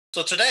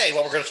So today,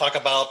 what we're going to talk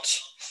about,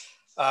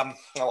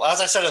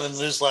 as I said in the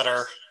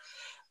newsletter,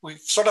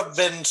 we've sort of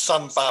been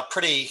some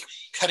pretty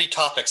heady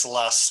topics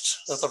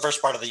the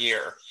first part of the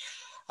year,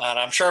 and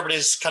I'm sure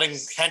everybody's cutting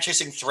hand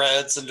chasing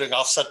threads and doing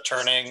offset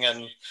turning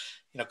and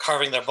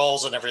carving their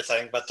bowls and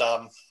everything. But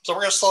so we're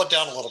going to slow it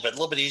down a little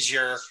bit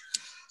easier.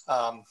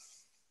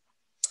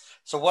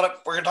 So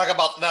what we're going to talk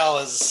about now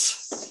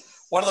is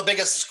one of the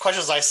biggest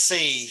questions I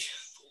see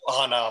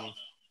on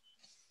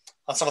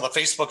some of the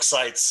Facebook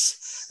sites.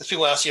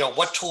 People ask,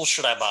 what tools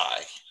should I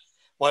buy?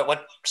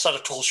 What set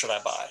of tools should I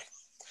buy?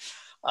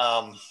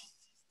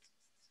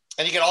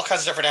 And you get all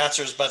kinds of different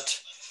answers, but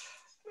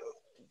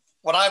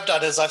what I've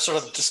done is I've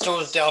sort of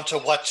distilled it down to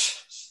what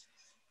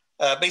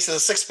basically the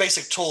 6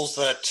 basic tools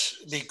that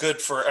be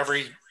good for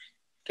every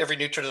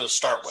new tuner to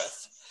start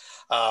with.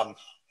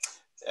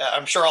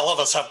 I'm sure all of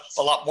us have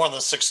a lot more than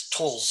 6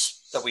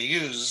 tools that we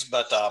use,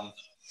 but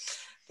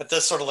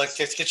this sort of like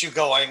gets you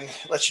going,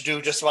 lets you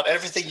do just about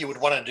everything you would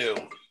want to do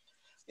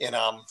in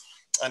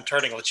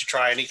turning, lets you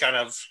try any kind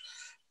of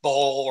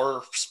bowl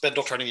or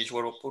spindle turning you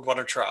would want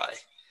to try.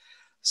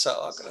 So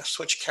I'm going to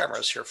switch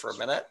cameras here for a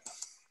minute.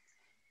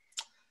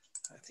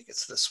 I think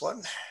it's this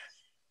one.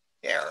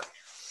 There.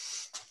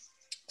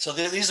 So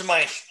these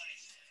are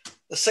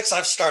the 6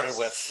 I've started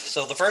with.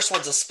 So the first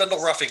one's a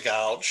spindle roughing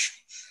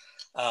gouge.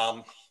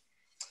 So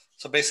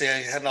basically,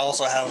 I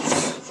also have,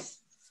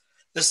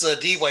 this is a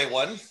D-way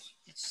one.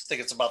 I think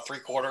it's about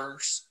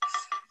 3/4.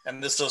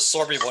 And this is a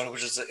Sorby one,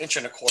 which is 1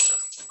 1/4.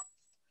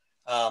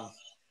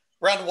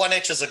 Around 1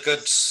 inch is a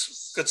good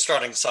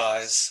starting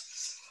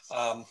size.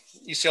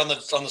 You see on the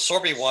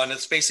Sorby one,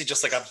 it's basically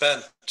just like a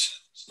bent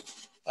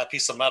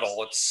piece of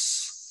metal.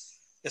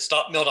 It's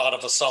not milled out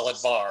of a solid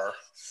bar.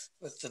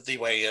 The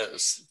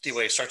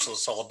D-way starts with a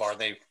solid bar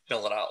and they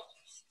mill it out.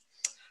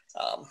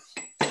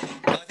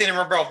 The only thing to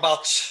remember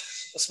about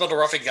a spindle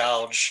roughing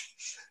gouge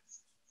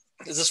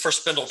is this for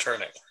spindle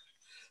turning.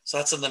 So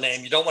that's in the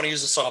name. You don't want to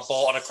use this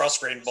on a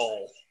cross-grain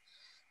bowl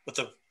with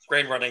the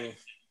grain running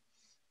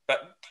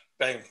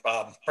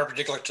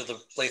perpendicular to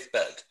the lathe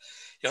bed.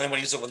 You only want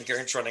to use it when the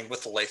grain's running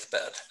with the lathe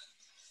bed.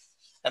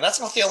 And that's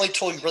about the only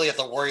tool you really have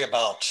to worry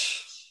about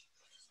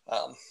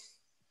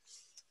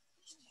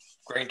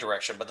grain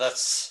direction, but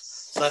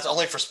that's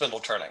only for spindle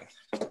turning.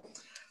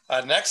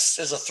 Next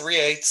is a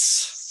 3/8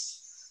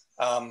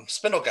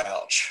 spindle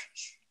gouge.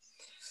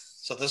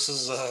 So this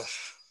is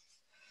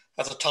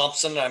that's a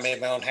Thompson. I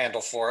made my own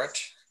handle for it.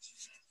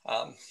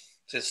 So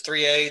it's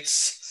 3/8.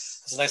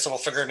 There's a nice little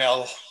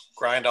fingernail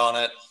grind on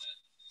it.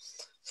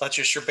 So that's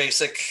just your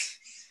basic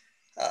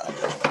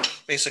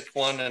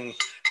one, and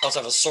I also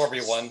have a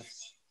Sorby one.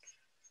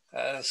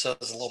 So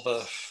there's a little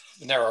bit of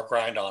narrow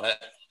grind on it.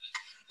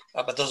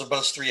 But those are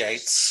both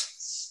 3/8.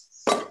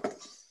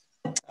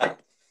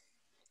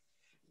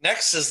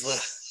 Next is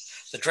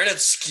the dreaded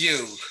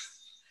skew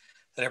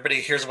that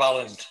everybody hears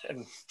about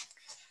and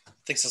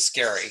thinks is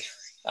scary.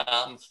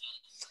 But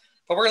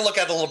we're going to look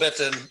at it a little bit,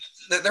 and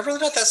they're really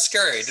not that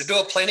scary. To do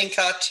a planing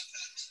cut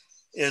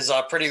is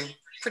pretty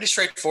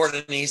straightforward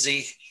and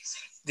easy.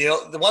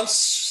 The one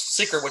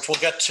secret, which we'll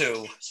get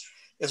to,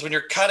 is when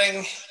you're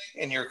cutting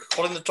and you're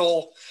holding the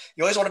tool,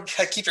 you always want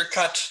to keep your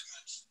cut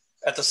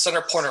at the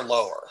center point or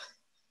lower.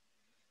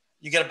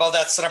 You get above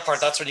that center part,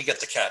 that's when you get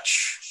the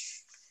catch.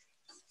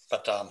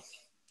 But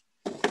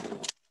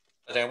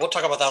we'll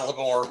talk about that a little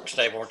bit more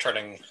today when we're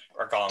turning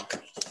our gonk.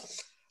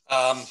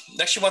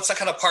 Next, you want some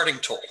kind of parting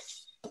tool.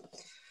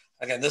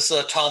 Again, this is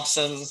a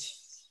Thompson.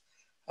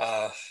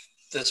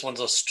 This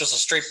one's just a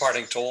straight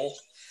parting tool.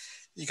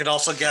 You can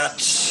also get,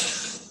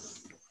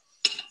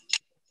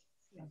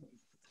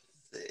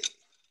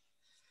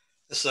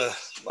 this is a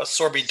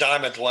Sorby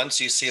diamond one.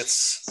 So you see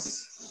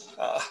it's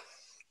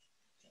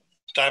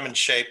diamond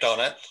shaped on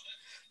it.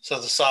 So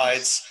the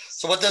sides.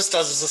 So what this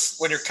does is this,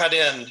 when you're cut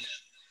in,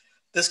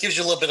 this gives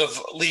you a little bit of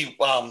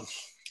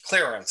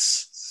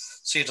clearance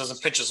so it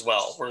doesn't pinch as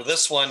well. Where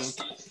this one,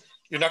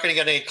 you're not going to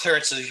get any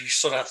clearance, so you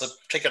sort of have to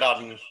take it out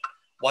and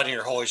widen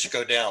your hole as you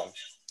go down.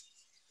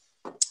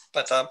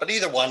 But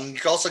either one, you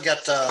can also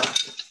get,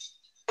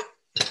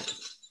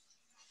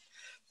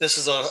 this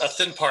is a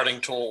thin parting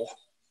tool,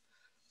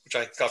 which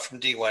I got from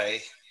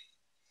D-way.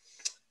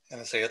 And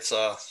I say it's,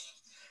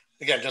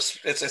 again, just,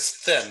 it's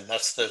thin.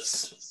 That's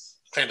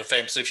claim to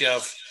fame. So if you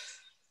have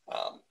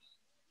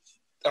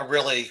a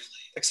really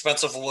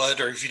expensive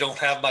wood, or if you don't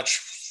have much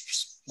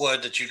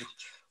wood that you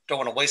don't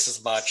want to waste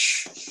as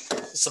much,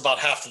 it's about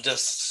half the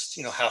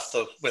half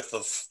the width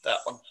of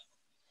that one.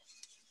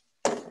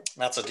 And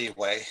that's a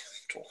D-way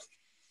tool.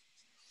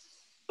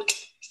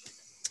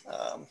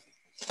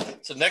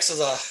 So next is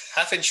a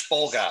 1/2 inch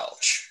bowl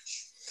gouge.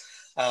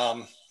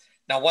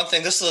 Now, one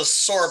thing, this is a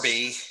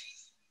Sorby.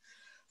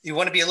 You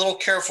want to be a little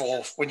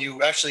careful when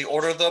you actually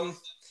order them.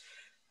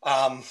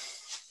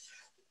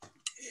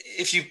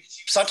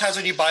 Sometimes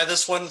when you buy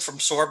this one from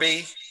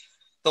Sorby,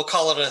 they'll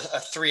call it a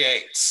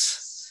 3/8,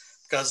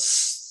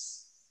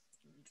 because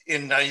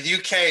in the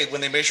UK, when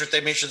they measure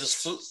this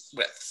flute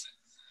width.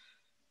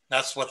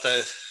 That's what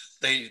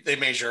they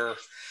measure.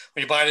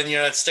 When you buy it in the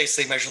United States,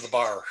 they measure the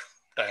bar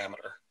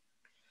diameter.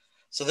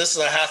 So this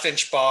is a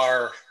 1/2-inch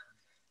bar,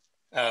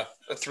 a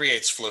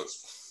 3/8 flute.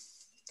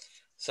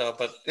 So,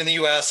 but in the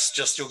US,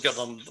 just you'll give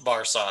them the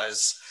bar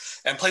size.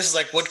 And places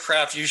like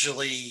Woodcraft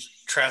usually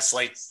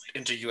translate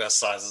into US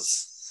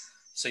sizes.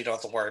 So you don't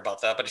have to worry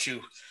about that. But if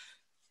you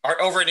are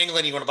over in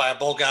England, you want to buy a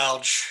bowl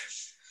gouge,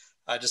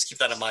 just keep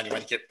that in mind. You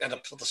might end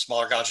up with a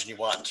smaller gouge than you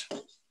want.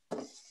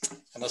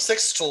 And the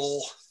 6th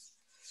tool,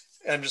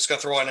 I'm just going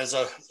to throw in,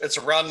 it's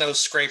a round nose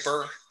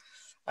scraper.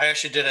 I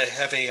actually did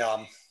have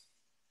a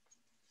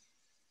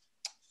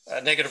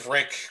negative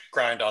rake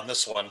grind on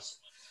this one,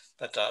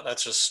 but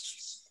that's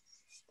just,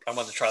 I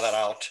wanted to try that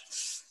out.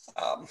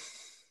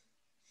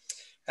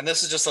 And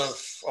this is just a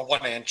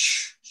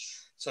 1-inch,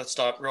 so it's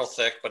not real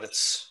thick, but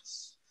has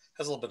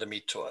a little bit of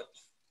meat to it.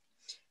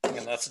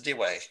 And that's a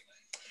D-way.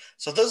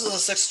 So those are the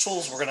 6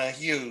 tools we're going to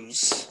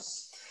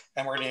use,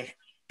 and we're going to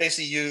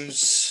basically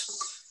use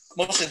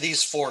mostly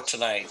these 4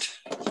 tonight.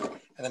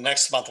 And the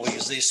next month we'll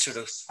use these 2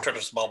 to turn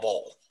a small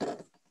bowl.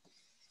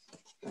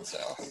 So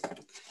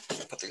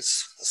put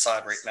these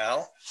aside right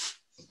now.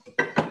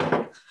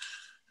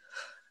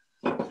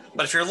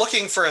 But if you're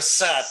looking for a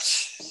set,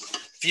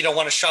 if you don't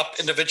want to shop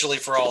individually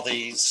for all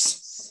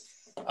these,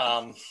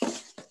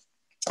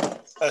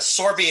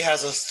 Sorby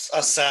has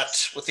a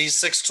set with these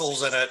 6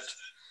 tools in it.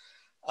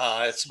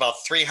 It's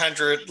about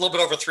 $300, a little bit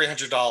over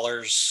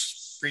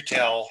 $300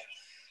 retail.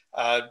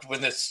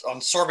 When it's on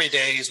Sorby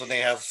days, when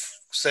they have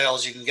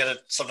sales, you can get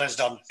it sometimes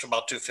down to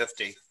about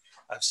 $250.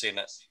 I've seen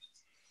it.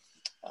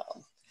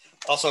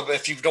 Also,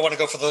 if you don't want to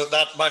go for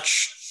that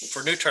much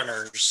for new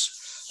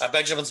turners,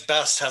 Benjamin's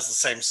Best has the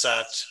same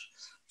set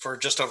for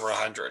just over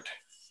 $100.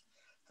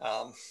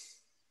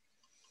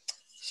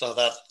 So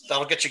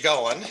that'll get you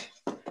going.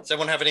 Does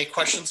anyone have any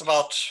questions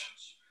about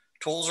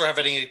tools or have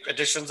any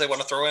additions they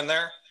want to throw in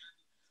there?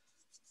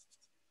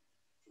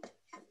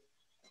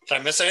 Did I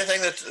miss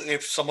anything that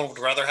if someone would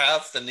rather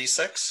have than these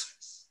 6?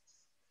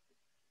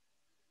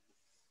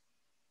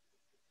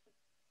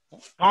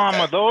 Tom,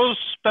 are those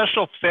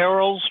special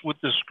ferrules with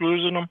the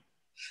screws in them?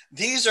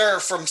 These are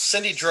from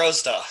Cindy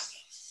Drozda.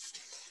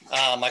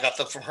 I got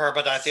them from her,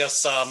 but I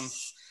guess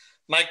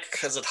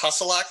Mike, is it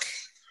Husselak?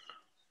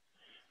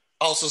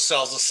 Also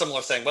sells a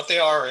similar thing. What they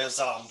are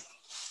is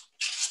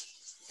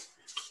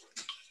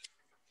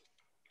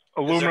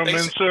aluminum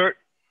insert.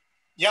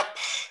 Yep.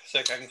 So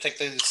I can take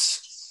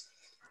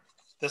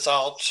this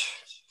out,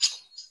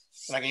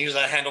 and I can use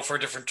that handle for a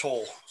different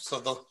tool. So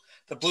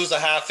the blue's a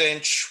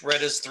 1/2-inch,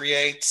 red is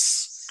 3/8,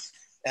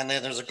 and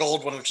then there's a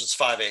gold one which is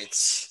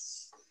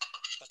 5/8.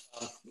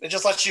 It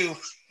just lets you. I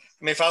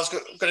mean, if I was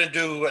going to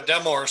do a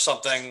demo or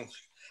something,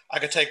 I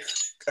could take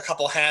a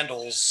couple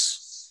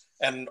handles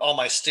and all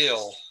my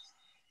steel,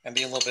 and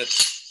be a little bit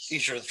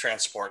easier to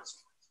transport.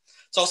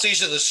 It's also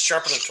easier to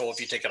sharpen the tool if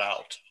you take it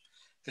out,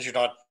 because you're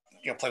not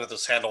playing with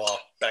this handle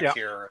out back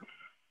here.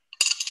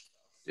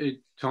 Hey,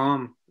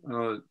 Tom,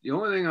 the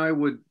only thing I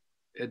would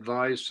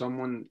advise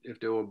someone if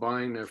they were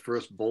buying their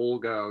first bowl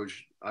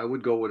gouge, I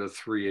would go with a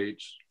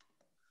 3/8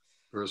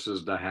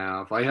 versus the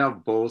 1/2. I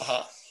have both,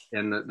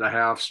 and the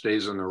 1/2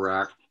 stays in the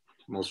rack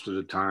most of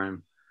the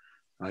time.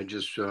 I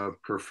just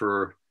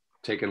prefer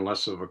taking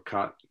less of a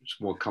cut. It's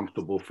more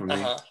comfortable for me.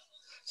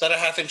 Is that a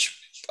 1/2-inch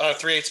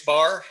 3/8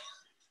 bar?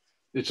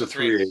 It's a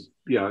 3/8.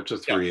 Yeah, it's a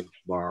 3/8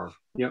 bar.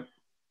 Yep.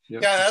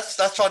 Yeah,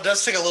 that's why it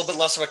does take a little bit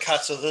less of a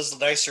cut, so this is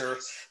nicer.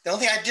 The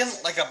only thing I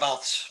didn't like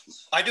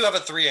I do have a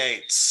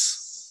 3/8,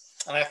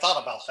 and I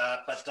thought about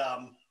that, but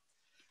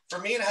for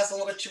me, it has a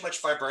little bit too much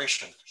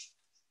vibration.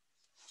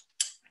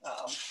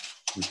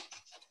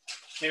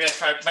 Maybe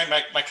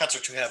my cuts are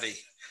too heavy,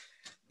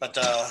 but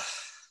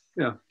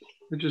yeah,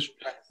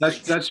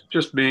 that's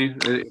just me.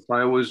 If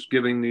I was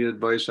giving the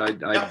advice, I'd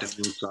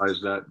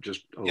downsize that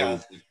just a little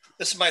bit.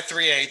 This is my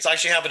 3/8. I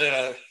actually have it in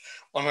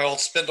one of my old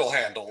spindle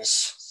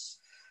handles.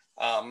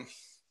 And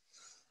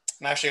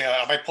actually,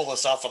 I might pull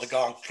this out for the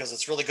Gonk because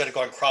it's really good at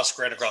going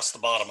cross-grain across the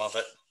bottom of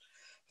it.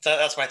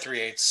 That's my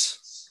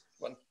 3/8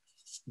 one.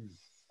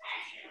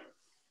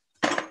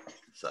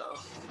 So,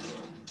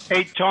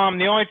 hey Tom,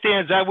 the only thing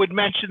is I would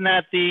mention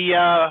that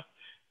the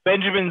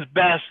Benjamin's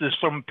Best is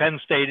from Penn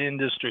State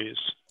Industries.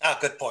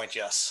 Good point.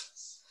 Yes.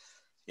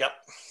 Yep.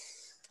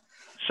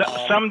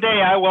 So,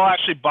 someday I will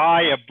actually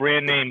buy a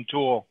brand name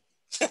tool.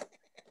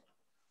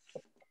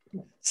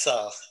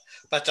 So.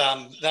 But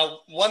now,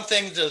 one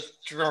thing to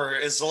remember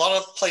is a lot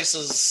of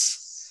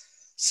places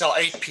sell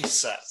 8-piece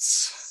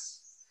sets.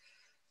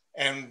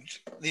 And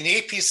in the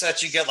 8-piece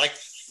sets, you get like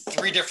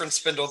 3 different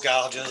spindle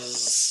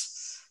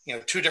gouges,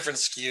 2 different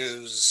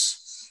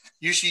SKUs.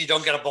 Usually you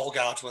don't get a bowl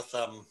gouge with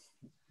them.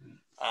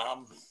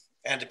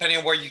 And depending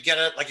on where you get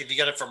it, like if you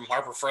get it from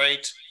Harbor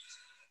Freight,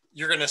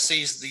 you're going to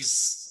see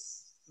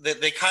these,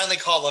 they kindly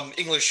call them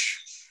English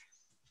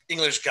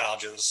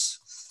gouges.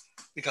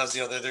 Because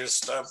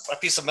there's a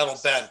piece of metal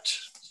bent,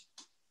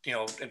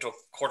 into a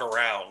quarter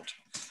round,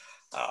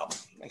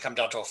 and come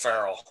down to a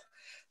ferrule.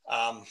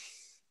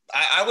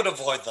 I would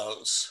avoid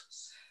those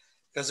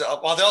because they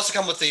also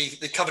come with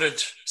the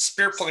coveted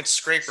spear point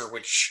scraper,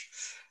 which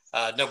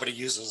nobody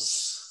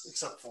uses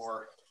except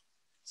for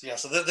So yeah,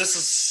 so this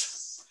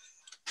is,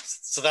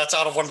 so that's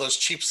out of one of those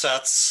cheap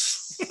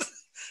sets.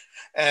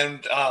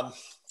 And I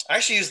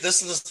actually use this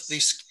the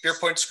spear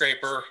point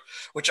scraper,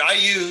 which I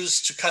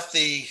use to cut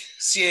the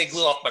CA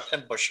glue off my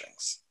pen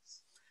bushings.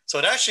 So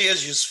it actually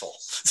is useful,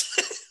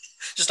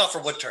 just not for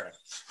wood turning.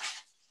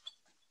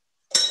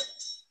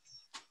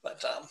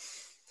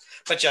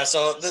 But yeah,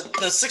 so the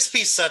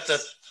 6-piece set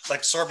that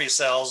like Sorby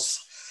sells,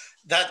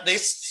 that they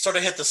sort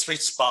of hit the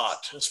sweet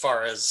spot as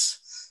far as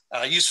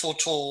useful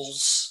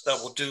tools that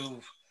will do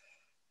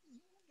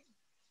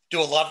a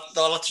lot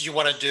that you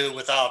want to do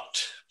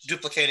without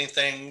duplicating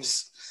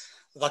things,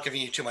 without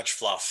giving you too much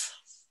fluff.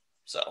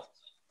 So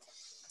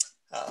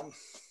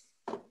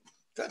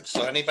good.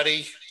 So any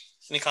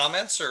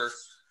comments or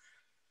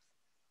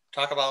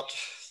talk about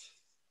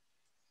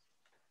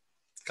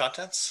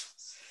contents?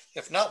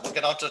 If not, we'll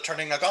get on to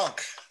turning a gonk.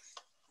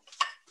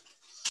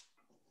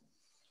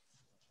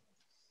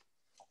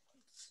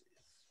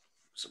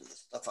 Some of the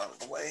stuff out of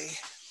the way.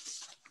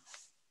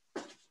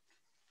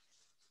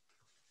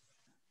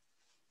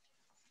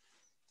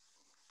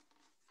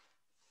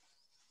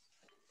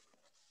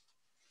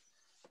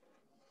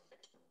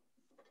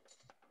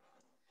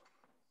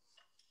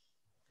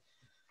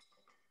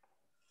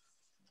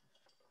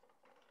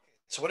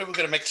 So what are we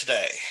going to make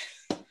today?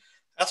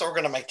 That's what we're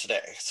going to make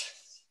today.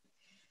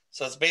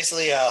 So it's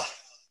basically a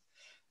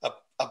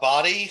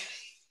body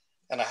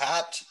and a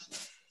hat.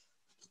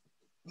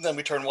 Then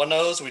we turn one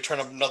nose, we turn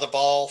another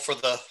ball for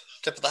the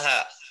tip of the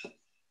hat.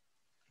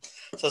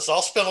 So it's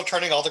all spindle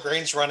turning, all the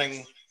grains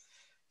running,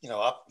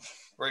 up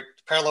right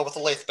parallel with the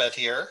lathe bed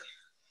here.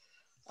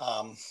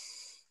 And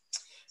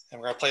we're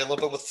going to play a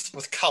little bit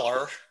with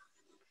color.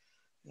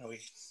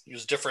 We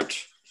use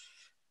different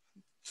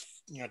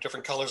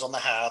colors on the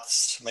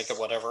hats to make it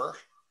whatever.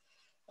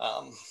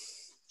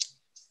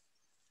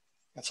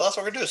 And so that's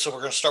what we're going to do. So we're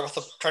going to start with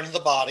turning the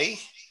body,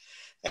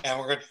 and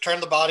we're going to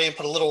turn the body and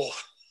turn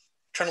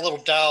a little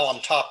dowel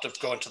on top to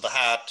go into the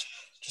hat,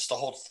 just to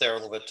hold it there a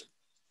little bit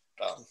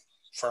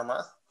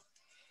firmer.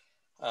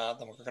 Then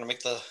we're going to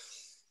make the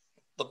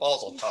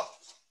balls on top.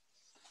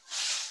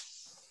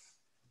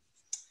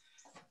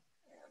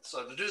 And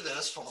so to do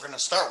this, what we're going to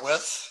start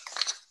with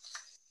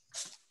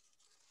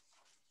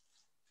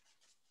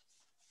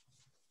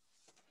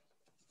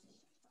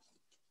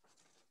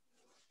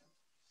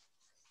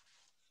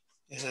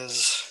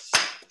is a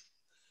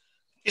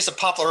piece of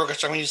poplar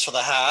which I'm going to use for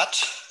the hat,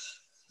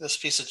 this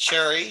piece of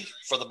cherry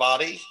for the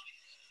body,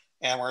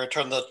 and we're going to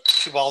turn the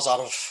 2 balls out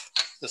of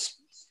this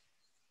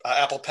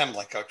apple pen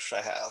blank which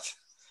I have.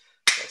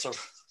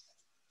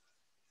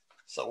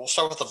 So we'll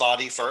start with the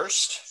body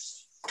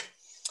first.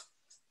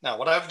 Now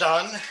what I've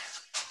done.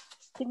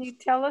 Can you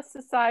tell us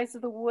the size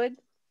of the wood?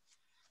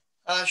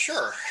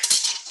 Sure.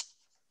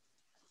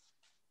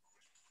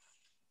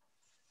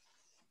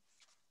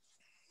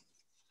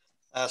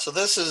 So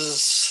this is,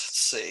 let's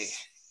see,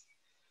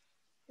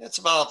 it's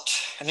about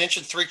 1.75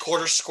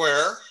 inches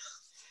square,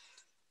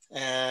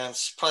 and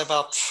it's probably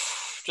about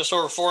just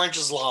over 4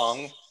 inches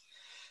long.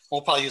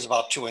 We'll probably use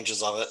about 2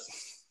 inches of it.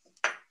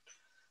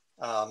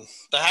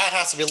 The hat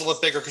has to be a little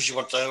bit bigger because you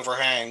want the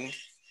overhang.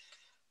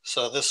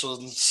 So this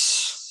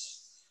one's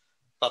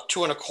about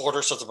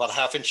 2.25, so it's about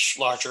 1/2 inch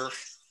larger.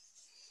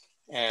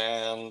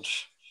 And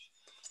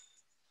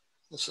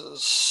this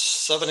is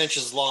 7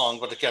 inches long,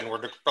 but again, we're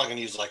probably going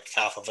to use like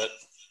half of it.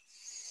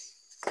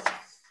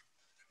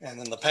 And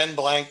then the pen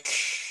blank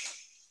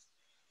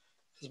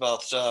is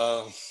about,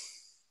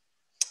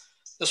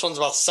 this one's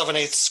about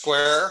 7/8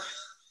 square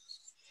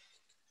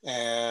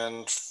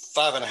and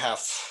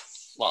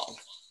 5.5 long.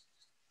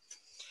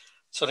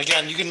 So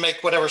again, you can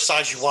make whatever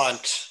size you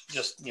want,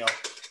 just,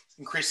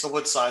 increase the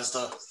wood size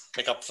to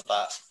make up for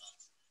that.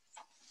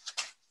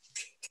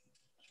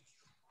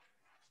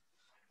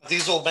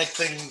 These will make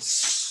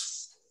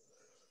things,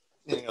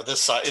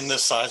 this size, in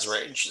this size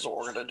range is what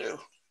we're going to do.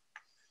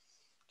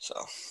 So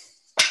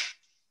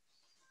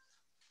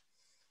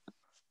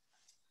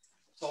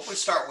what we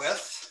start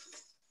with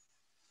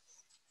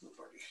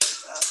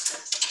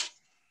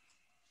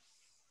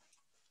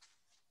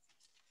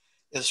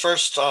is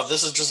first,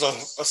 this is just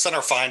a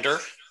center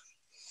finder.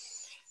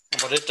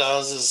 And what it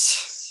does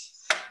is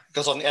it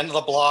goes on the end of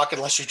the block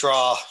unless you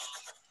draw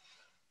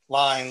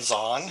lines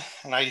on.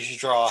 And I usually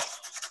draw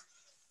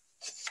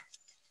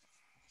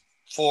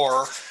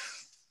 4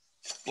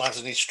 lines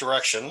in each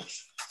direction.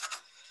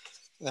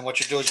 And then what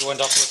you do is you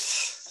end up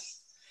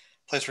with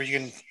a place where you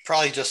can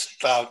probably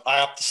just eye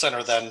up the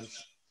center then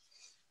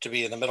to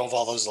be in the middle of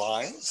all those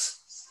lines.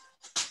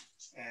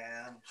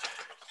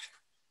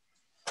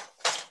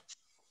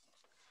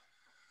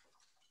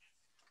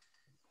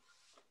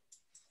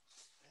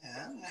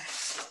 And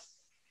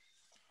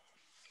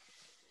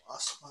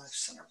lost my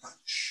center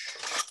punch.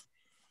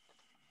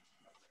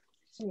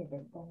 So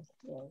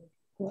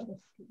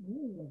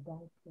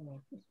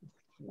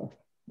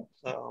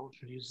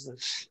we use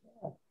this.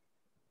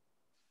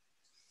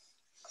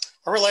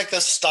 I really like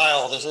this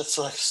style. It's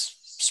like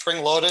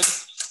spring loaded.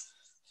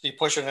 So you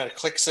push it and it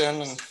clicks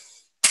in and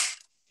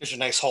gives you a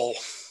nice hole.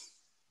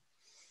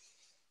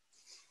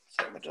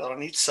 So I'm gonna do it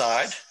on each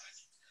side.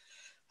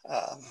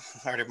 I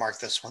already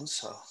marked this one,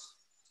 so.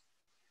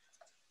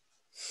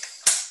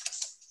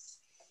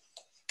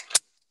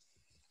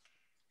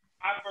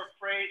 Harbor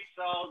Freight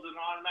sells an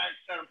automatic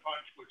center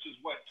punch, which is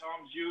what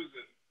Tom's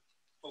using,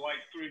 for like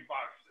 $3.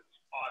 It's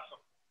awesome.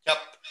 Yep,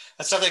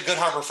 that's definitely a good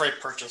Harbor Freight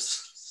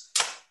purchase.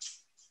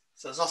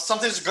 So some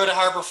things are good at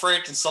Harbor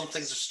Freight and some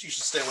things you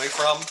should stay away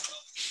from.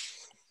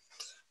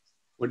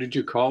 What did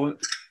you call it?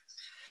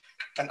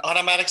 An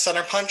automatic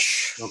center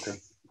punch. Okay.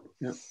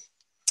 Yep.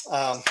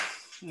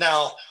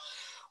 Now,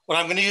 what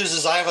I'm going to use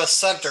is I have a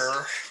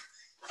center,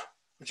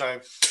 which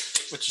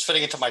is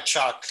fitting into my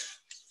chuck.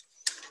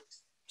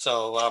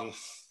 So,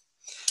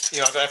 you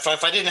know,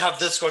 if I didn't have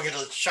this going into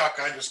the chuck,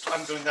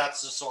 I'm doing that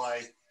just so I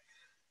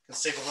can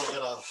save a little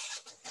bit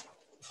of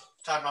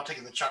time not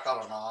taking the chuck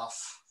on and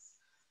off.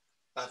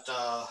 But,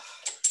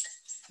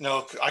 you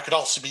know, I could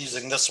also be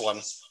using this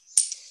one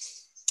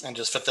and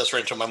just fit this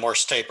right into my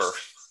Morse taper.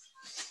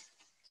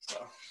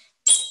 So.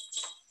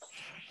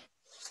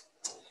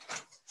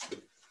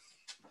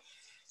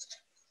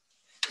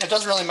 It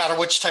doesn't really matter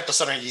which type of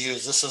center you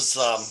use. This is,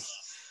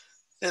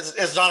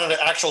 it's not an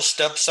actual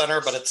step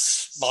center, but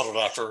it's modeled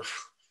after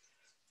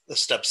the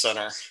step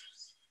center.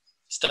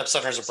 Step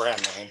center is a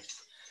brand name.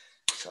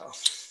 So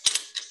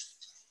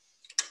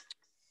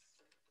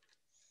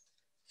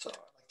like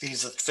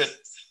these that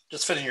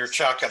just fit in your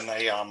chuck and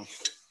they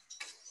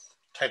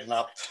tighten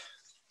up.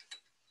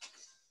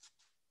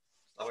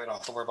 So we don't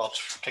have to worry about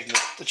taking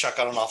the chuck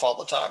on and off all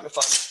the time if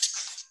I'm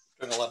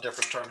doing a lot of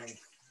different turning.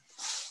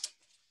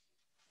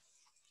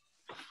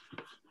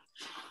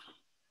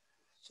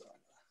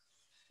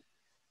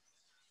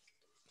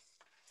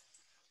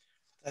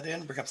 That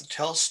in, bring up the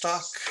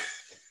tailstock.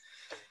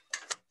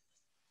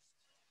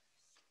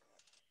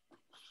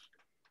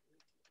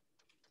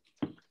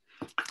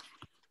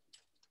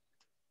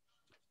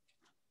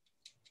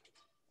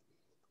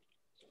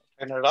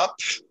 Turn it up.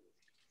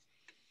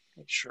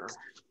 Make sure.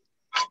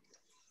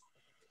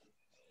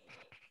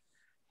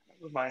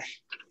 With my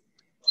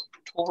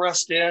tool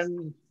rest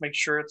in, make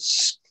sure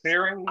it's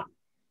clearing.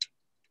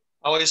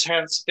 Always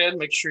hand spin,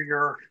 make sure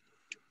you're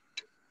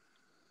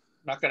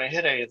not going to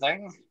hit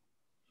anything.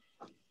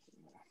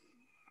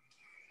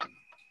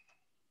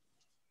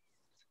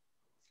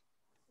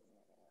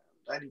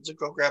 I need to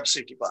go grab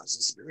safety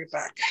glasses. Be right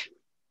back.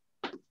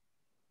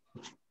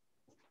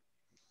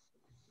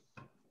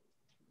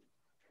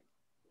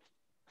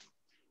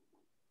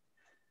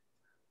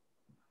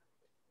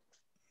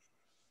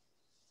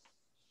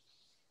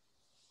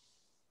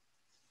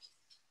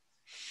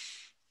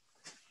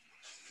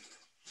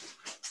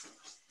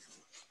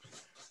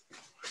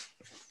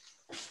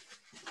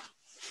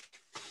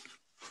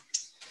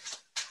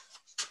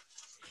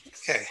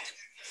 Okay.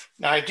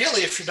 Now,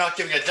 ideally, if you're not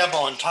giving a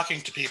demo and talking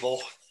to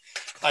people,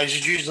 I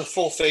should use the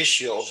full face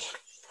shield,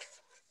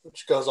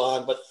 which goes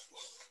on, but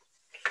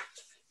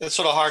it's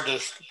sort of hard to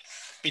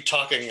be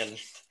talking and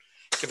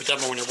give a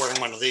demo when you're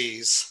wearing one of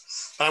these.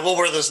 And I will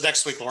wear this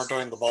next week when we're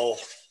doing the bowl.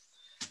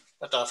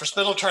 But for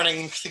spindle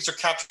turning, things are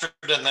captured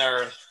in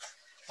there. And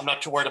I'm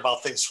not too worried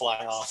about things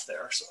flying off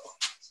there. So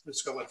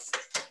let's go with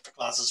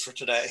glasses for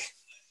today.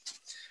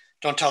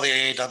 Don't tell the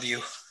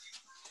AAW.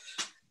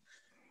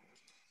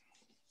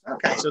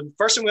 Okay, so the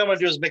first thing we want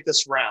to do is make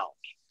this round.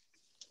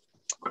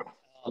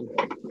 And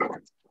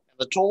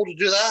the tool to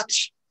do that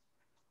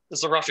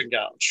is the roughing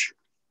gouge.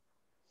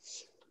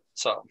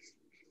 So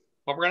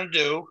what we're going to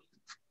do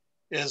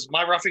is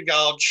my roughing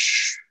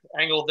gouge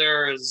angle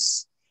there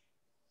is,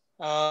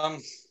 I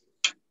think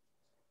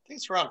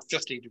it's around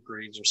 50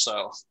 degrees or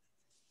so.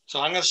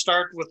 So I'm going to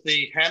start with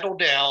the handle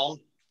down,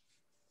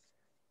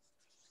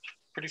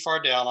 pretty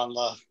far down on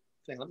the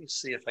thing. Let me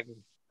see if I can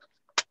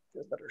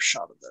get a better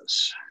shot of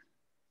this.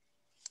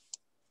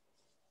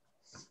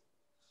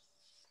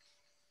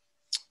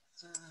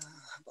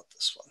 How about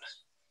this one?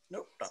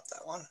 Nope, not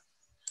that one.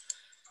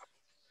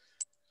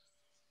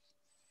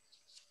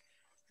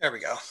 There we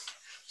go.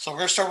 So we're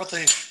going to start with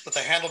the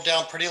handle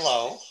down pretty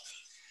low.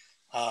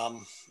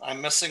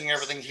 I'm missing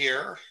everything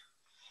here.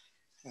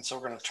 And so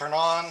we're going to turn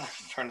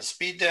the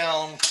speed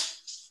down,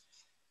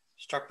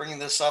 start bringing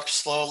this up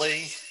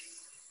slowly.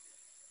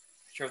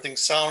 Make sure everything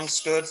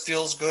sounds good,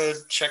 feels good.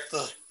 Check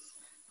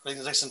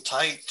everything's nice and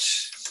tight.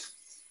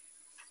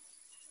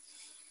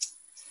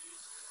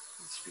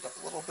 Speed up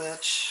a little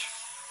bit.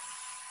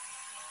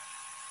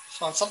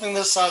 So on something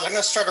this size, I'm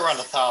going to start around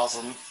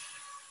 1,000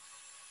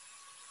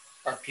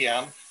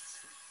 RPM.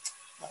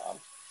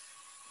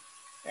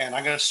 And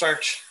I'm going to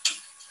start,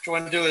 what you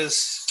want to do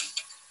is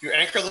you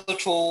anchor the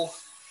tool,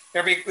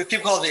 people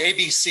call it the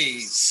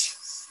ABCs.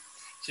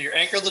 So you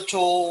anchor the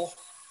tool,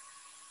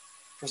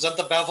 present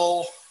the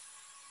bevel,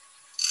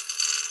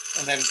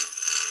 and then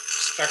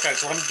start cutting.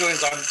 So what I'm doing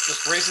is I'm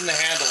just raising the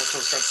handle until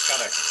it starts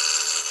cutting.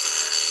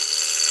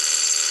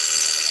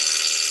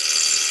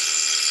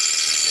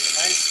 Get a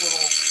nice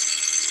little,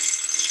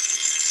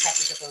 have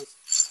to get those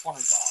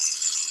corners off.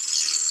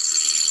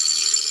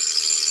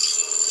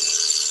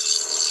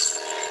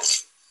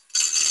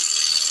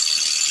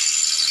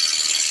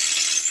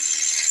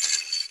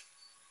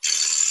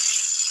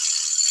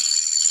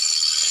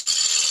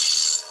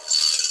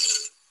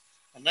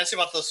 The nice thing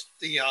about this,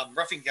 the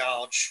roughing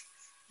gouge,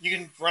 you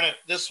can run it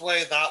this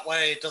way, that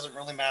way. It doesn't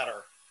really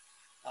matter.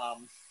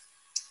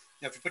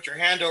 If you put your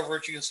hand over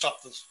it, you can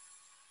stop the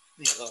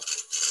shavings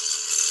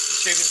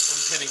from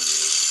hitting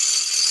you.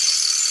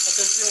 But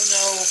there's really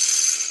no.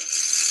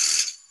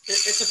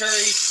 It's a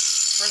very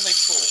friendly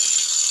tool.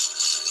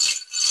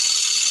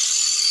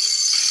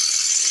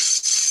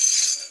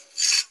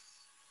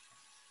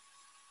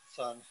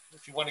 So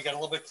if you want to get a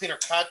little bit cleaner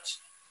cut,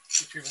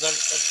 you present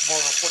it more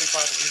of a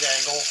 45-degree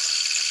angle.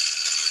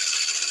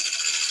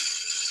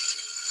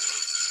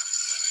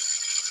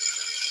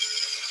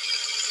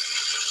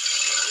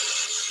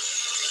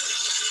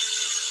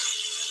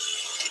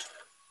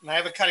 And I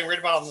have it cutting right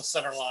about on the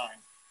center line.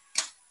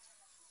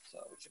 So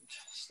we can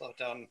slow it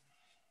down.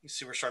 You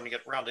see we're starting to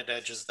get rounded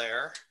edges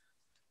there.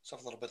 So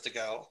a little bit to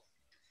go.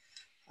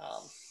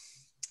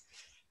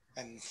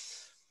 And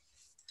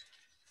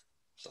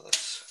so I'm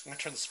going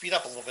to turn the speed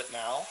up a little bit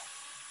now.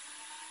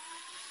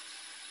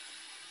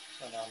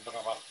 So now I'm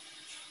about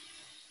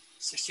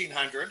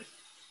 1600.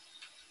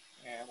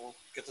 And we'll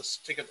get this,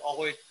 take it all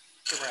the way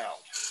to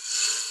round.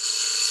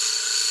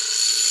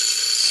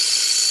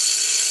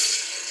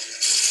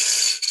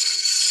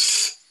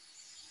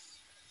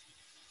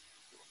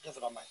 Have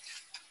it on my.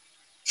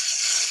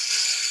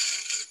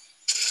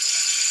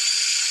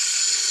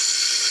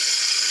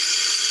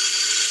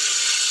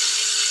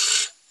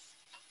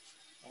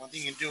 And one thing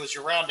you can do is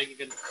you're rounding, you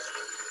can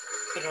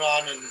put it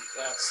on and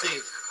see.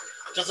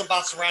 It doesn't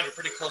bounce around, you're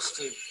pretty close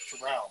to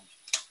round.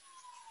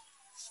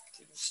 So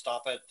you can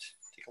stop it,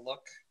 take a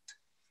look.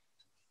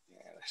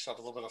 And I still have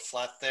a little bit of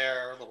flat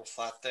there, a little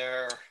flat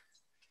there.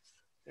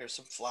 There's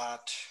some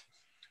flat.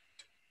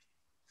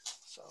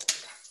 So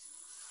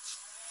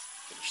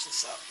finish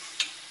this up.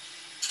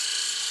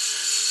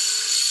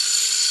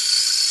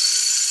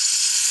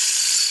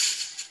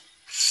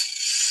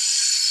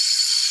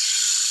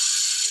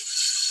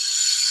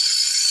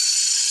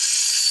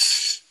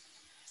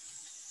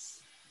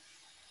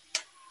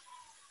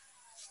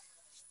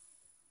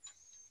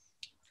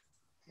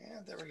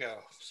 And there we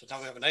go. So now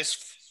we have a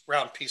nice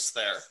round piece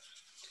there.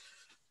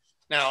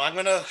 Now I'm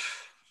gonna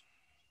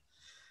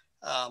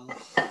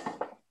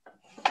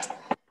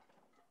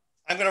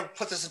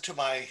put this into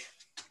my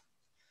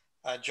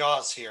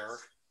jaws here.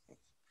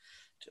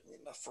 Didn't need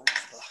enough room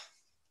for the.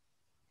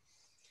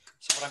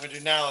 So what I'm going to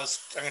do now is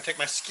I'm going to take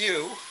my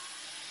skew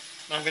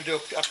and I'm going to do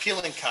a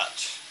peeling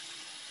cut.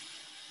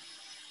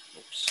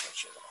 Oops.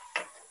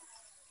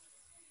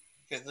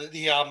 Okay,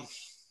 the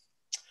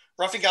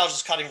roughing gouge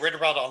is cutting right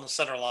around on the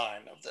center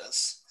line of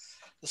this.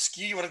 The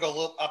skew you want to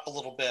go up a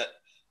little bit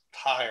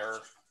higher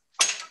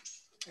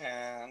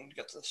and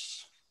get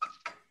this.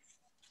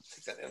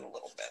 Take that in a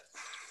little bit.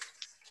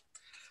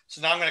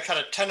 So now I'm going to cut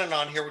a tenon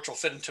on here, which will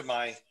fit into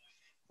my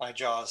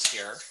jaws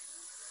here.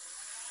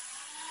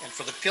 And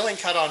for the peeling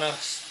cut on a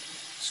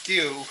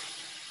skew,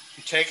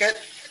 you take it,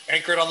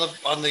 anchor it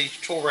on the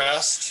tool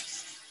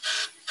rest,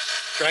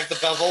 drag the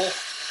bevel,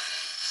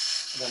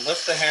 and then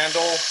lift the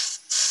handle, and you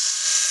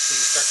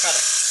start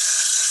cutting.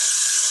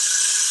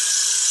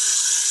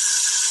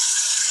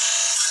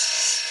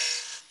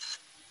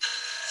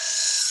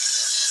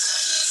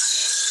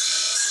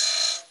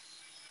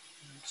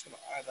 I'm just going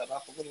to eye that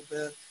up a little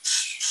bit.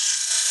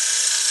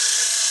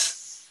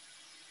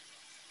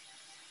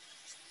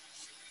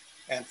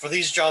 And for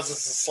these jaws,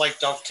 it's a slight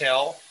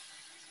dovetail.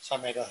 So I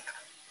made a, I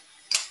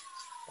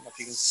don't know if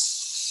you can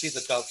see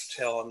the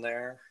dovetail in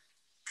there.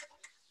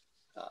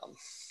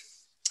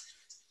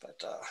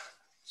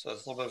 So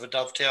there's a little bit of a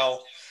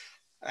dovetail.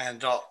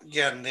 And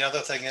again, the other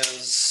thing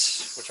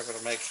is, which I'm going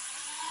to make,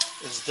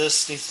 is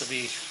this needs to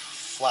be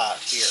flat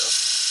here.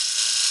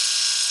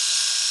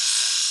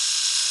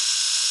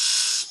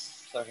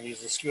 So I can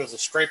use the skew as a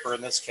scraper in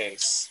this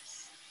case.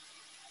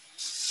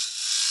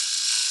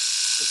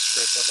 Just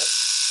scrape with it.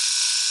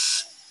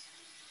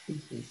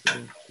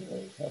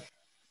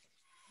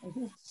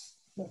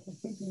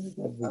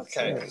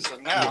 Okay, so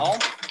now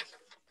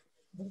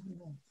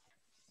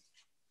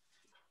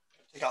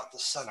take out the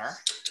center.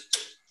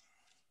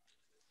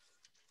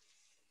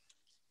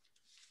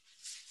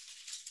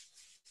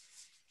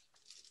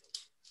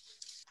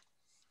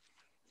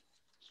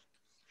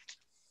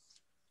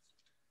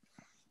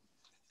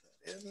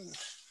 In.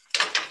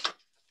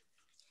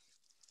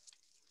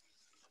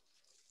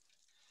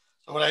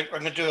 So what I'm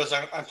going to do is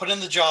I'm putting in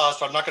the jaws,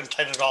 but I'm not going to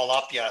tighten it all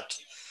up yet.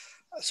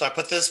 So I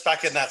put this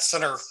back in that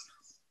center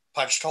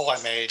punched hole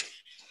I made.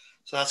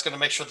 So that's going to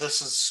make sure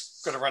this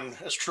is going to run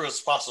as true as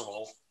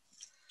possible.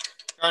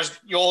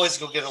 You always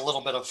go get a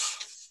little bit of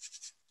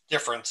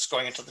difference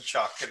going into the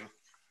chuck and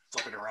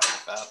flipping around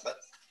like that, but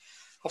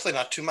hopefully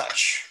not too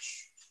much.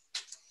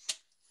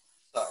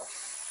 So,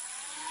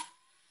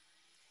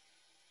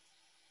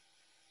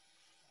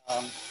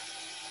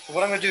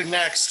 what I'm going to do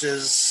next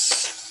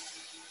is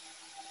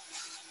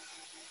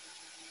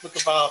look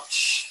about.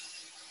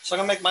 So I'm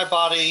going to make my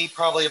body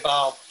probably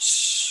about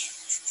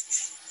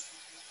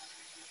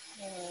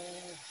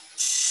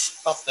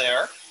up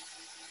there.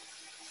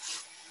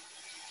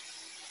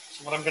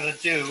 So what I'm going to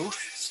do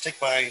is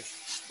take my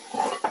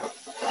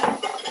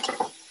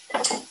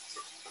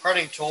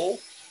parting tool.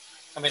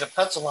 I made a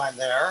pencil line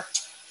there.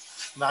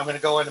 Now I'm going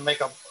to go in and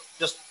make a,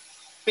 just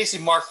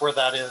basically mark where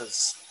that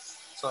is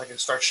so I can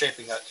start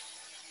shaping it.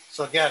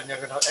 So again, you're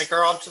going to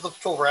anchor onto the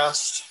tool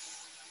rest,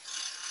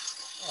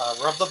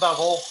 rub the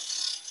bevel,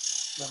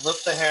 then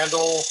lift the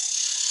handle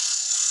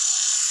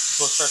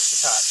until it starts to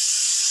cut.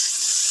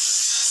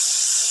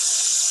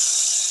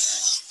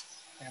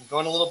 And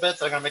going a little bit,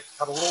 then I'm going to make the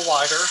cut a little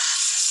wider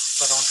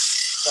so I don't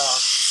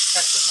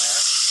catch in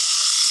there.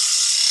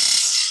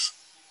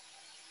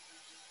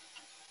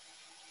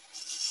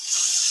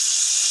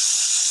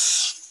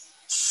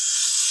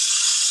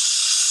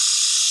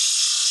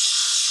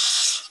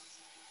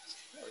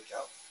 There we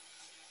go.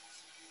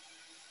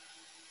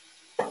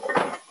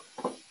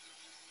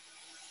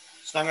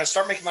 So now I'm going to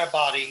start making my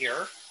body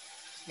here.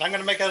 And I'm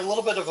going to make it a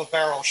little bit of a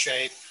barrel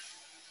shape.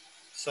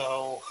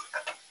 So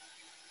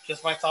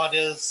just my thought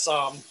is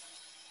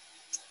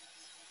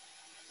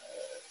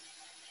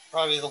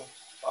probably I'll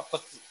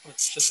put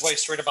his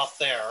waist right about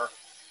there.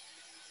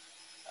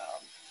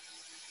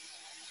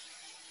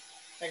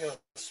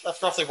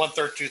 That's roughly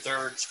 1/3,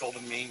 2/3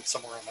 golden mean,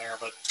 somewhere in there,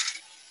 but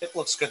it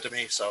looks good to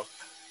me, so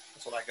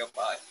that's what I go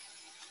by.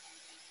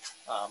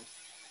 So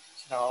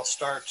now I'll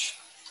start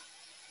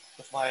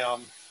with my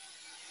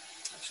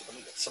actually let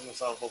me get some of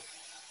this out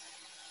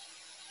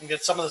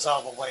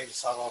of the way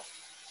so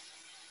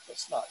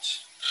it's not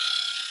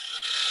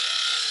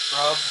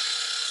rub.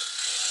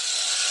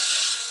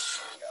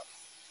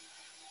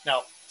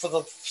 Now for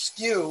the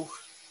skew,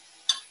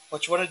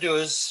 what you want to do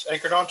is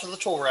anchor it onto the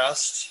tool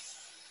rest.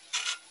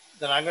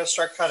 Then I'm going to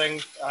start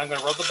cutting. I'm going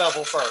to rub the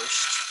bevel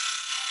first.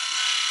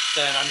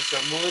 Then I'm just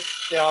going to move it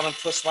down and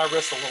twist my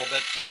wrist a little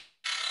bit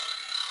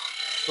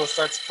so it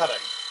starts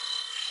cutting.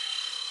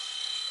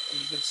 And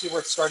you can see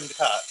where it's starting to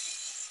cut.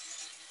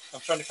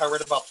 I'm starting to cut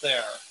right about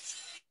there.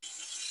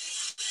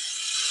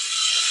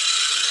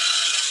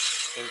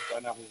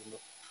 I'm not moving the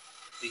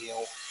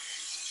heel.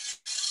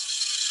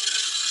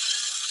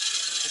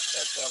 Take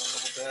that down a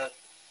little bit.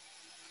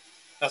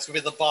 That's going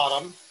to be the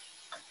bottom.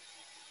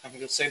 I'm going to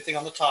do the same thing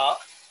on the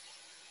top.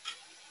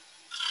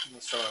 I'm going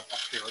to start up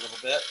here a little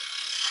bit.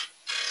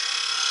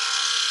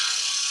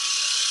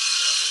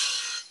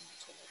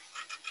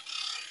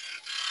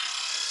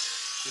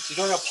 If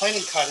you're doing a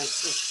planing cut,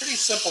 it's pretty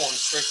simple and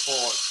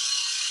straightforward.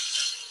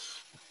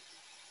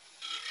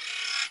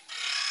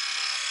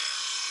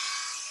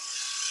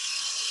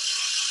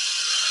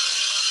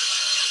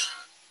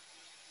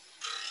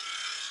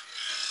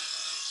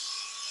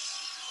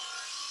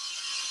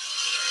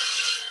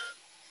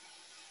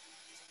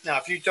 Now,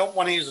 if you don't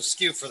want to use a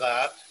skew for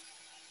that,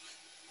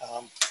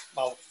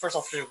 well, first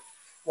I'll show you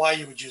why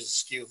you would use a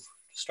skew to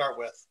start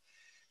with.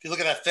 If you look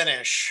at that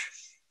finish,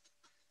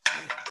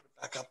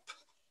 back up.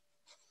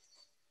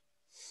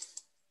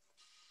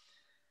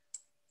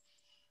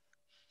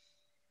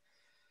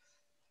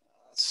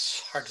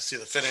 It's hard to see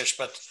the finish,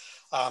 but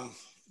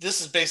this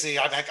is basically,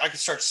 I could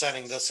start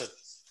sanding this at,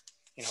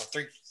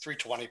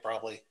 320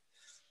 probably.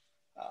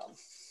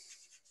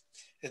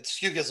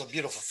 Skew gives a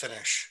beautiful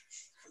finish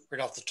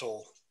right off the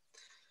tool.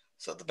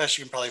 So the best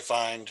you can probably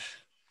find.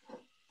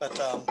 But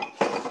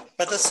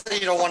let's say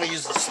you don't want to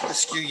use the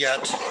skew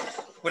yet.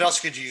 What else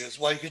could you use?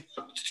 Well, you could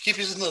keep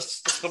using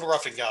this little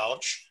roughing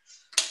gouge.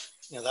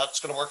 That's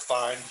going to work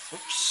fine.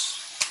 Oops.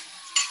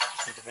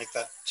 Need to make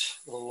that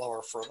a little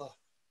lower for the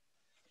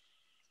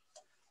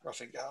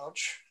roughing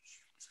gouge.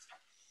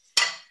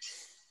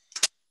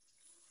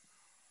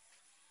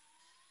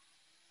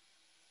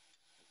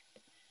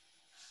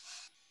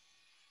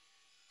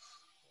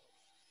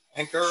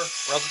 Anchor,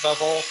 rub the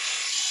bevel,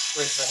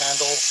 raise the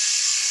handle,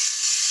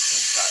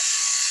 and cut.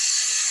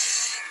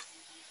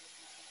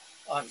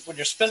 When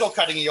you're spindle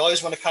cutting, you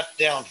always want to cut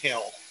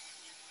downhill.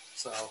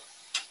 So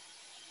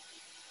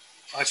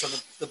I from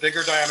the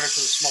bigger diameter to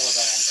the smaller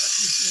diameter.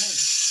 And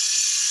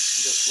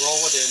just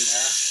roll it in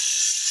there.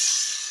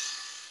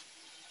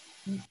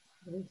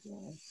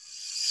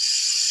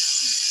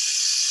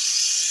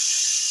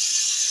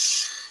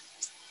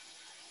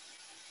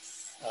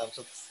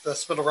 So the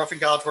spindle roughing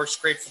gouge works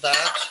great for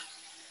that.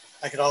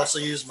 I could also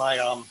use my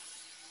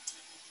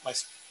my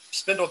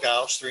spindle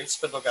gouge, 3/8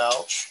 spindle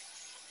gouge.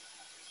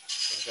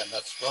 So again,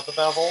 that's rub the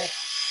bevel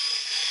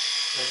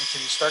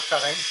until you start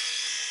cutting.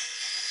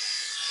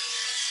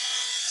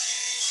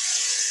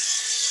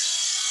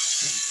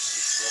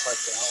 Roll that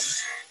down.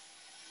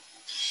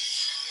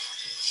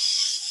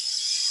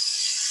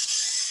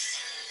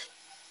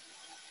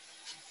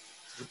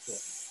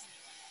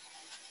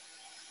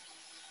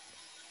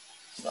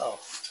 So.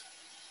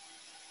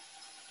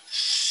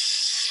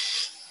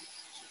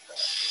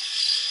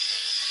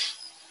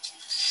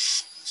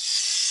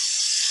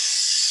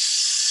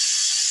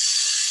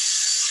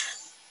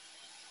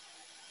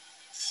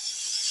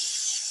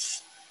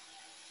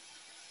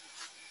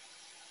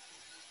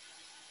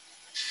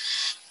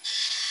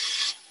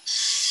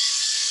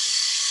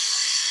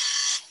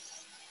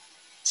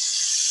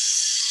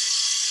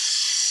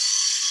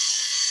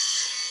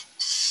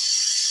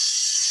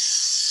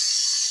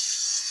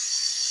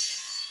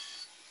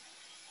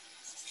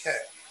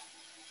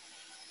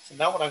 So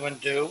now what I'm going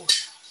to do,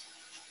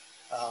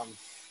 I'm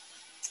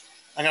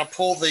going to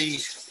pull the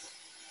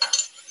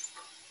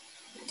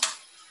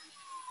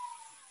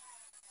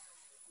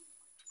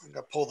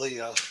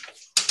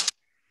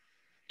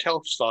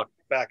tailstock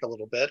back a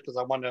little bit because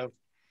I want to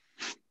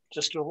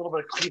just do a little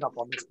bit of cleanup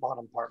on this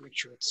bottom part. Make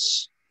sure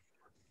it's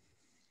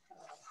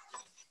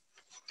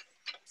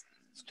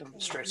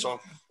straight. So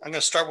I'm going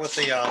to start with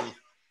the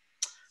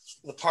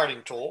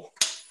parting tool.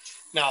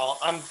 Now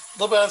I'm a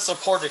little bit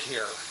unsupported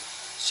here,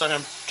 so I'm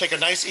going to take a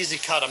nice easy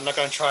cut. I'm not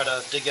going to try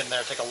to dig in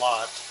there, take a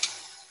lot,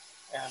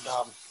 and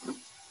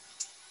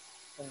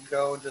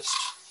go and just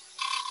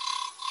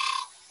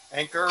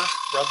anchor,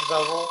 rub the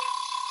bevel,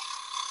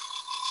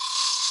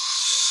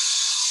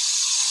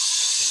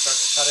 just start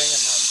cutting,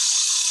 and then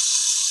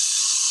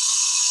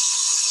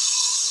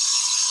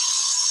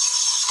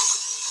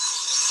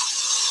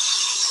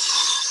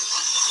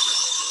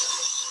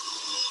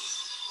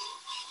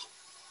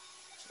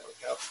there we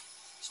go.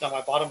 So now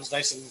my bottom is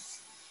nice and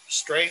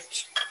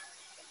straight.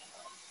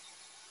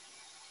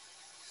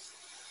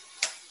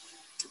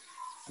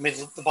 I made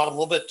the bottom a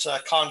little bit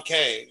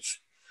concave,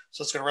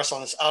 so it's going to rest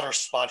on this outer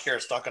spot here.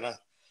 It's not going to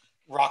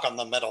rock on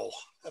the middle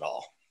at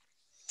all.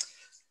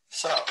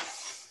 So,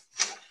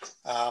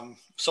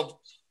 so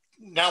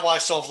now I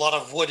still have a lot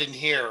of wood in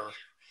here.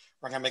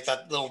 We're going to make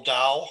that little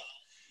dowel.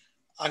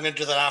 I'm going to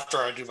do that after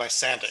I do my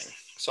sanding.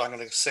 So I'm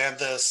going to sand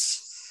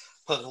this,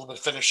 put a little bit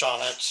of finish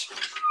on it,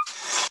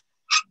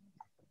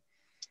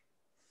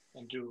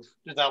 and do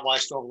that while I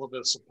still have a little bit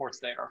of support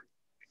there.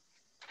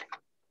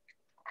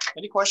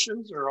 Any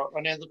questions or on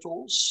any of the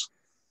tools?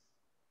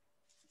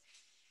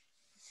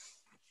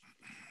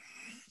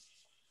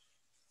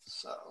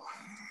 So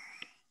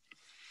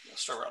I'll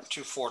start around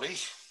 240.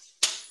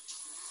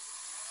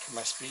 Put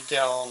my speed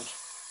down.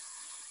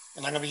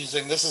 And I'm going to be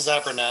using, this is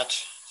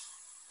Abernet.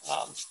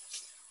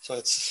 So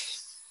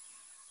it's,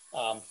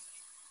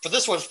 for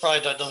this one, it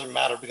probably doesn't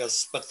matter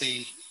because,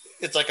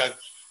 it's like a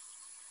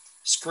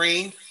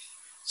screen,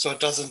 so it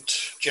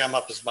doesn't jam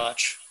up as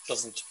much,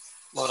 doesn't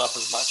load up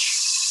as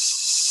much.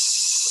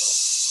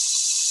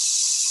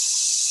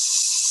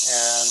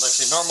 And let's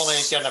see, normally,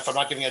 again, if I'm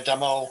not giving a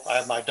demo, I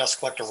have my dust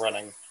collector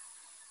running.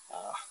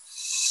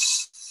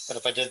 But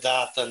if I did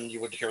that, then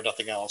you would hear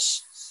nothing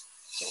else.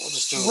 So we'll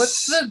just do.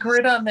 What's the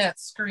grid on that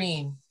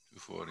screen?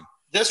 240.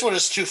 This one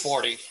is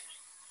 240.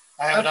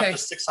 I have it up to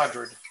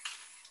 600.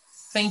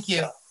 Thank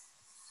you.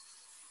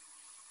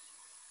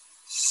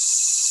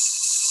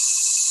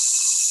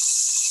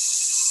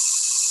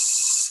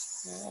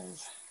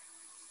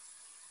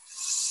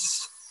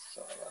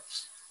 So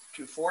that's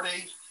 240.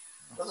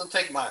 Doesn't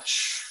take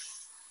much.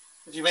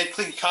 If you make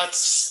clean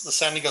cuts, the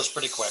sanding goes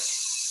pretty quick.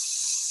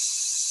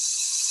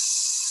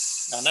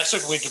 Now next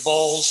week we do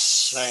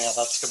bowls. Yeah,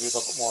 that's going to be a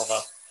little bit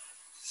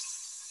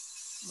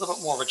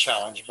more of a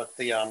challenge. But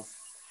the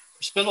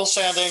for spindle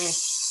sanding,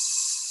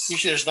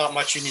 usually there's not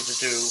much you need to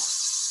do,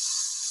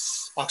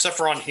 well, except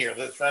for on here.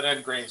 That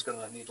end grain is going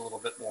to need a little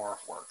bit more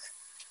work.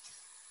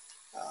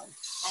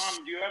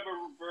 Do you have a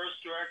reverse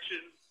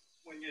direction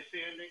when you're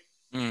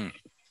sanding?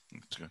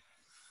 That's good.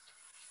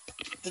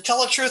 To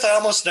tell the truth, I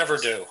almost never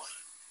do.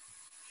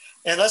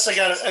 Unless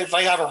if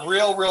I have a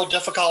real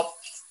difficult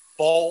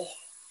bowl,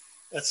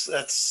 it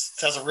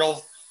has a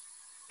real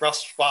rough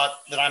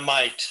spot, then I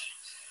might.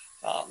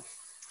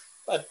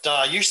 But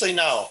usually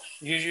no.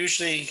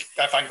 Usually,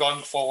 if I'm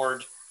going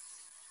forward,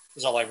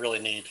 is all I really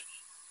need.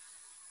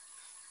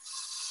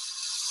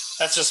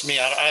 That's just me.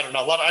 I don't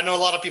know. I know a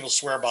lot of people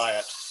swear by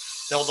it.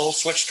 They'll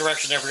switch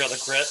direction every other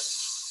grit.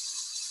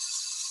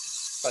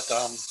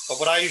 But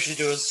what I usually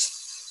do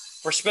is,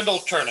 for spindle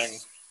turning,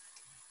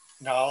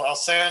 I'll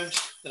sand,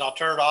 then I'll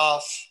turn it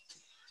off,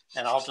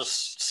 and I'll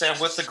just sand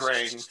with the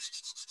grain.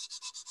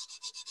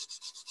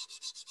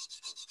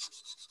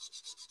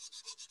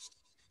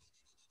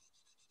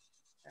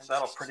 And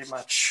that'll pretty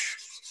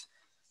much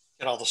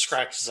get all the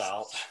scratches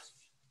out.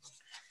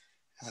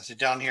 And I see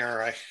down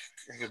here, I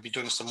could be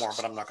doing some more,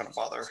 but I'm not going to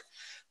bother.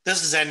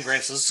 This is end grain,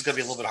 so this is going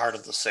to be a little bit harder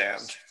to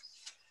sand.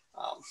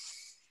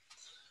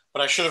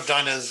 What I should have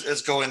done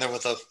is go in there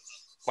with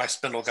my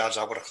spindle gouge.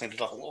 I would have cleaned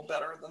it up a little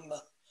better than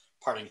the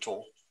parting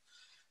tool.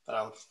 But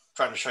I'm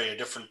trying to show you a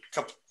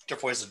couple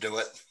different ways to do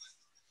it.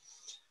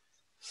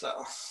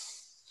 So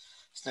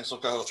next we'll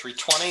go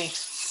 320.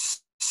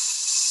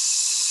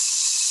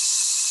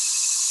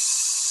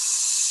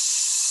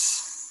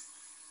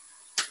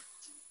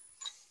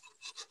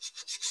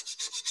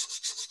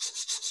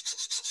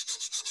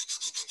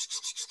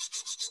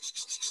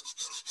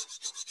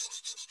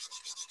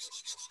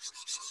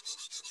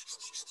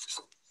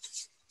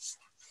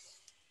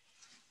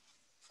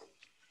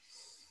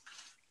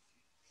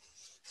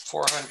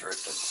 And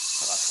we'll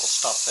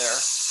stop there.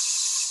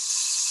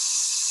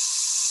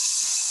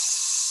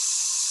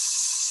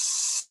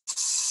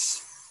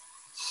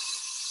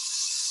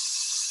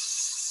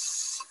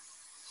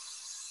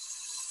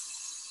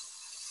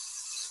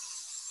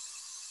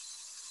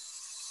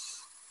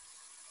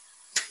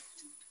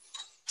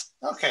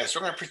 Okay, so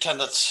we're going to pretend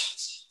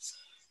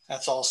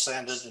that's all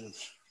sanded and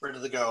ready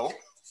to go.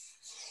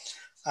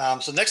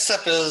 So next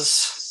step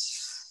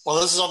is, well,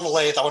 this is on the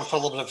lathe. I want to put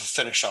a little bit of a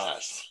finish on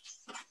it.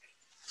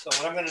 So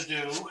what I'm going to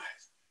do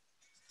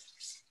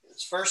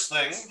is first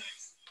thing,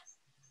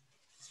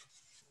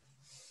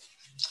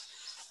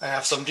 I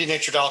have some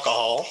denatured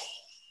alcohol.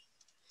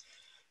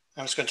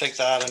 I'm just going to take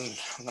that and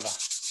I'm going to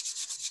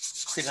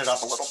clean it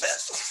up a little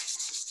bit.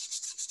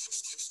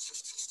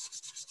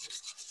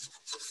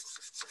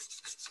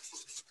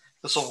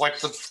 This will wipe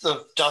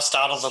the dust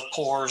out of the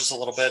pores a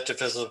little bit if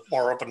there's a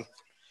more open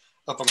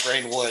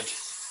grain wood.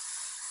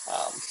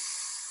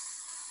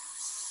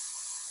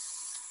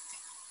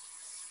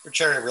 The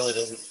cherry really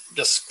doesn't,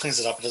 just cleans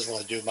it up. It doesn't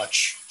really do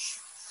much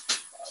to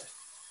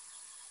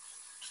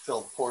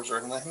fill the pores or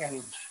anything.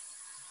 And there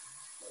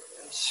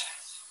it is.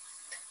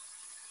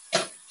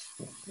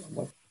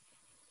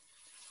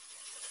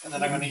 And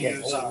then I'm going to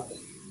use,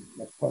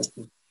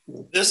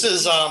 this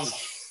is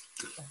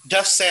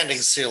Def Sanding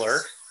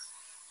Sealer.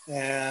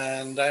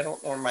 And I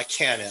don't know where my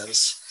can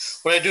is.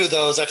 What I do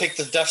though is I take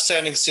the Def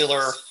Sanding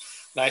Sealer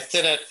and I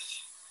thin it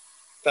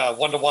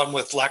 1-to-1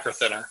 with lacquer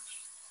thinner.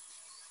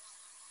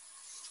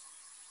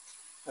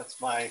 That's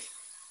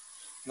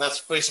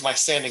basically my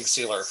sanding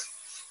sealer.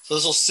 So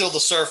this will seal the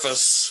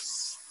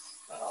surface.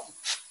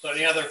 So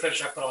any other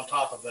finish I put on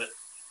top of it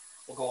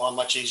will go on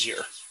much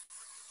easier.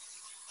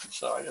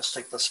 So I just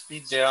take the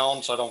speed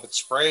down so I don't get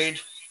sprayed.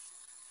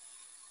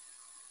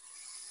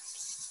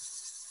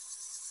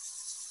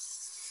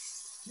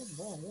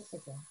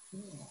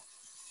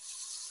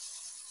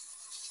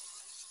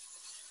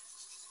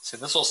 See,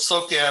 this will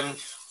soak in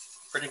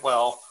pretty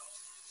well.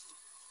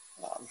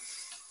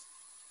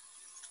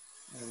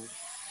 And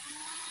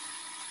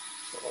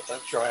so let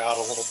that dry out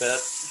a little bit.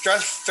 It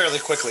dries fairly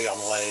quickly on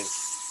the lathe.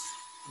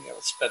 You know,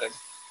 it's spitting.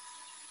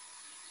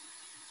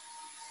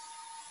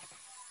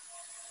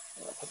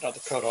 I'll put another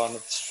coat on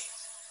of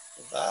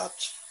that.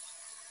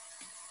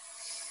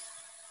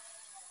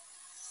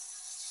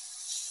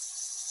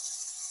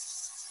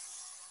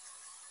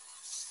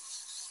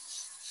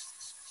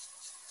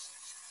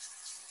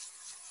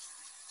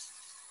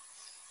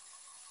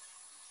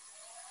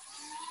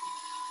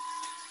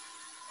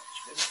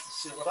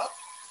 Seal it up.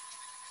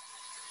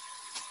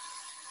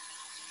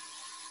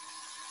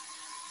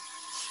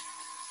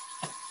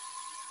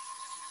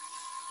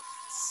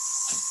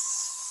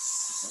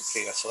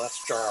 Okay, so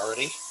that's dry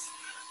already.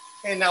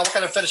 And now what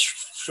kind of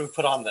finish should we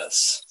put on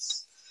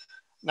this?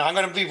 Now I'm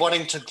going to be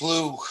wanting to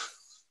glue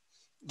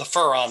the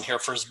fur on here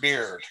for his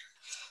beard.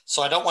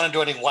 So I don't want to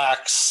do any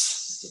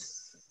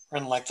wax or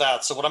anything like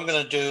that. So what I'm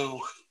going to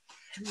do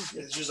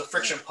is use a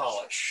friction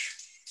polish.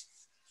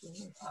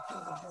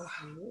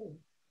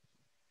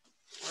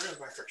 Where is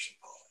my friction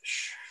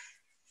polish?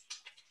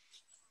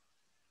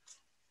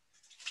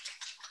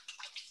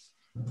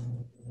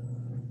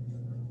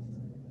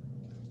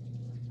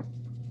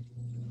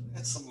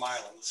 It's some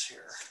Mylans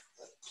here.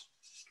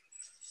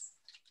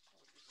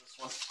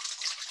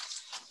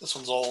 This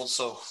one's old,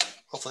 so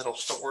hopefully it'll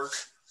still work.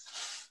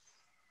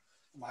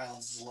 Mylans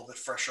is a little bit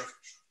fresher.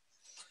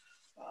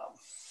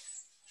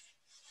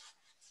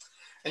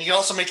 And you can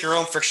also make your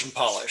own friction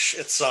polish.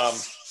 It's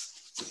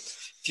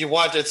if you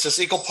want, it's just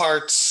equal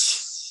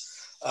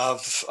parts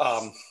of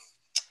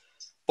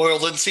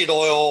boiled linseed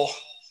oil,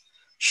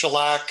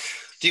 shellac,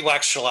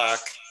 de-waxed shellac,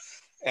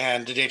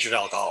 and denatured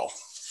alcohol.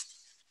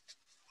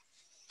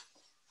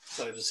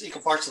 So just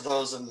equal parts of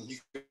those and you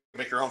can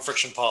make your own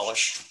friction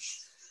polish.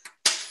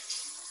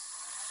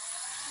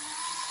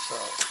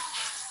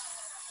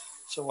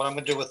 So what I'm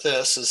going to do with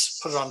this is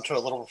put it onto a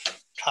little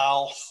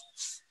towel,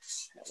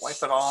 and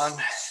wipe it on.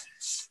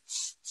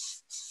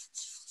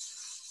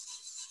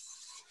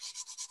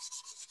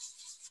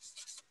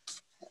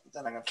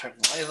 Then I'm going to turn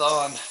the lathe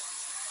on,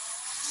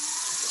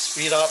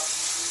 speed up,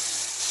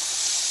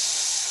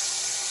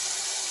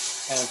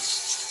 and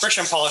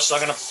friction polish. So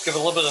I'm going to give it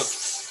a little bit of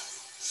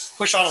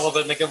push on a little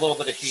bit, make it a little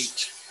bit of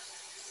heat.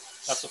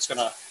 That's what's going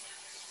to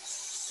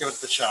give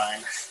it the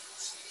shine.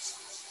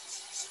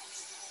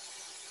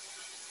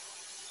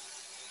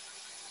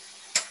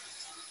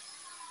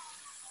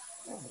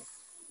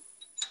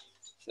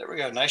 There we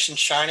go, nice and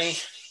shiny,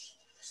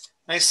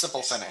 nice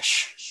simple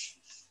finish.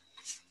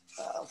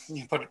 You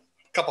can put a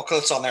couple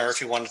coats on there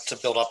if you want it to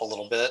build up a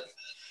little bit.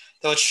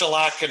 Though it's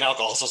shellac and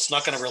alcohol, so it's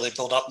not going to really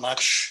build up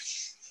much.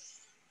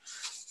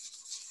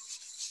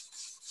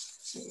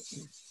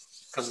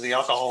 Because the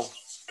alcohol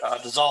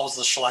dissolves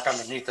the shellac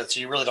underneath it,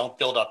 so you really don't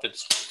build up,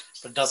 but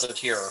it does it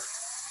here.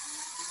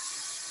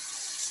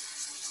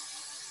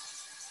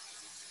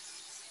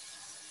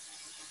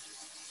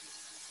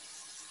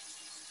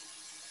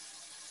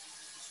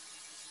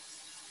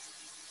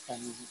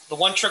 And the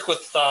one trick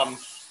with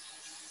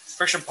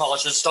friction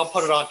polish is don't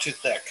put it on too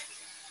thick.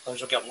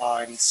 Otherwise you'll get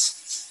lines.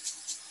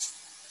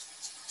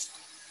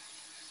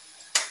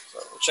 So,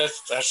 which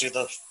is actually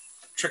the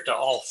trick to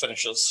all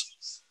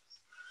finishes.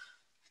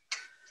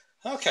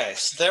 Okay,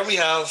 so there we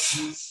have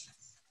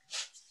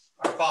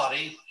our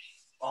body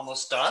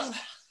almost done.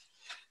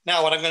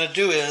 Now what I'm going to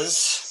do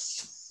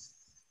is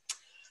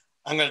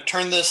I'm going to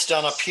turn this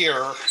down up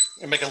here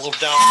and make it a little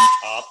down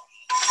top.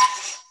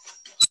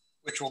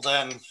 which will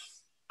then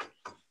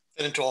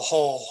fit into a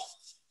hole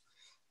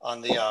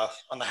on the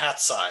hat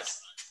side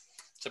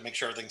to make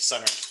sure everything's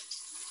centered.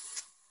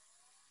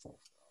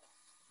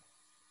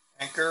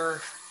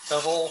 Anchor,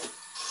 bevel,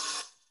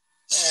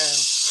 and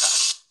cut.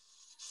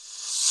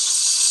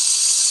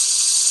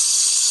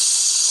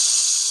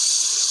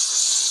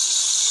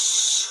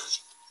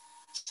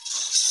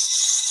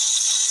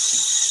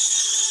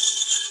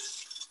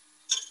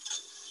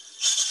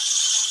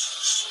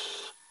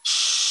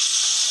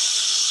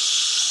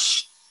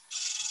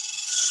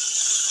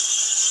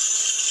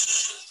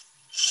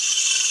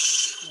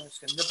 I'm just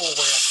gonna nibble away at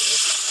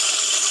this.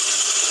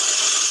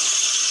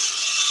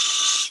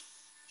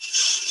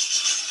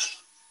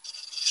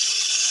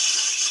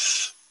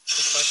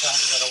 Just by time,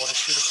 because I don't want to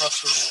shoot across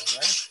the room,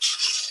 right?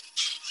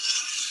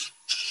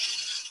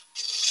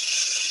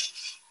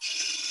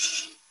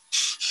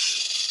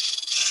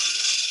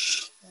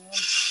 And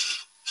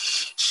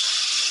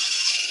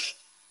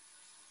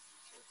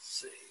let's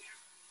see.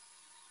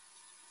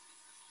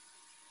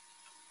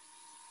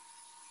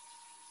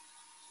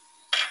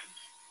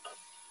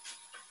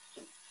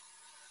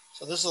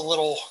 So this is a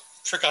little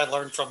trick I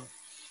learned from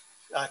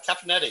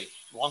Captain Eddie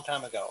a long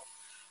time ago.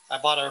 I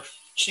bought a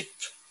cheap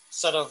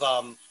set of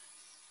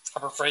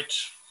Harbor Freight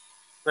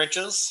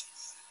wrenches,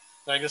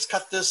 and I just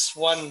cut this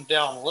one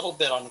down a little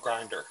bit on the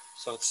grinder.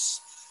 So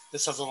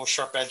this has a little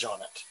sharp edge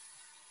on it.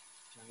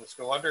 And let's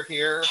go under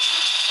here. Use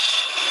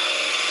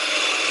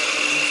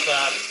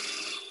that.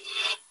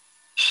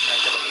 And I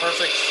get a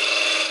perfect.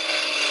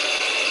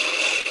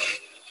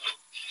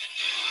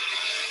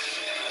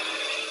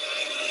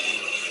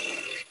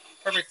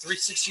 Perfect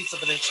 3/16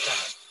 of an inch down.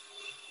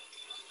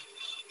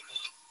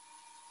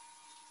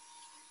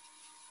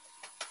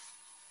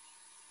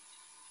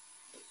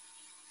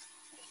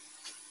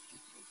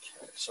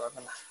 Okay, so I'm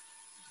going to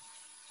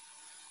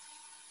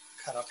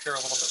cut up here a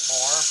little bit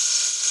more.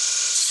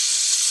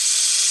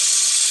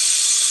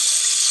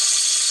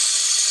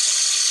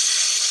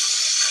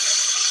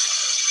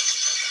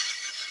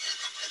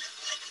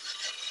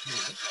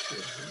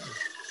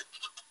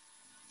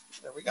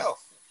 There we go.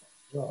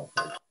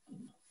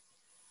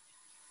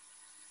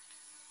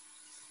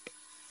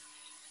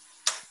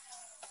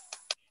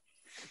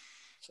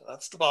 So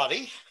that's the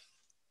body.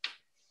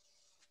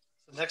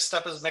 The next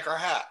step is make our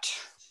hat.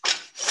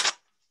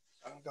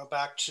 I'm going to go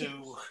back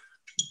to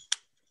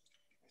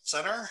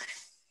center.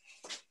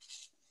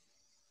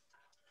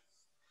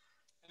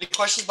 Any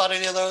questions about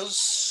any of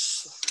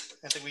those?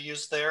 Anything we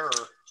used there or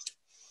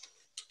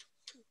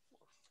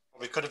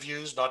we could have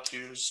used, not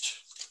used?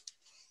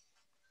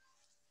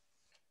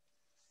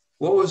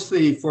 What was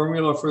the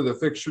formula for the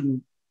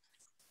fiction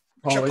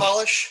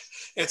polish?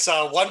 It's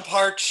 1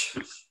 part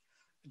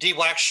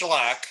de-wax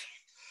shellac.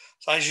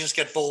 So I just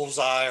get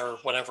bullseye or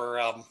whatever.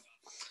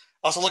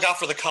 Also look out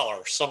for the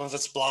color. Some of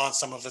it's blonde,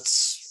 some of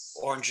it's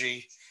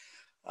orangey.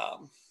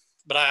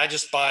 But I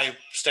just buy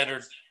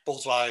standard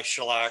bullseye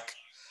shellac.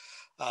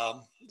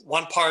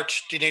 1 part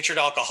denatured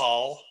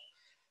alcohol,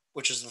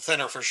 which is the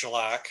thinner for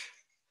shellac.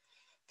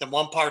 Then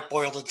 1 part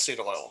boiled linseed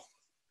oil.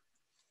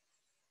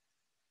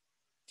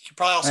 You could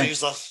probably also use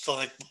something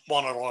like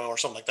walnut oil or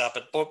something like that,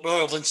 but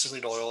boiled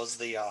linseed oil is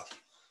the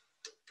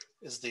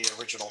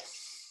original.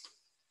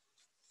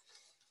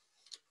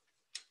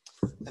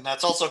 And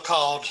that's also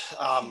called,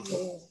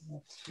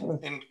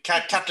 in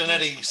Captain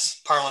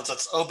Eddie's parlance,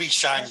 that's OB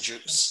shine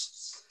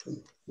juice.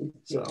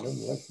 So,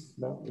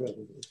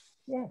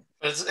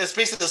 it's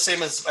basically the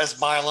same as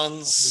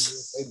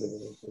Mylan's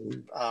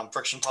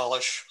friction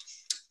polish.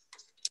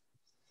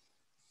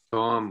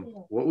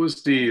 What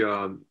was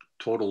the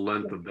total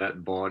length of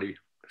that body,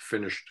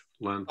 finished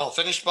length? Oh,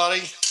 finished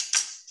body?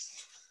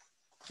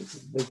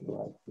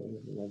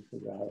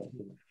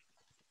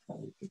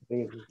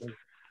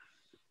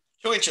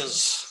 2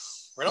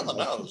 inches, right on the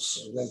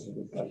nose.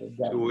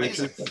 2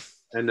 inches.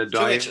 And the 2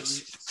 diameter?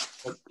 inches.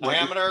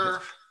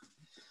 Diameter,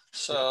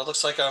 so it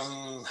looks like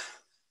I'm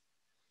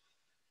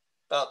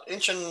about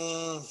inch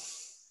and,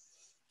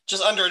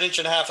 just under 1.5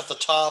 inches at the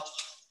top.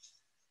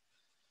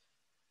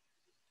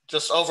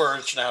 Just over 1.5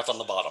 inches on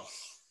the bottom.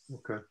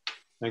 Okay,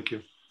 thank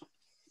you.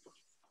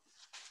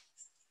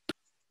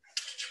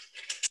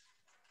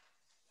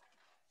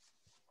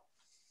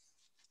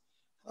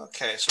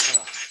 Okay, so we're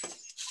gonna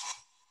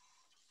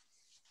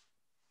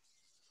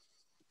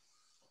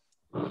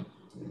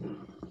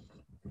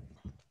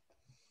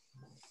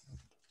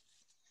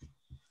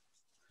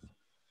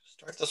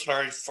start this one.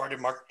 I've already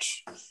marked,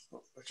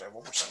 which I have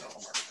 1% on the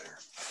mark there.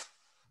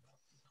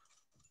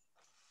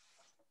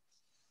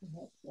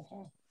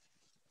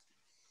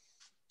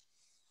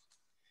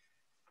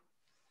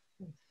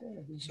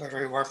 So I've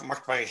already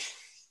marked my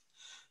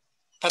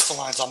pencil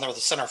lines on there with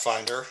the center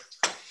finder.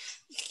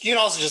 You can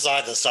also just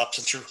eye this up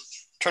since you're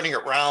turning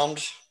it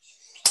round.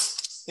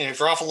 And if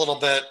you're off a little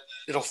bit,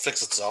 it'll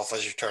fix itself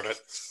as you turn it.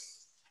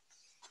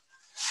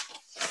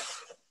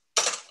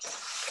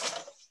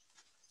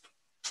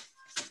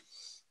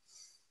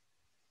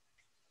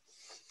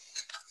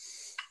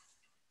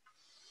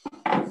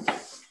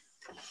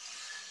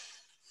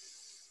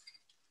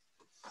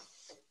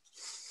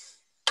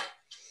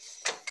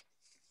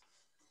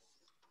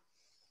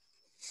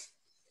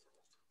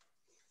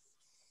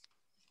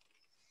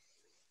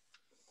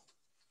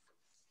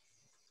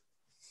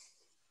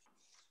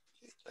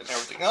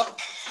 setting up.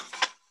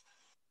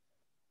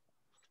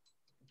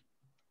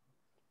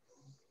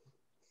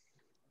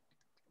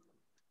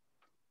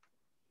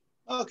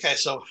 Okay,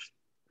 so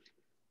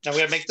now we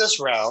gotta make this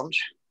round.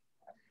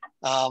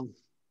 I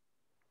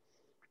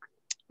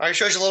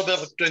showed you a little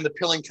bit of doing the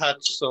peeling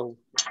cuts. So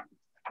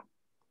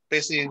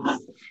basically,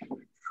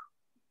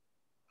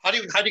 how do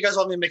you guys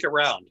want me to make it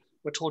round?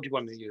 What tool do you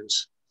want me to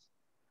use?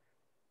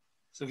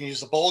 So we can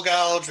use the bowl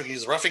gouge, we can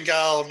use the roughing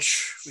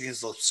gouge, we can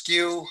use the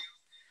skew.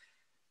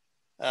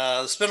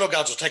 The spindle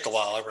gouge will take a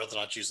while. I'd rather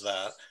not use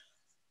that.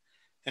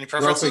 Any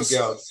preferences? Roughing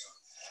gouge.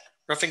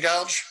 Roughing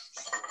gouge?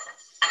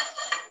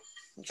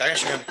 Okay, I'm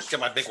actually gonna get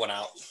my big one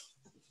out.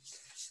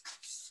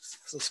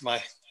 This is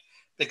my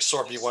big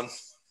Sorby one.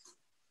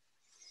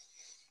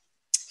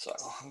 So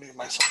I'm gonna give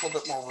myself a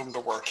little bit more room to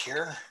work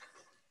here.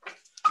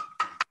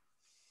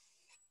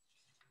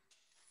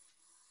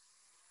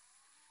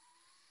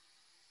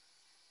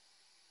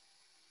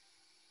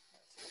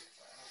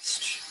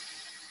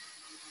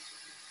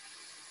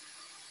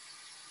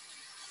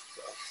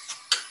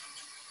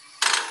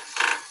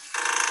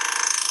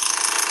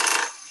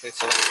 Okay,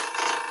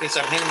 so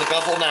I'm hitting the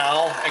bevel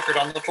now, anchored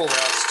on the tool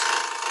rest.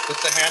 With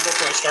the handle,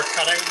 so I start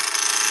cutting.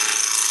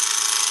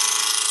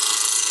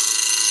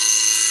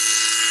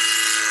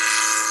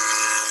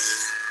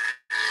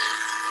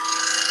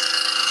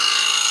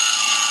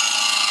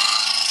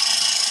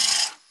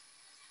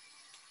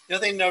 The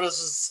other thing to notice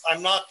is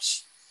I'm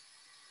not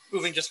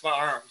moving just my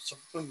arms, I'm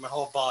moving my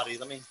whole body.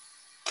 Let me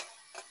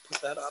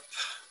put that up.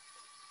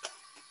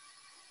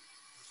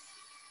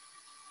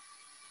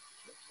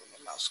 Where'd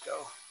my mouse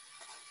go?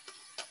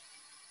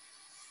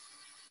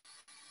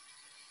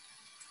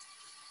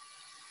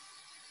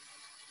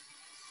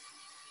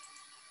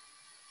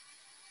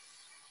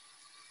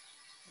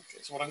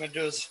 Okay, so what I'm going to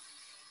do is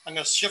I'm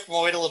going to shift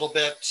my weight a little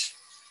bit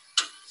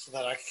so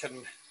that I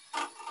can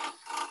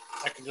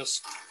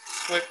just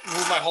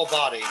move my whole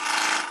body,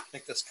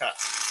 make this cut. A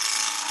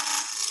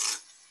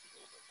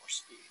little bit more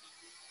speed.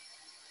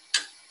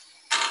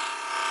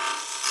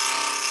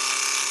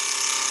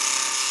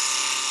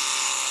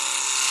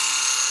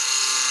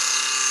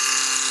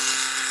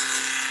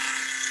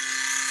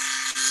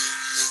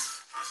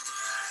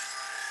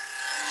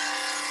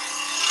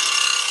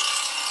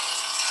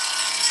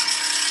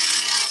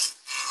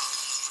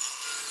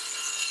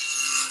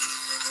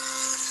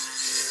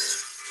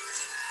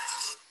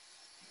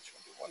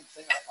 One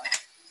thing, my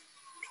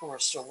tool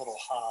is still a little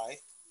high.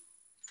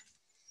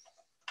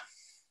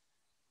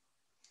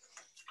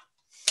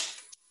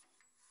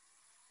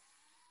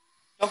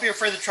 Don't be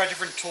afraid to try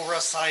different tool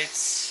rest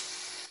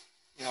heights,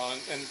 you know,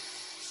 and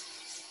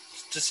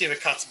to see if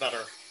it cuts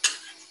better.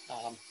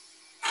 You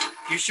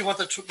usually want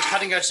the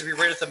cutting edge to be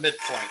right at the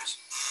midpoint.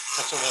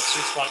 That's sort of that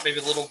sweet spot, maybe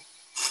a little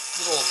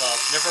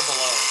above, never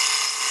below.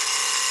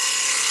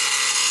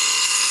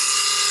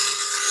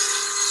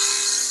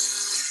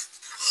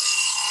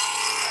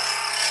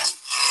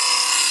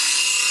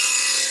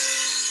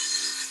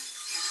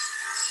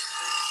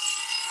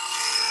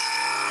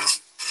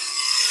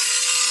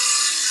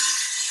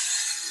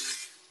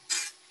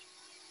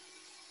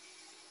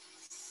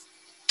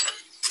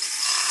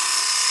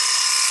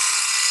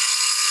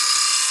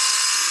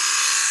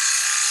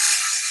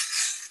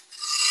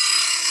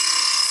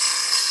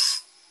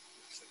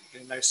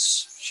 Getting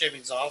nice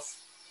shavings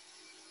off.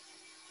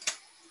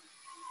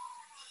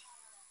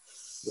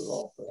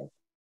 So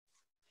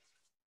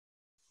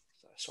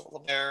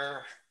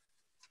there.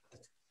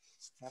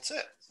 That's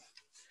it.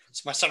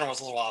 So my center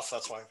was a little off.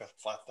 That's why I got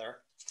flat there.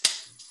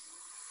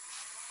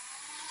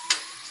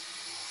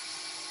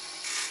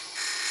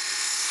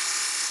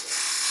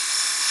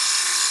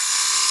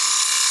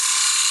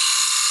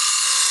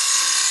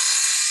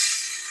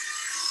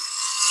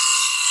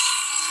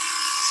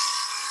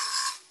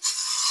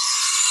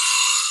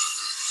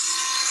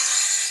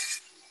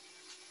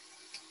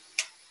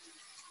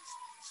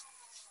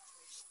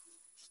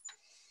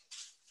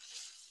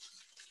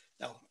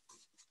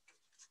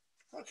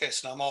 Okay,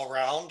 so now I'm all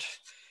around.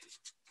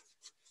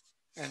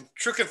 And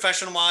true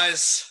confession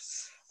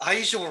wise, I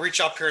usually will reach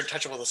up here and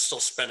touch it while it's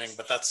still spinning,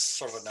 but that's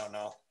sort of a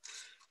no-no.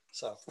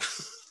 So. So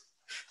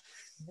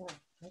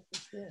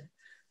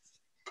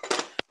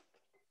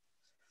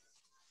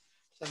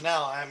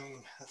now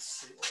let's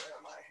see, where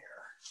am I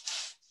here?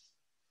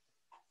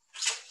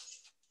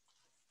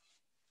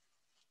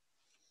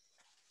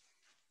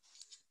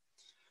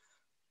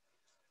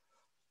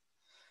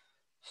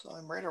 So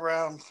I'm right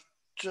around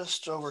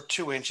just over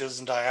 2 inches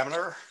in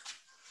diameter.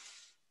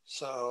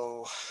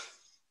 So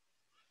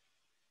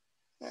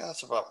yeah,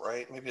 that's about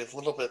right. Maybe a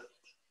little bit.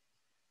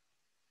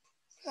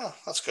 Yeah,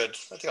 that's good.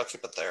 I think I'll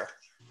keep it there.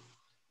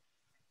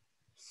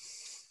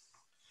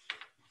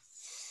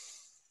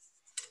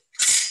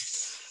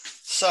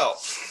 So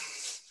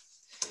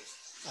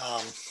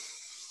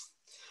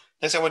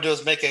next thing I want to do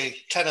is make a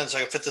tenon so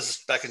I can fit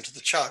this back into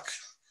the chuck.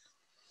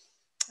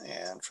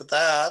 And for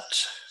that,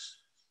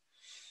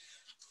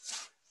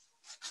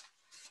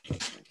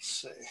 let's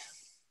see.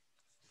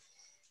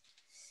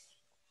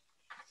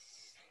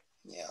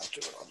 Yeah, I'll do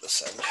it on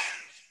this end.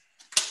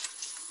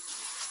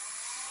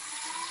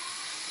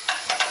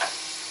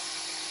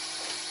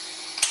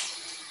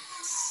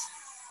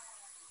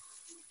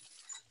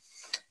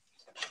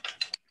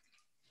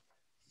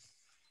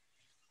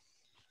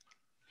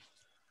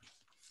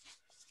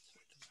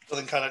 So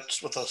then kind of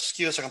with the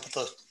skew, so I can put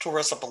the tool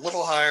rest up a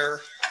little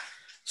higher.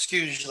 Skew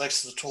usually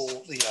likes the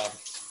tool,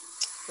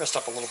 rest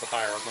up a little bit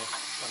higher on the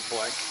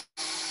blank.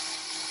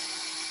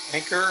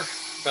 Anchor,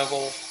 bevel,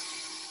 and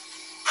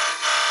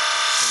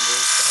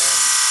there's the hand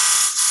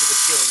to the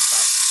peeling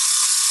top.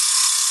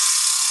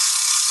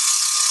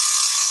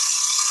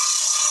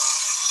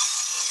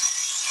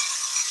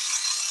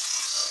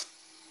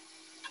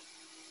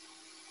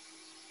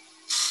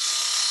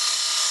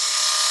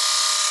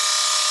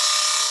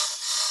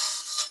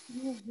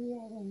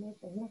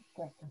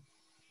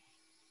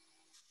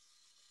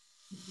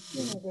 You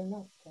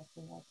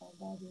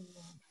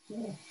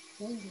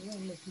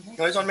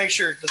always want to make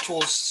sure the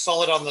tool is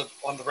solid on the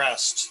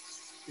rest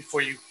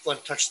before you let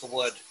it touch the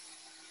wood.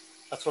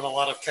 That's when a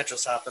lot of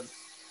catches happen.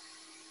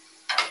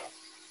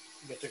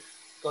 You get to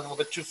go a little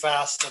bit too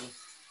fast and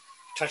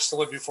touch the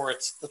wood before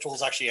the tool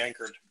is actually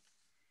anchored.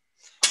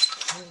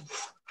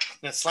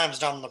 And it slams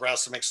down on the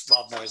rest and makes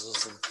loud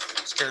noises and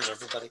scares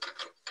everybody.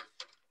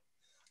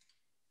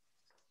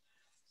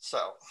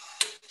 So.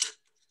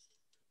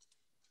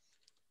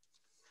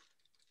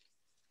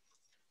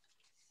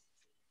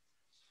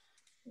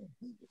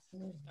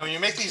 When you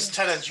make these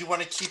tenons, you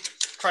want to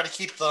try to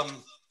keep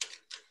them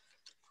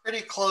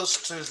pretty close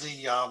to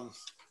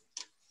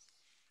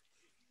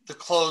the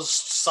closed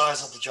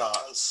size of the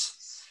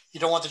jaws. You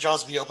don't want the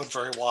jaws to be open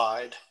very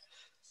wide.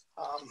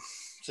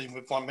 So you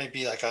would want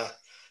maybe like an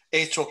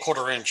 1/8 to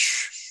 1/4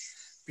 inch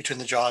between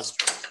the jaws,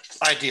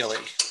 ideally.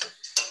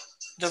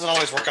 It doesn't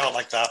always work out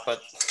like that,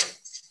 but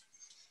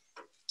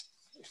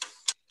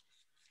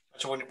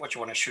that's what you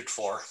want to shoot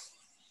for.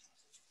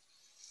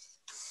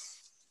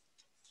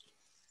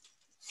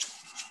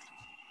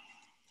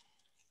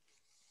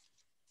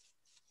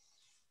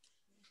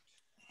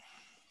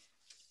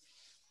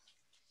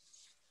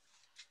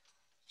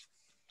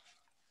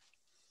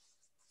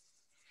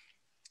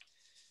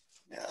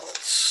 Now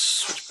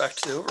let's switch back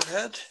to the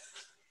overhead.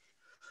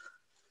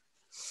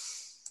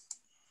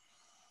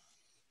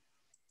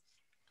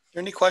 If there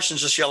are any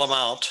questions, just yell them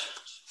out.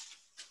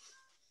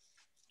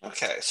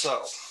 Okay,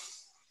 so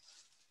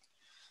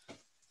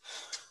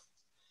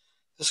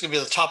this is going to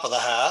be the top of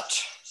the hat.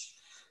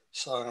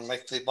 So I'm going to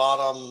make the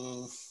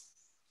bottom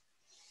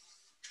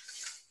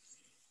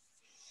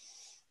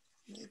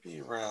maybe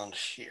around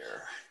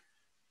here.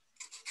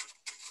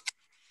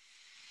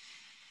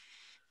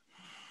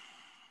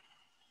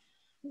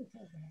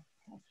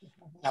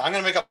 Now I'm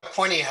going to make a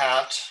pointy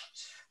hat.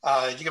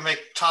 You can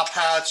make top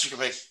hats, you can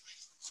make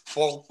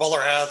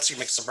bowler hats, you can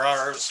make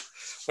sombreros,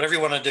 whatever you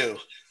want to do.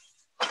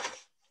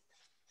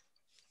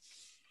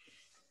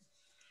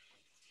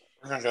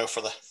 We're going to go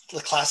for the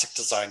classic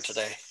design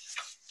today.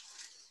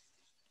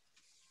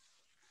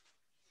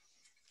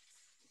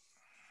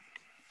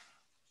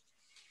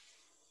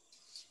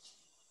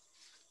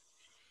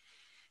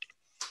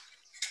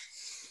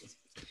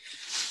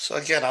 So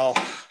again, I'll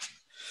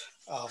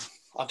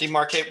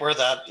demarcate where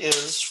that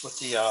is with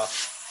the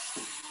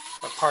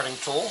parting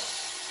tool.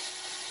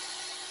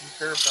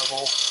 Anchor, bevel,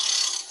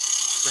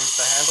 raise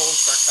the handle and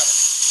start cutting.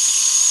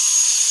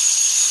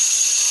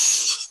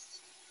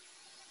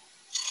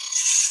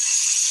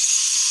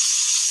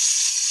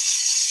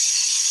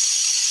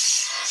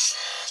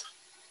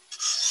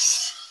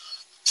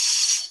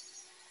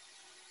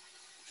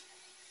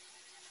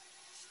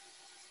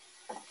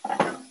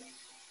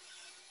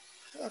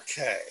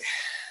 Okay,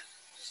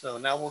 so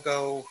now we'll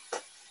go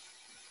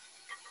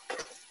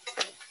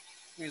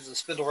use the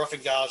spindle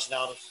roughing gouge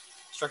now to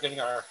start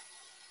getting our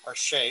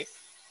shape.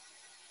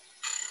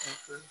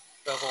 Anchor,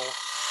 bevel,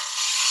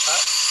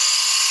 cut.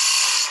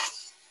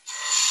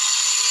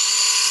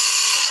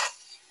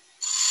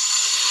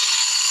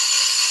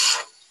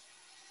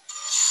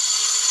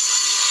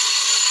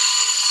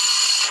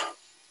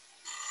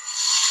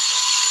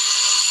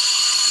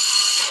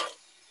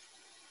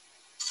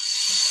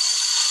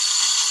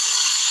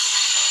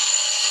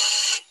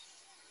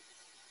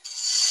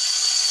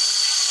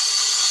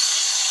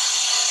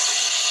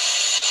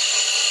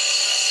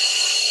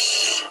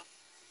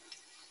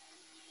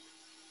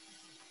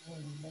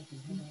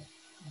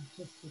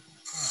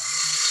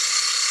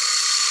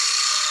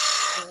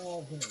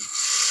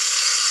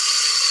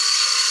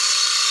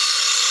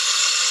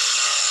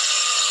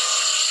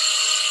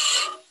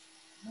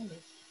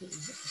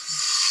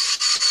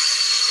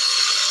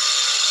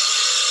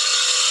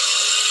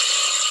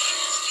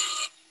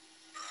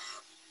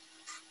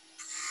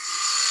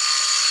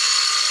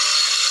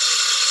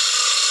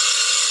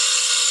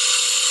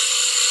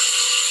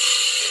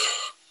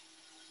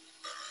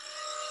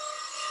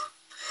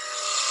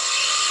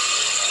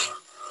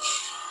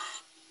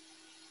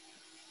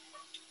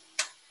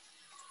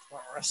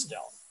 Rest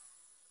down. A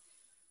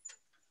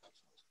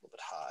little bit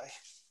high.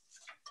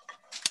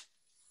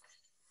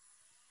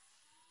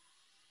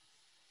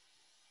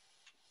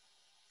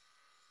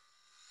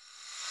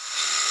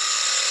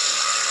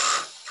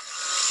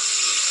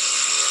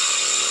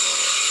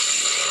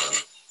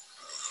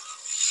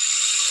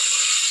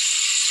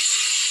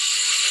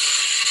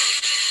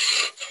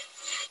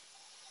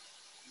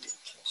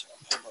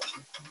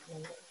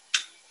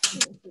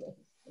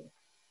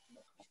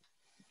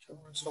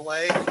 Towards the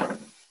way.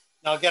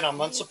 Now again, I'm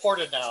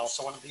unsupported now,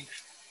 so I want to be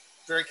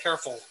very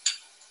careful.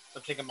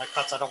 I'm taking my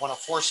cuts. I don't want to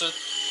force it.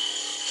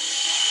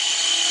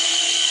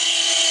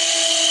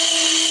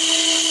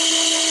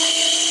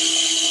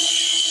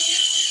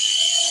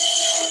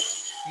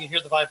 You can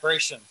hear the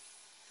vibration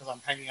because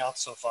I'm hanging out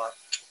so far.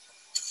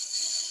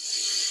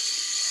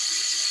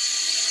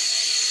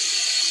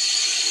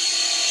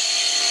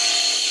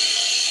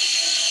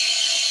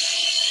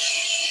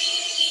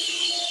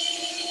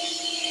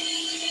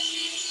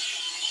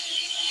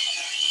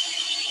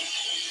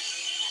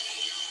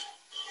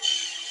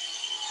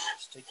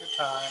 Just take your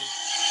time.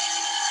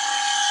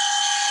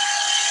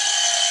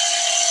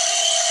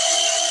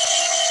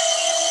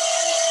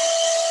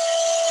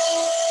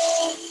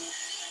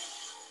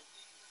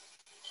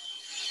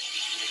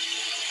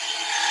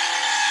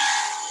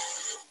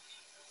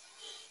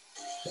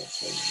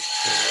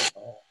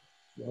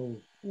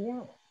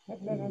 Yeah,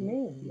 that's what I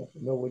mean. You have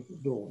to know what you're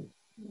doing.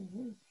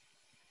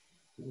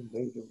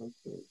 Measurement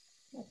too.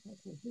 That's what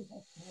you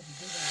have to have a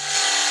good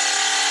idea.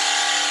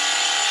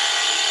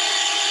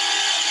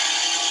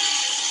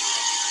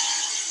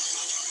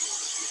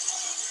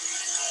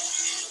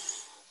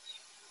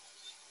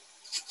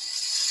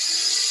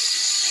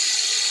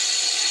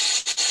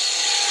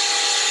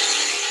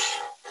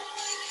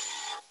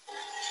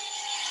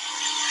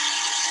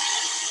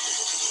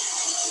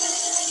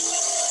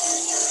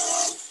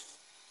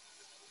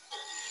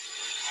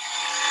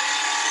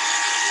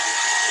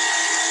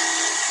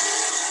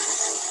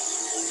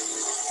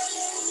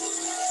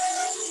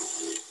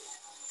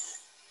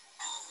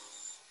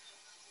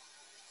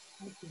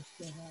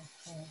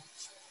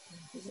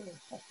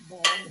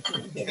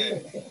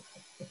 Okay.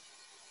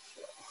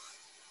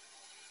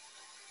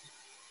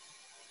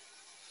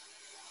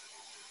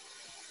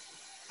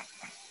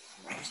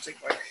 Just take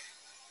my. That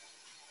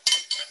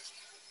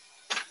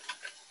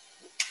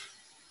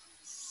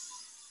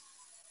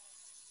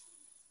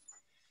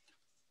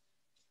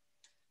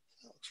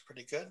looks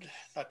pretty good.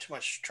 Not too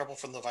much trouble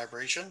from the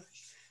vibration.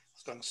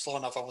 It's going slow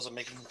enough. I wasn't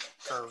making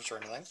curves or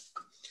anything.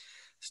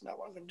 So now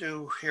what I'm going to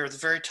do here at the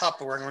very top,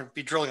 where I'm going to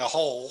be drilling a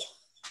hole,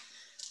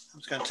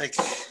 I'm just going to take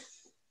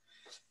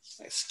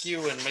my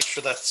skew and make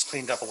sure that's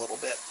cleaned up a little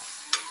bit.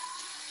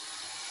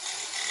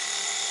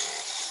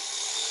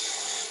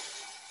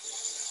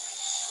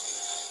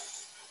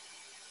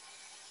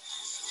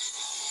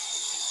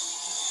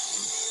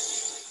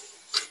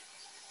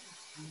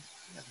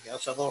 There we go.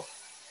 So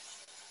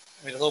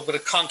I made a little bit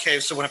of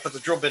concave, so when I put the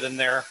drill bit in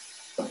there,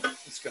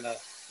 it's going to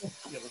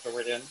be able to go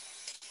right in.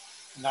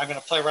 And now I'm going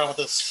to play around with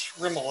this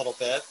rim a little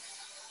bit.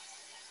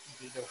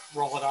 I need to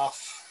roll it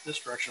off this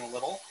direction a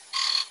little.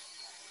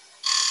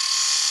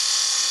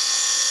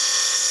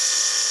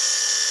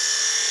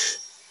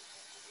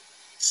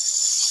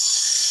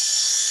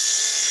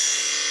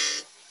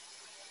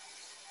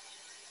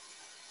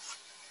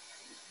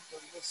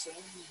 Put this in a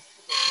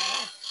bit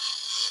more.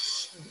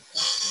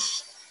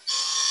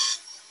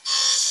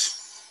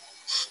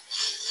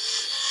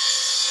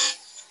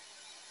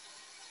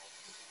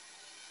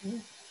 Hmm?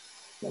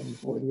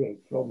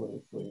 748, trouble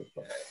is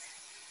 25.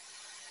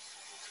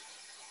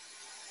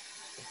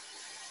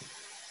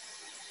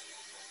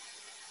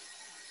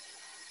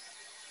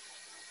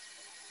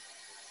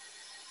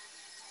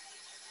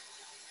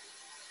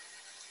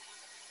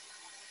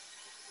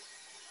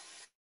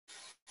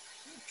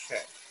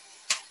 Okay.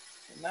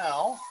 So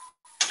now,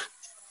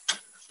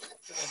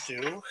 what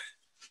we'll do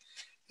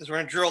is we're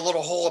going to drill a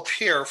little hole up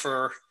here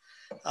for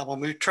when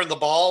we turn the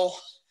ball.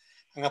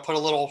 I'm going to put a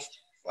little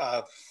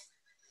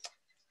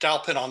dowel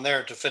pin on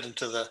there to fit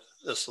into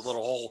this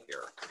little hole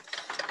here.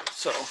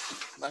 So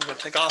I'm going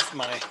to take off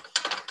my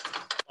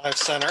live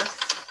center.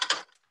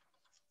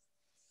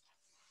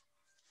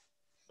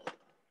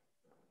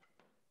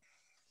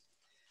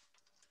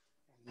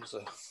 Use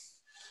a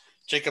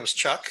Jacob's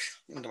chuck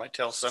into my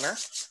tail center.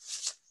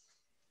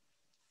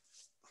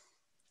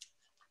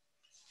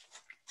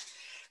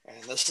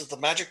 And this is the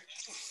magic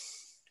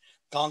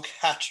Gonk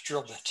hat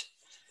drill bit.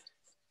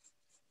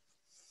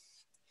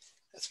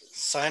 It's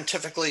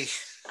scientifically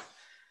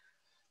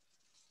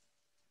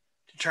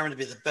determined to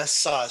be the best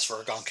size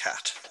for a Gonk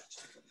hat,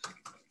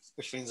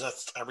 which means that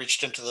I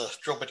reached into the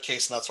drill bit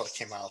case and that's what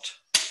came out.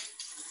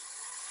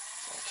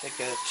 So I'll take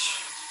it.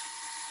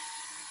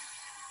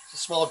 It's a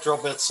small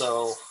drill bit,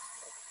 so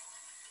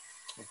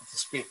I'll put the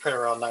speed put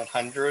around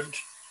 900. And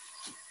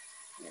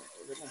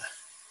we're gonna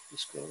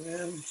just go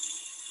in.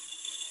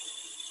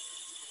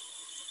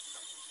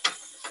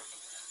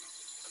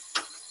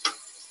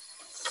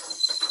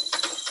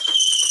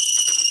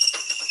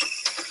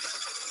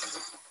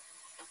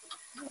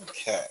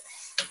 Okay.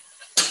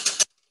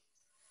 If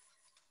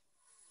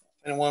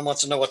anyone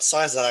wants to know what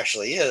size that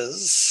actually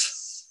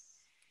is,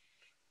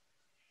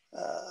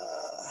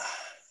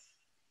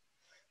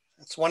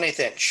 it's 1/8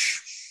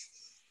 inch.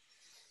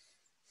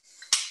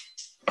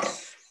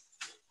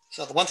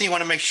 So the one thing you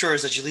want to make sure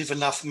is that you leave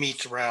enough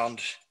meat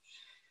around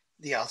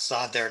the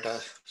outside there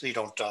so you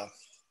don't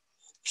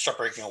start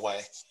breaking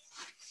away.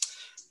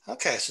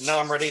 Okay, so now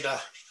I'm ready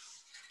to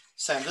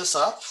sand this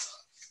up.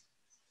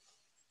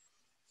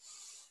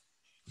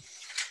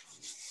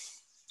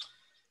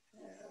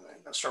 And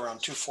I'm gonna start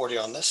around 240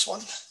 on this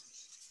one.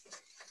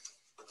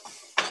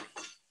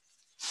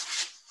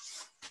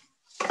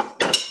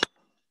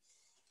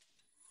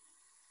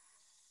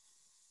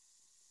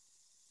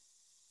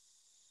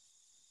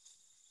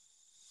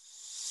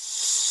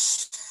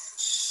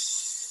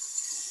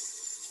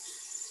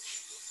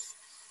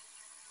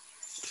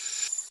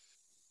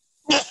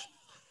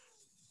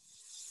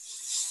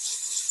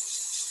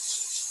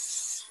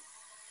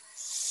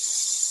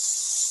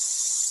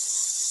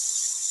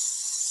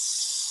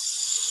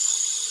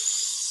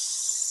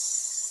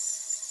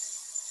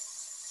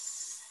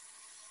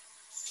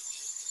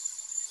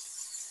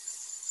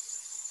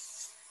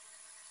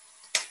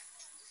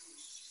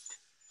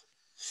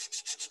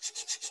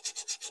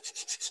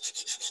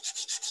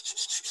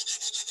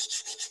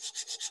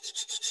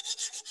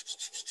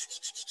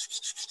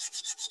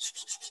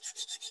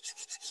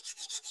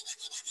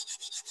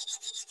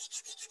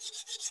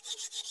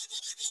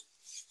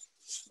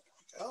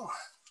 Go.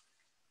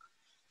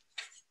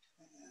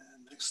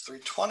 And next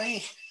 320.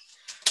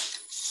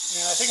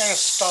 And I think I'm going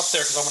to stop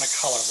there because I'm going to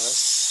color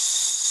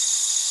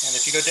this. And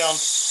if you go down,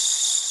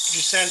 if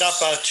you sand up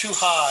too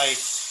high,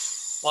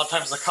 a lot of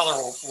times the color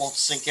won't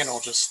sink in.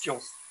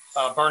 You'll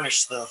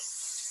burnish the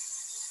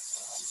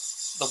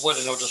wood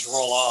and it'll just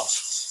roll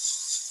off.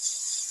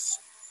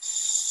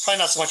 Probably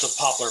not so much with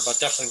poplar, but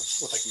definitely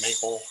with like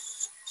maple.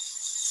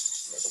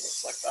 It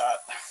looks like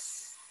that.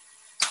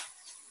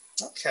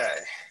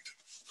 Okay.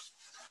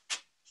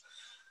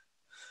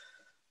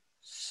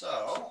 So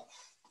now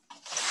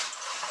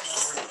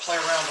we're going to play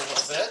around a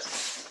little bit.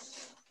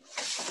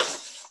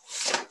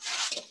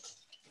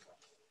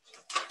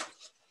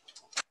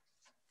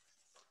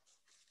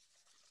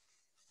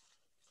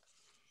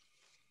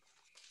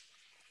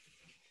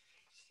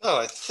 So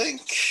I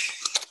think,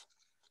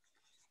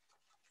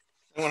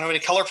 anyone have any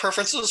color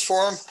preferences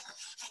for them?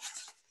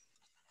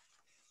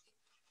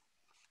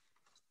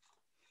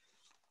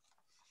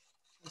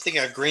 I'm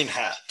thinking a green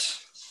hat.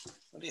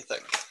 What do you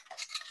think?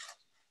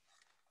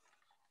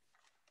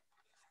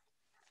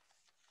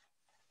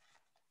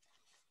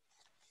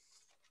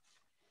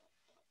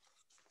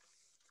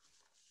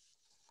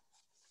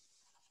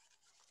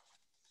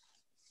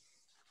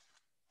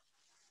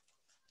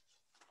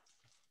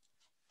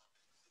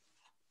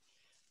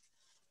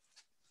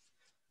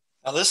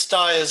 Now this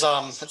dye is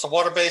it's a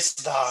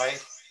water-based dye.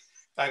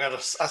 I got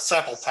a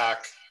sample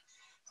pack.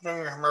 I don't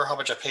even remember how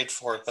much I paid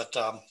for it, but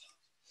a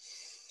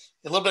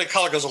little bit of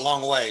color goes a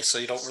long way, so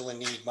you don't really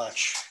need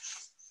much.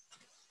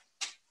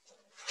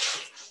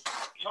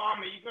 Tom,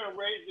 are you going to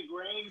raise the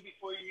grain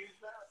before you use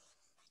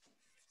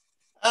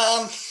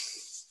that?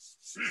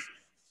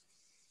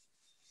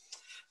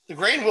 The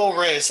grain will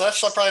raise, so that's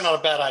probably not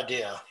a bad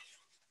idea.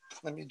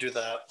 Let me do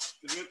that.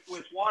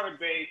 With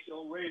water-based,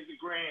 it'll raise the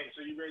grain,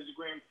 so you raise the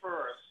grain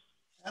first.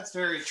 That's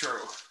very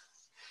true.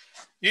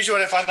 Usually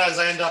what I find out is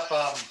I end up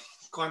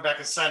going back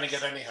and sanding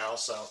it anyhow,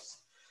 so,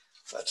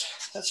 but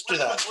let's do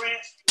that.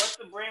 What's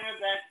the brand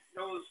of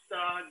those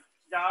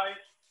dyes?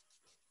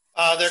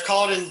 They're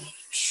called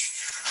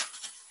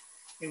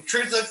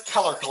Intrinsic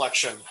Color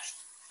Collection.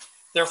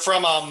 They're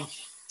from,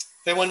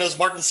 anyone knows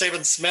Martin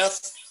Saban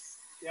Smith?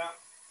 Yeah.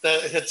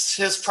 It's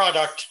his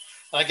product.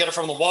 I get it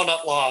from the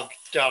Walnut Log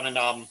down in,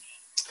 I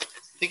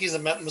think he's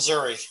in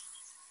Missouri.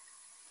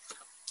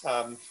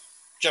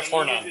 Jeff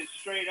Hornon. Is it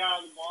straight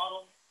out of the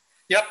bottle?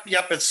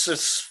 Yep.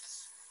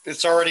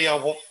 It's already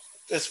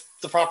it's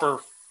the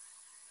proper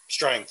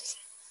strength.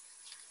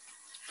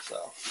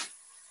 So.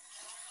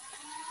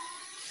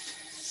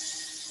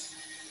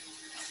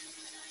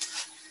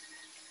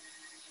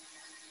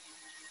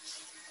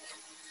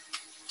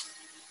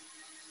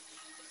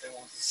 They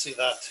want to see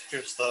that.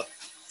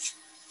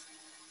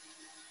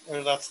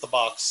 That's the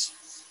box.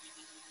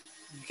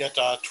 You get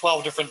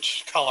 12 different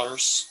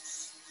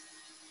colors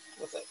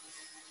with it.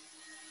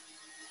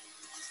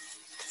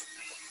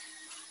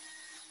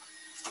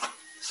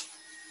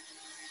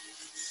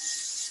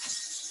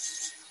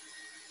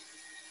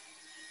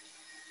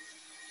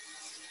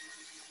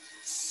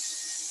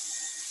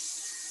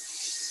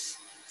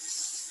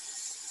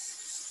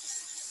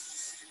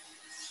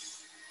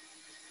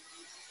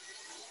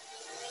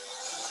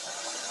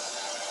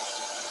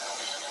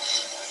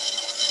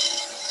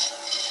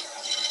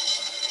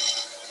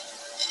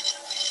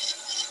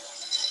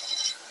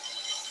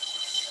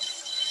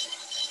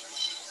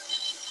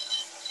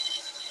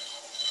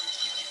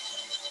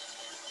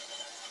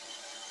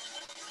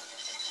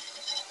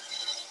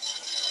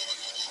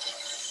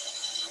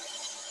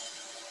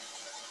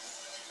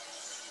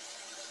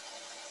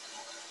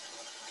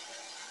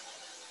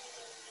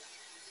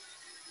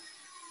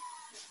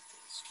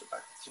 Let's go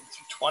back to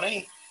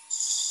 20.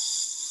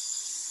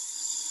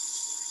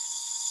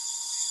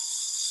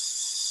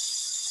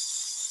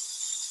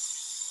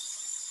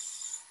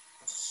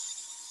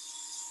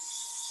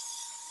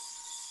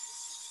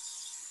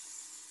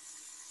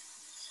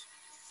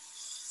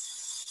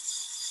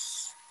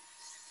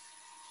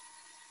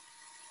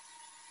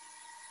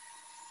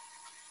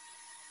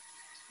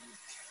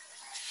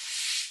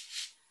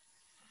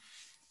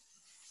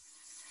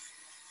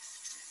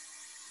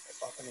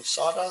 Any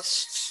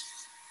sawdust.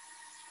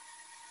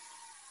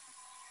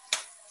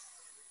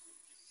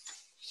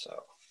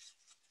 So.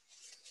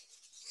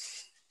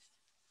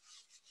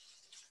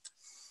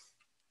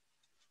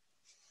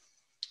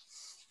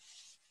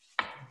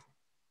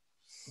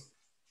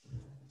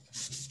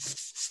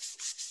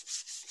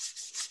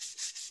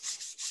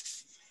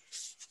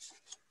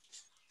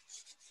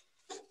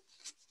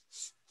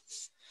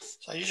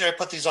 So usually I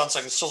put these on so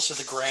I can still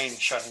see the grain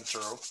shining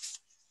through.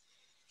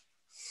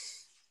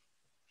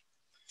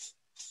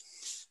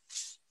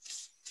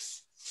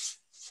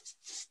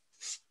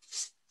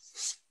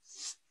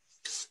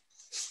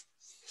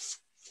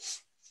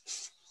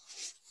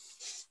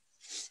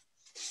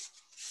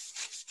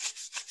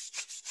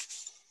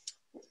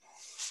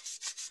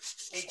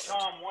 Hey,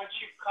 Tom, once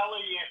you color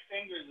your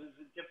fingers, is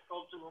it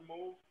difficult to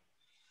remove?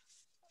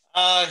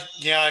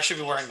 Yeah, I should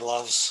be wearing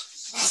gloves.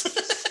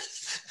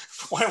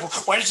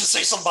 Why did you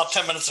say something about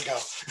 10 minutes ago?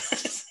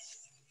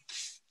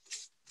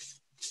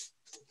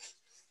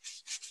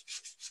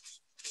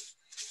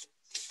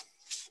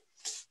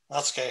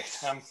 That's okay.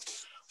 I'm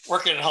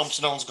working at home,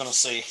 so no one's going to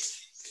see.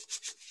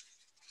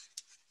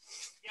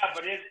 Yeah,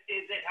 but is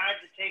it hard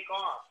to take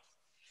off?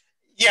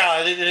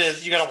 Yeah, it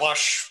is. You got to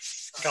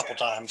wash a couple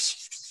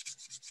times.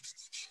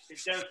 It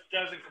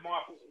doesn't come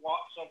off with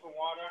soap and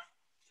water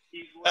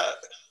easily?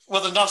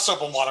 With enough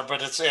soap and water,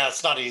 but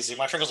it's not easy.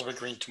 My fingers will be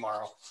green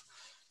tomorrow.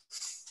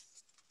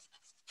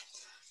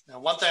 Now,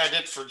 one thing I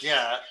did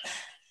forget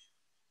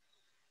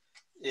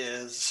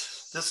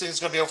is this thing's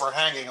going to be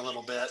overhanging a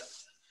little bit.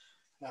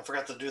 And I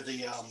forgot to do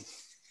the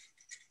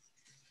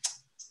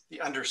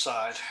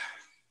underside.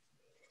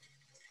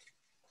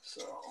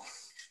 So.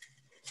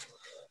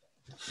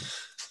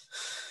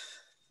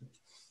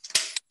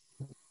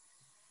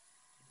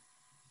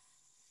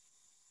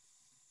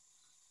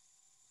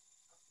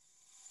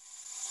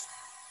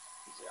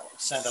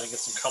 Sand that and get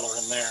some color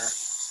in there.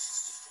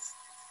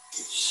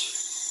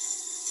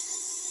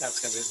 That's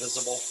going to be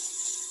visible.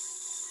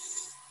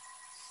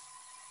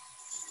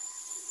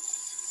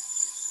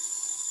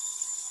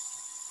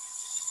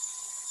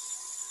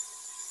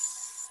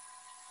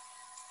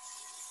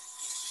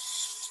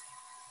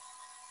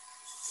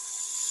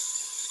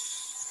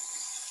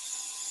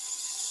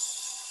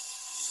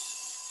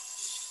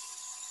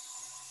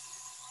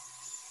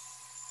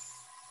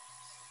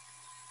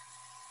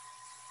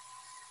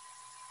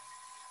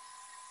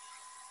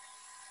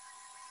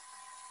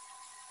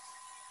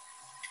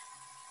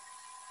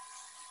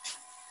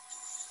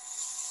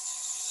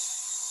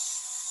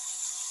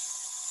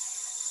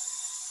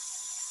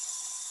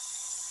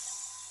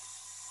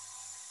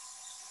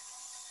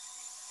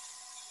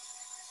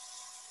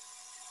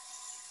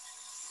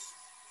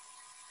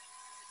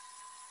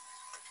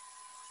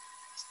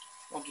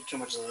 Don't do too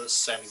much of this.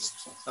 Sanding's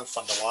no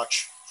fun to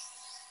watch.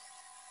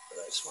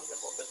 But I just want to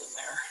get a little bit in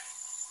there.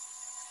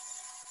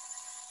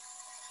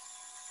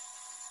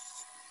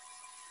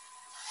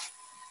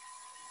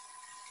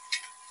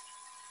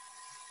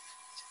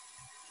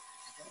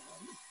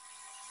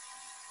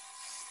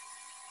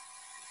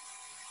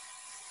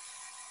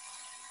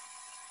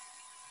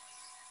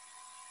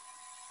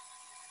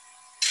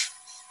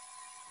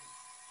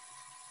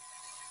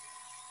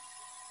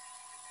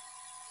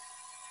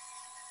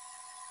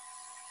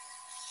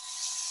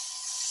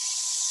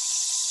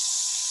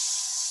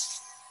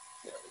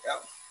 There we go.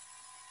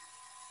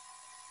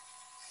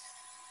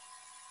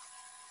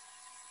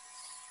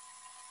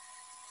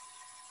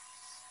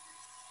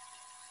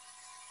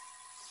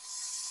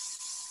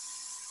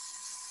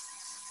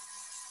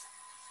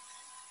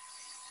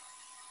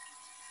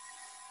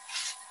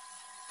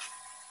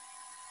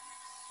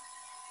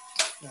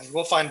 Now, you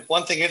will find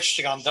one thing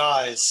interesting on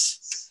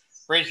dyes.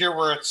 Right here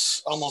where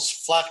it's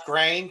almost flat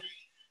grain,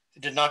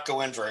 it did not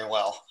go in very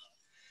well.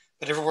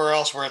 But everywhere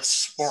else where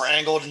it's more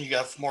angled and you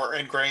have more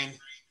end grain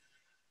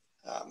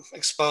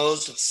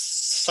exposed, it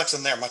sucks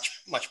in there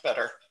much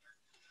better.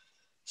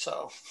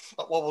 So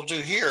but what we'll do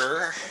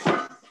here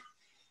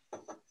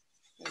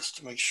is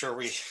to make sure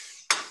we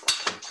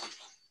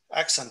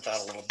accent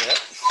that a little bit.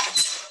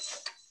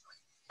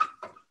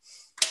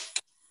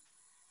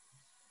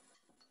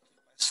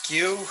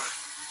 Skew,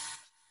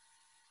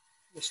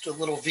 just a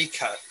little V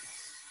cut.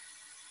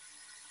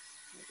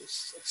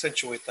 Just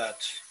accentuate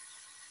that.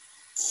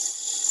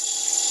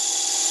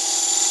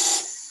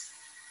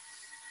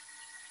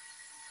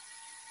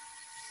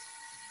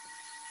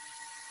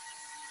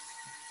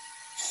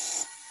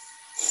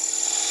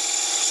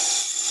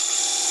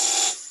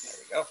 There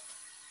we go.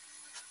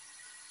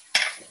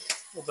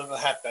 A little bit of a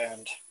hat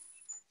band.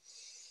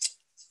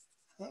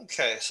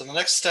 Okay, so the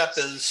next step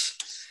is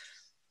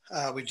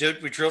we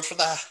drilled for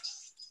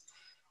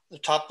the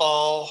top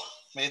ball,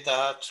 made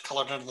that,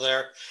 colored under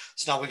there.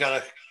 So now we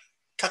got to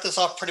cut this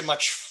off pretty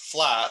much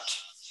flat.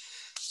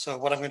 So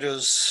what I'm going to do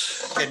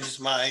is again use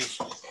my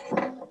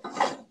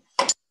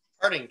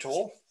parting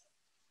tool.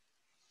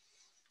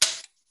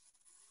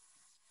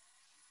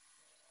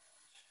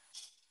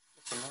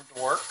 Get some room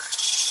to work.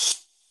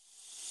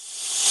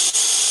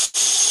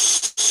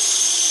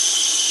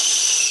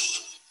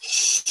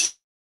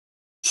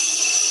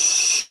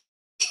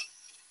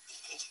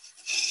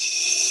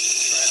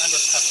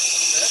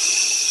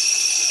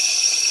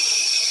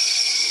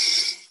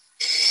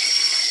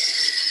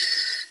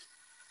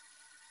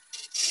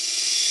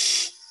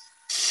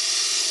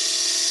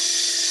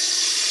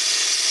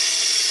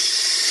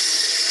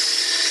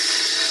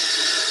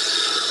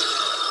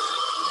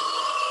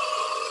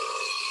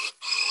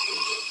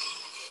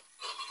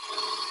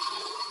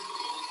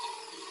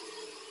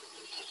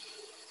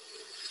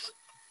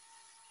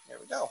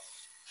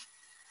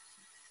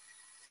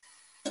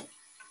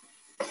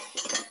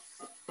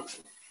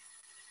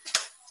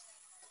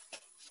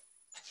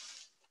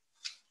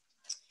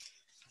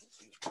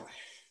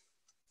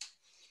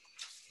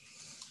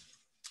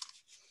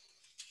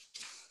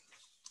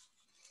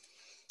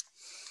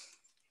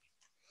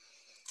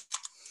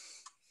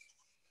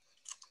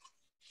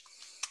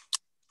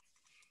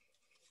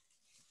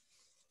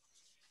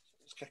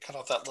 cut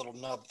off that little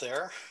nub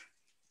there.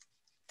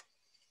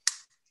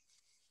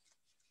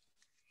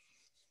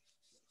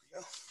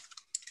 There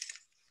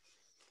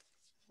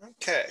we go.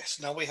 Okay,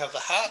 so now we have the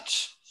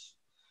hat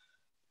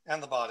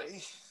and the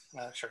body.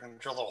 Actually, I can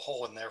drill a little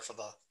hole in there for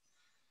that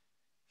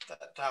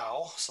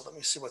dowel. So let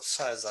me see what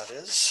size that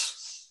is.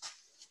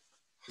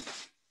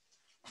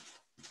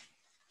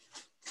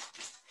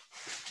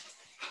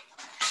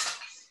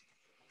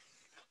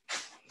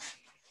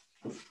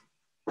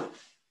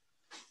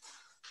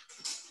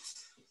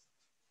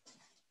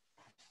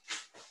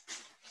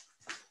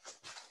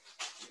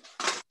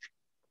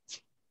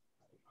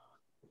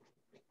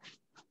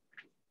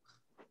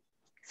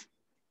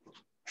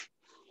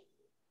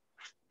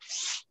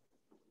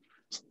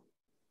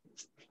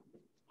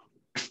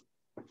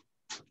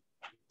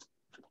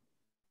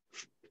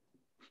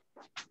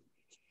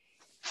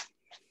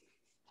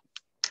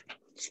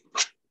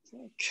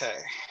 Okay,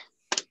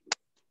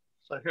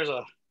 so here's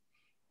a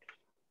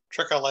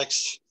trick I like.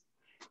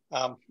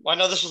 Well, I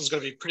know this one's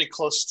going to be pretty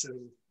close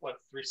to what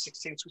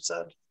 3/16 we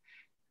said,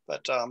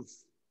 but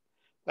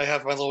I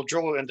have my little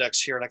drill index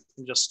here, and I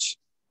can just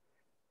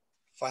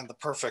find the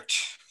perfect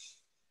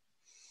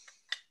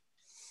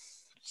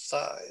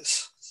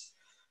size.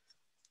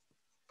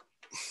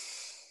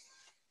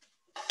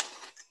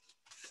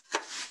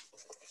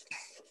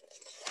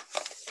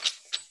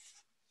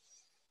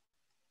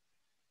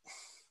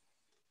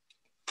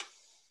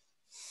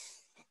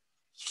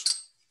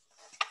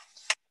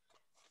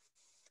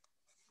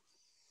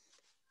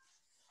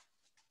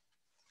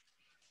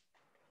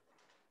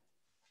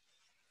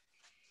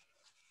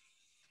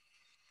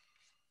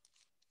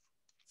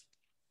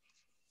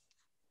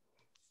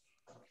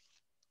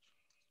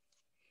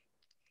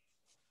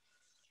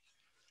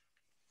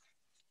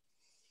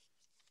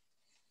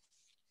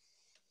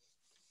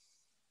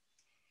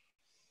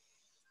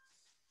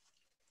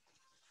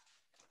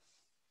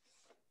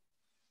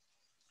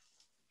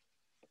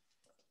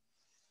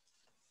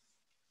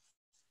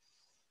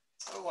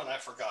 Oh, and I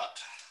forgot.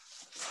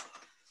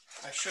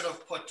 I should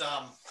have put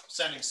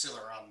sanding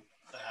sealer on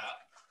the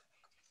hat,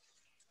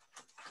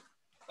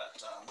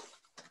 but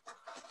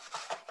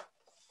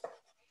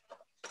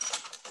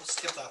we'll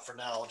skip that for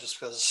now, just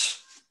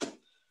because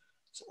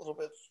it's a little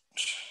bit.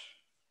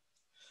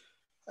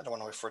 I don't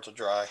want to wait for it to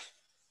dry,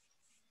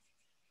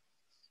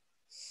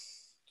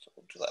 so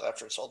we'll do that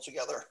after it's all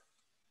together.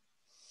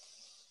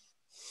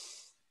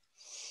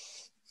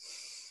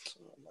 So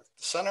mark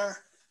the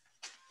center.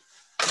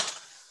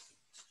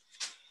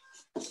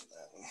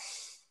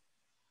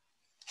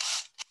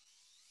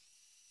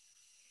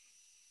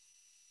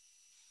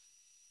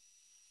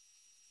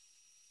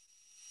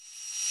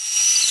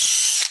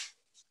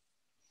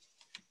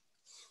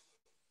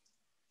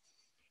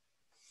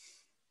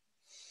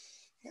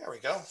 There we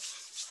go.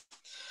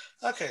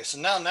 Okay, so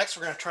now next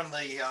we're going to turn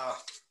the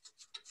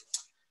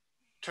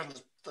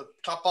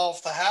top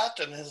off the hat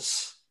and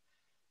his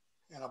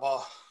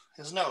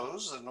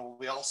nose, and we'll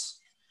be all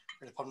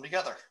ready to put them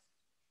together.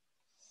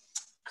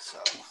 So,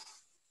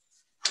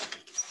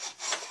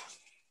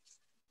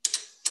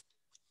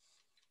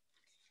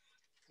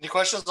 any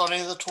questions on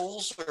any of the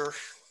tools or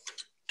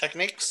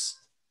techniques?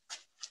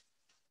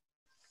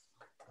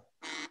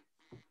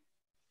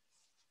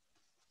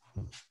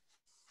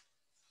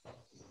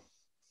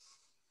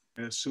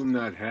 I assume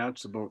that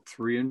hat's about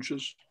 3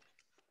 inches.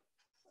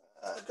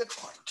 Good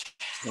point.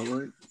 All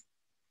right.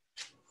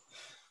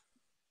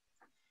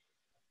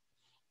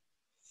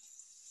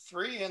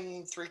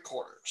 3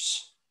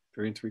 3/4.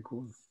 3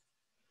 3/4.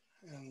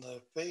 And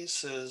the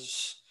base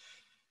is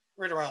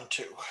right around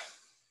 2.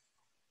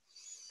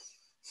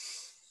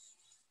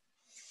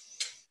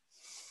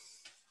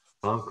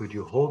 Could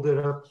you hold it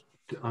up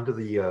under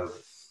the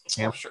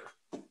Oh, sure.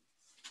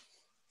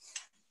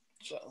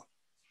 So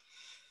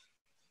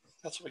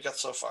that's what we got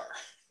so far.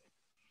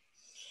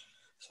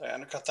 So I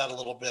undercut that a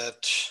little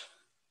bit.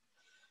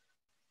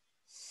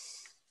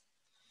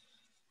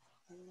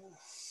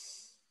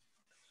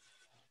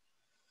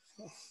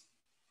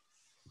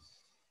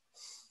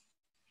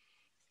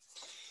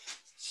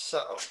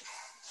 So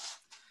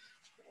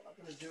what I'm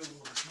going to do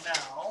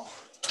now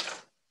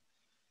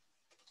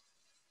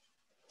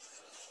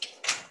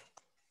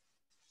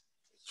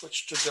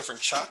switch to a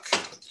different chuck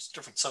with a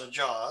different set of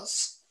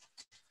jaws.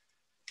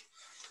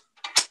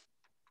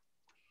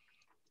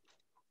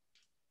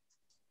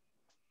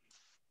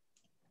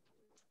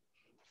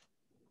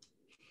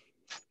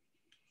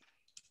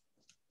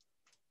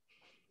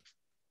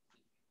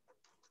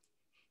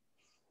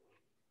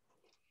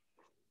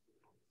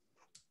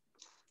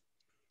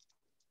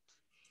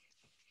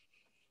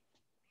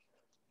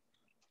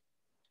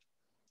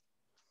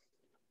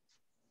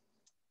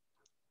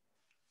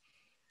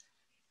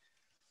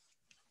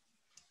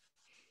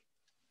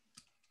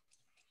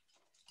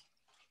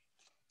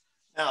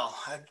 Now,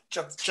 I've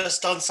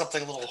just done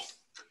something a little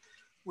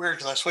weird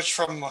because I switched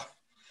from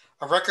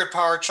a record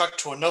power chuck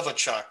to a Nova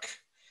chuck,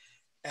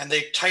 and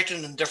they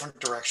tighten in different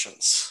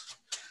directions.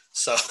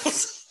 So I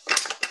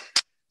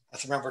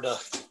have to remember to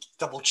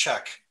double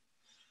check.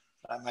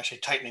 I'm actually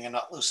tightening and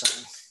not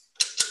loosening.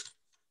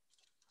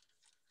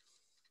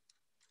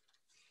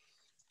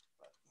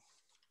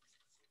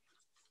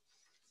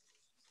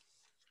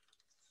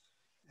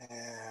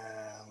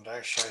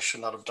 Actually, I should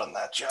not have done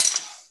that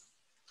yet.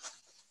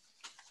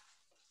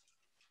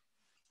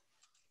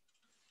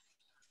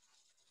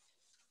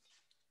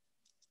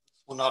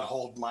 Will not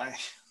hold my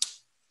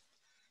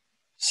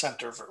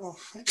center. Oh,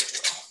 maybe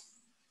it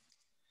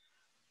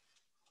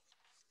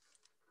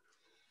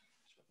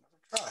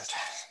will. Never tried.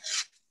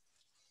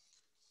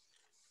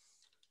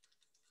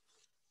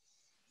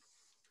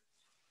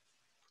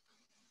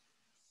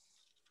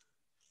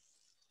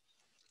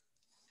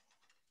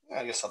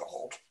 I guess that'll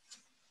hold.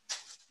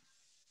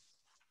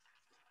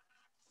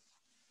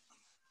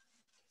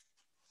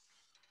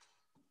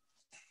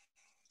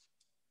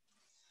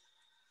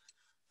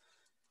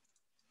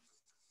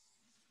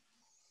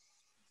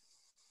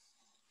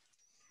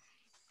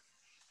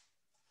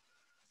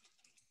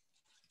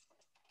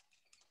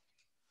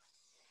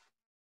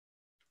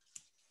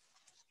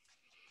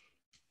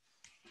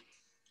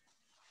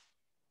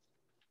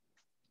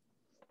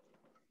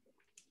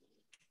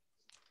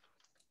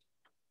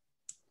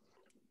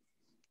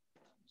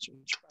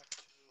 Switch back to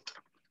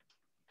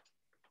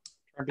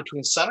turn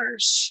between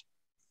centers.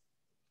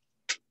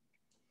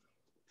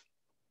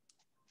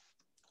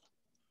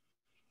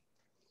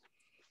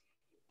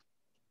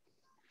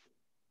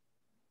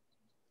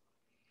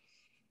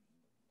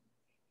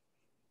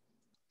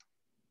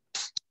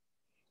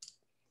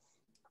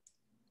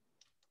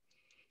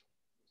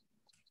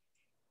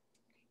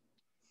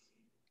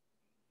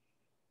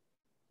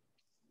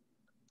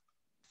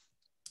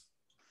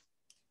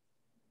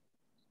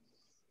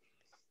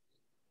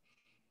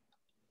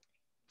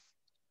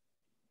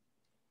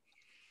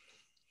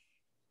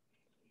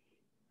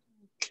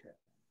 Okay.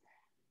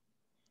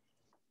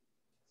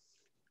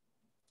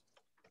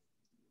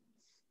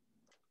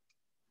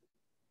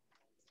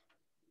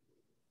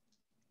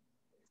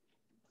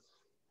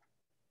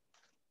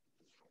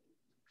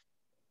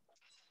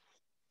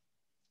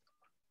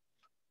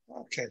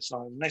 Okay,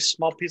 so a nice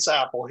small piece of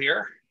apple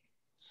here.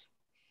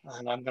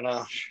 And I'm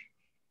gonna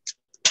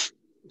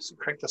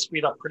crank the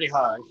speed up pretty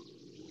high.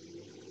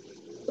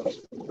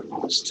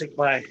 Just take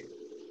my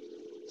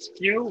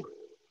skew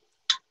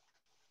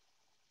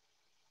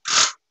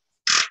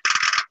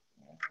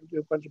and do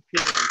a bunch of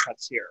peeling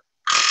cuts here.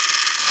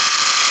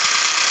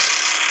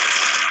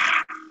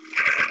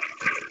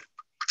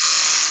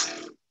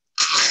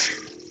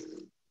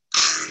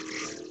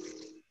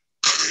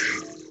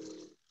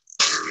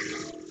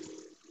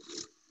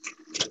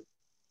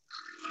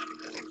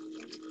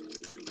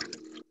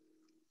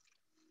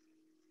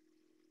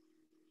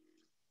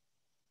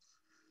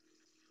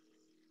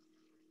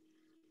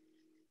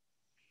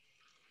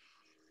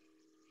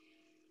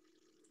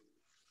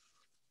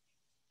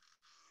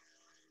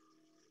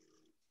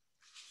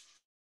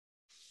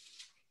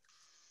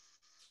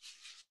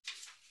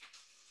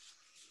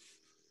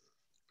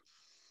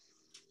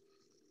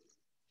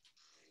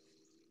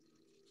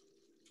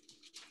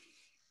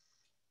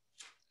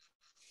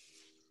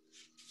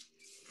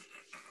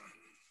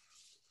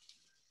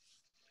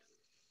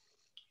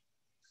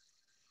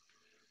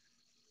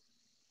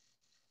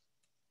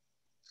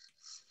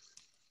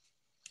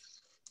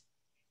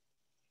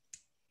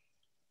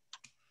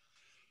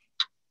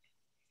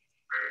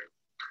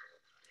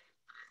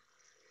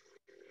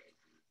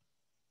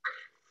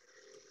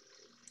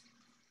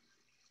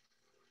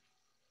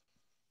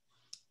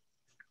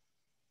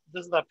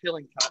 This is that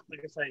peeling cut.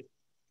 Like I say,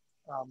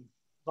 as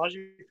long as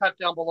you cut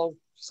down below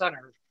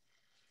center,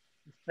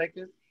 just take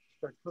it,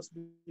 start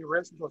twisting your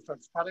wrist until it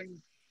starts cutting,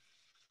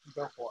 and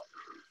go for it.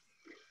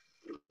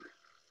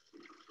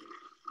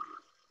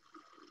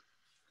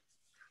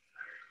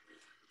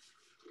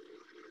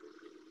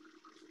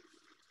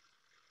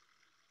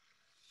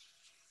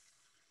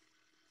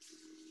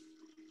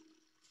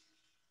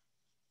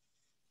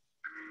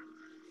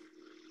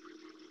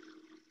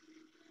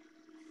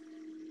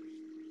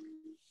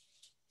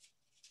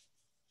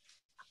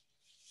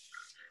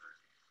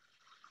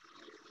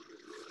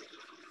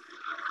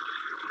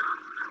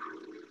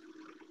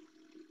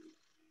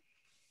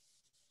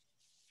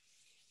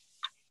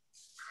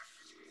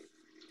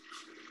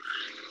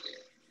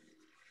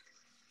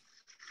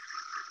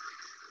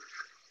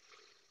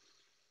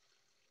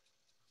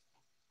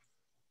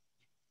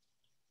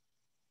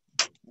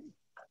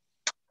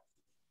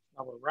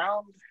 Now we're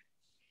round.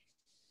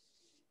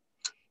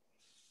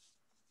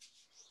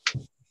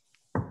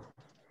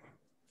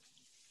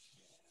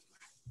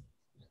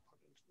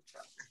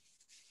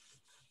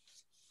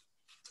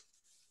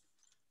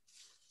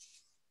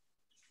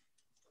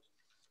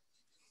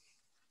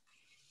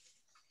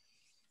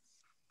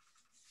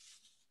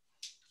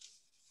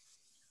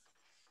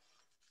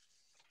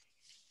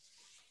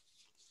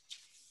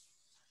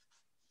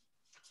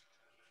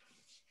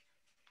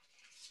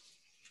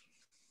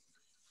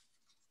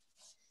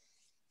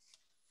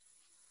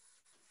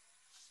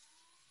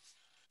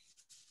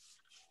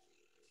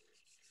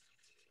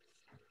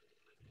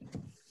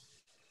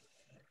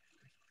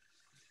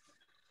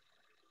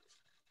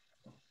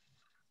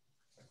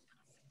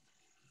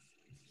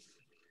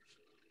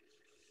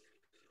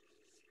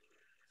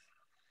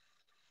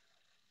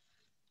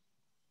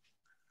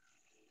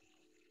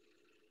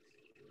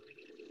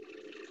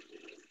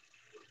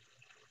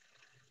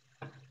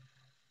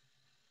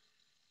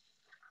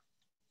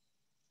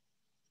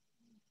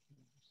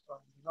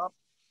 Up.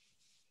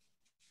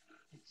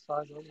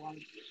 Side of one.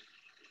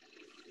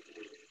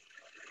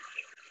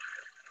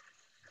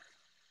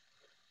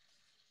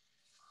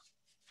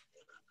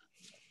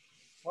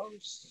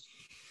 Close.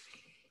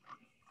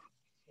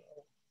 So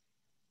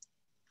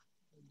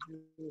what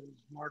we'll do is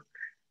mark.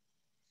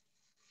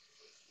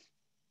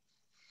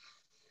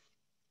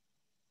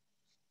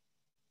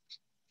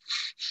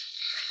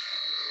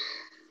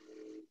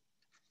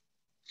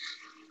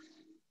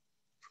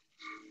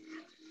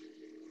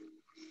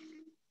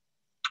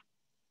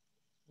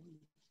 One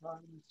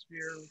side of the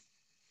sphere,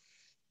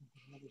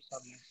 another side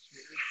of the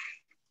sphere.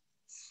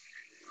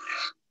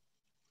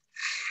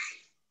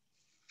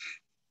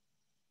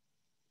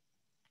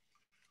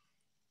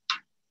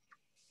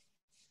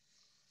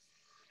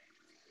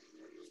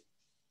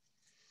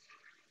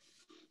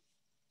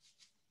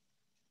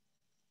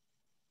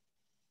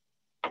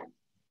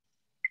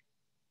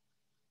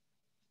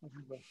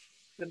 The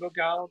spindle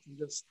gouge and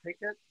just take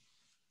it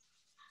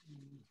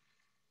and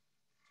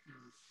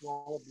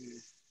swallow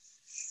the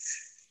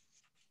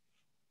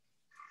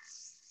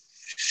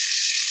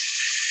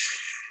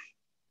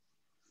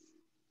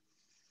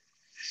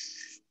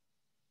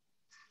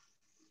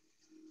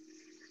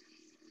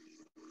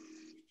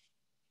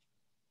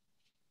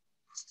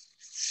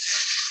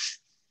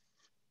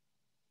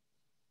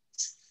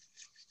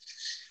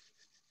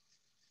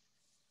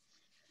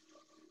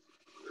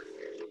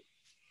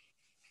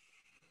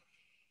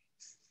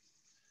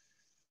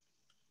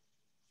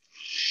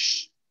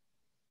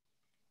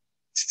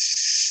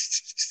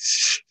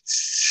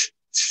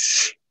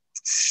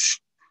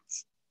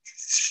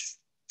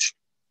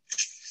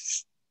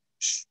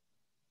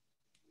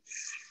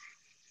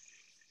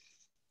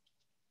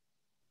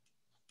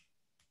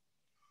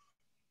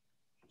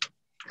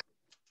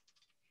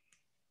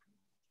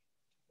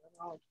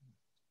out.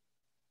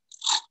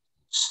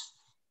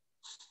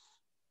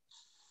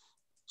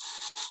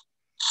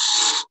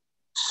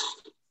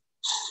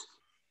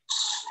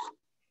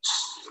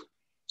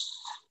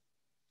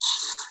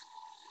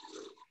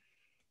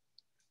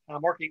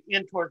 I'm working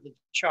in towards the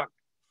chuck,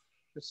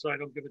 just so I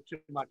don't give it too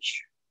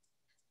much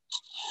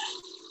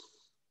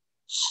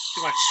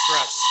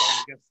stress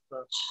against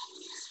the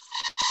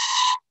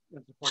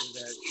supported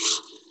edge.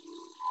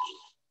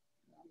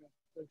 I'm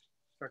going to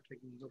start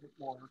taking a little bit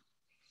more.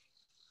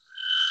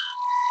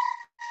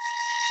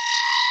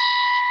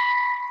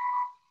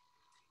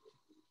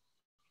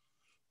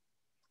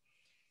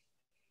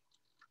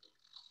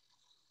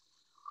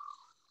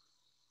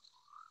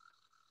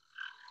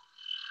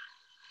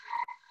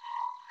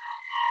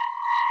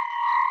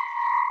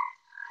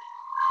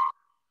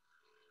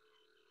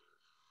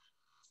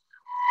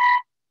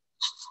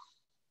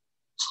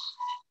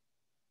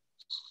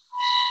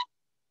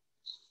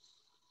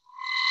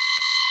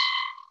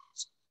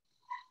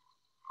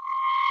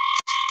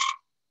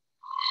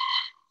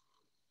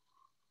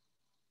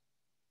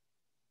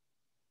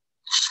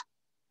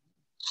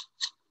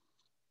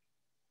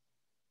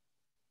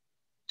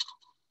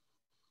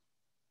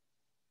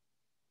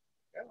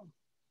 Yeah.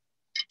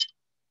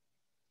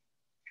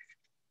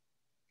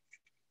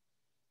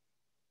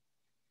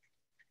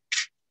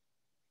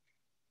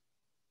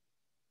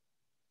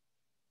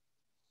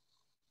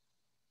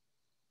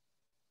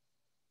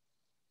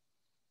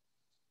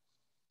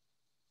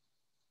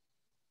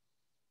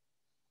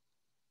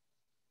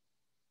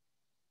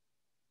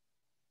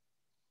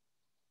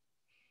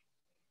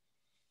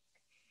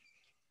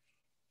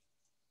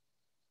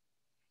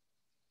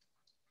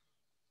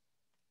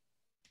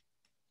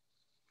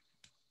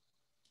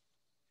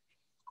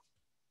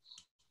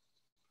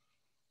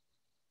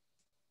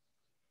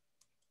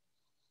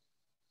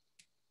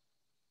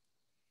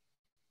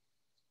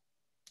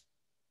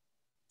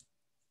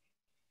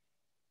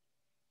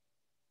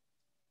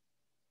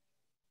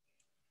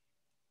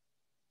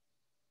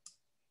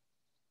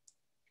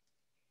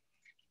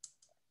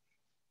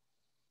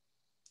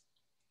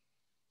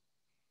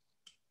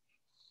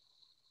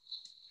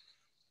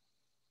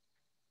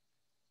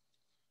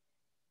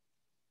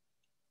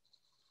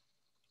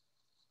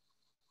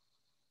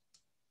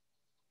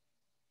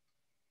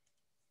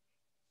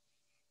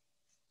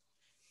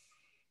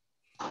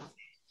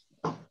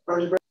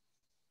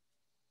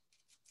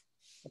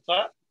 What's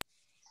that?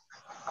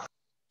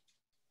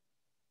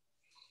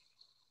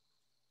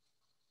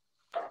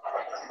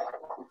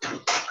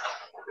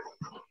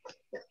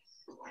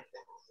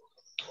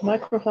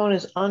 Microphone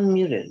is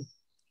unmuted.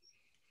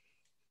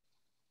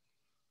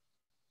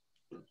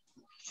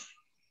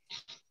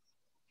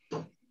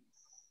 I'm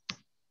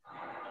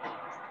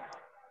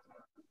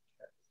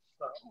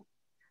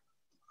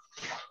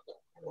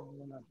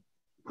gonna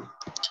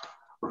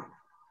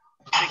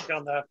take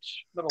down that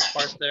little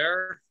part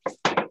there.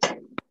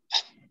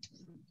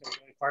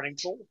 Parting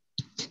tool.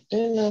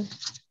 Yeah.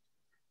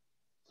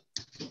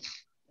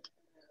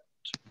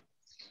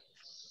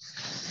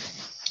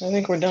 I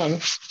think we're done.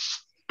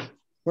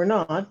 We're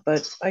not,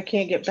 but I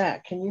can't get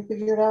back. Can you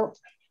figure it out?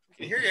 I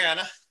can hear you,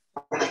 Anna.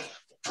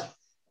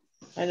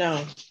 I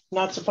know.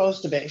 Not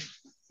supposed to be.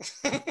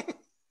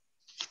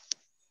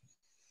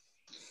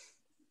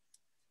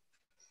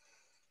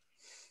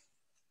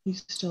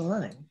 He's still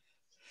running.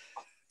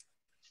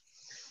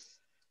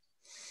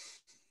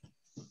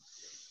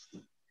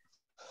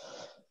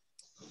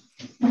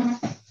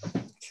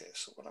 Okay,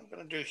 so what I'm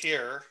going to do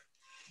here,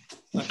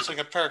 I'm using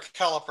a pair of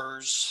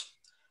calipers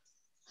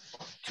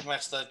to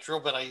match the drill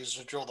bit I used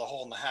to drill the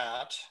hole in the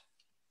hat.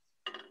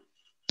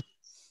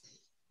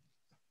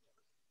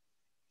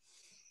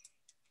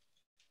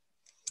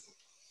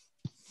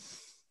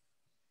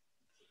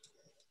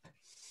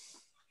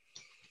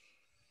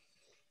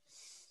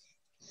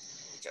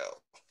 There we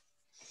go.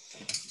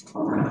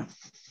 And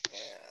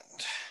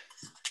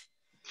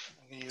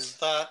I'm going to use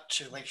that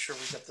to make sure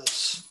we get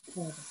this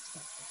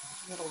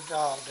middle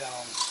valve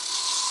down.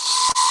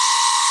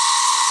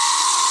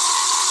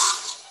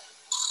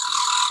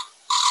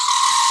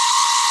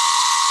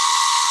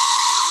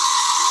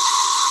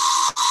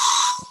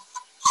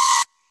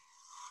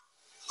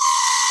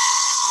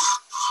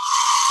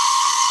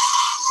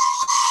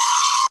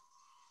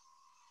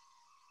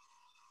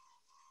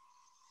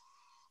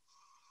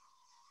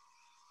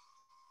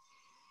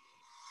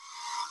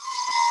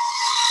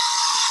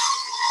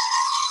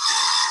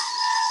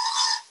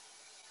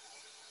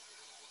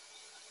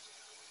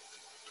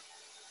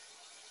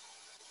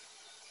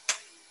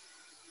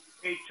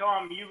 Hey,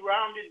 Tom, you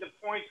rounded the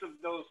points of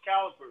those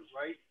calipers,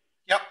 right?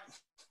 Yep.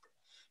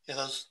 Yeah,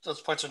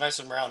 those points are nice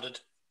and rounded.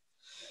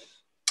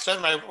 So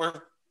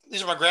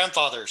these are my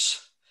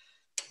grandfather's.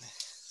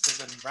 They've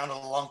been rounded a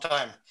long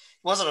time.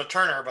 He wasn't a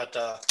turner, but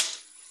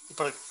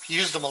he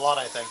used them a lot,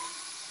 I think.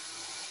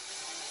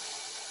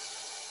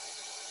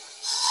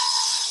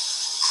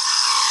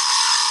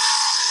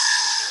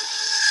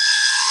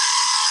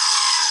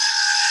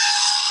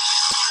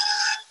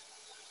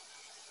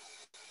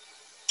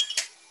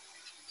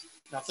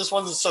 Now, if this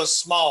one's so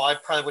small, I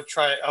would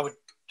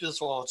do this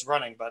while it's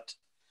running, but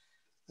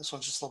this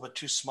one's just a little bit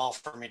too small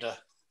for me to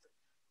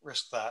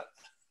risk that.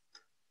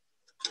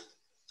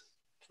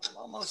 I'm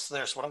almost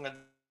there, so what I'm going to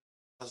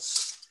do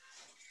is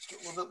do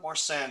a little bit more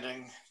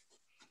sanding.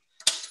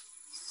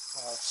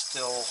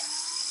 Still.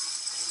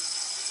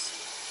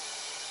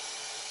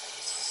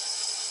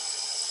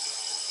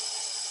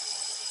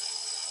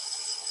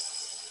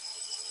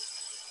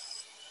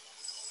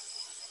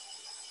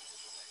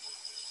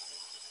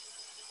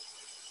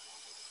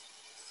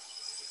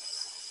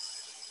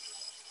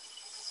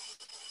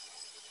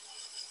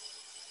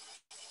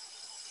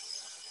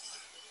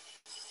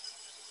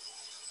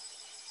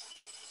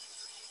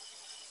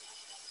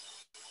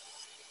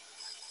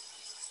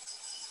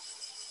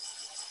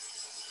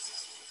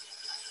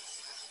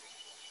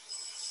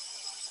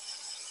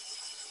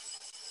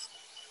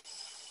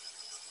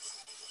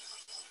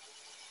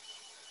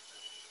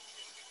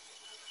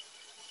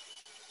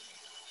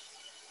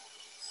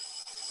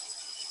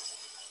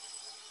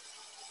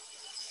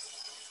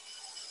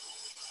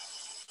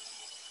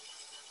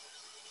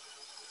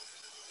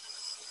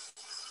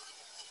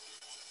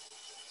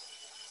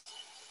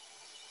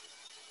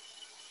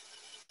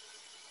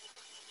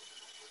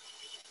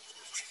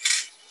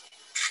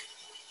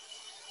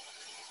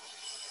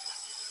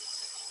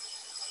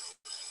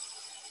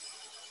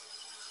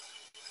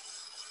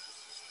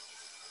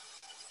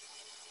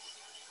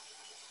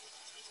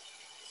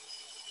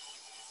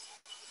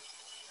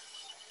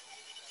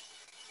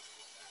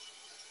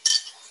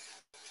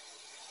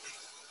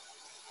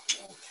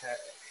 Okay.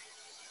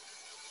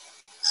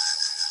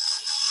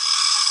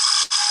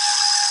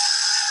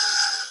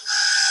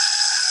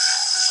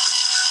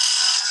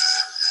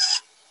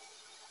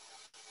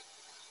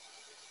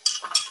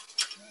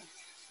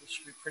 This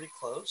should be pretty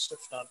close, if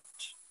not.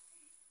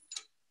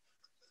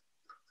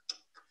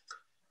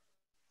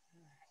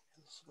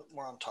 Just a bit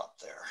more on top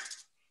there.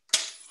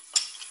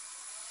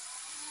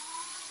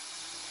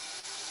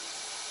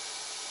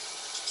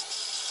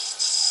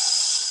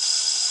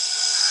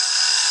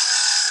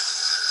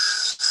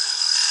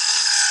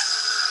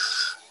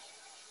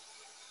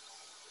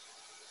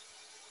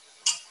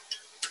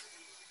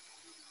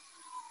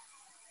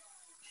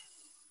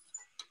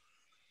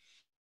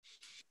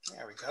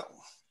 There we go.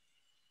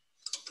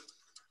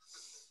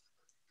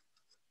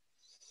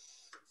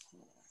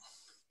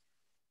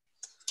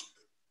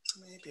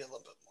 Maybe a little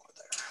bit more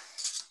there.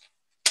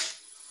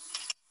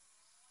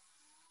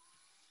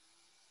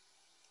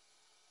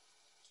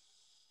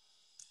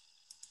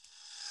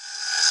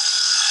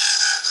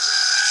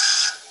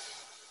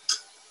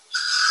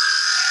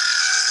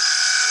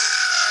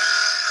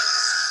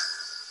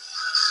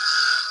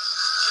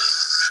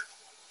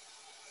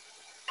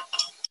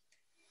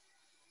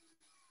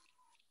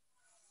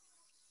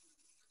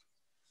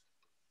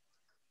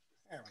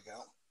 There we go.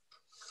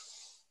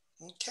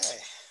 Okay.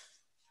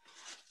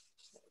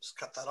 Just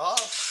cut that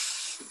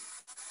off.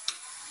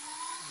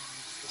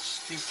 The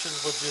skew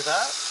chisel will do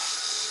that.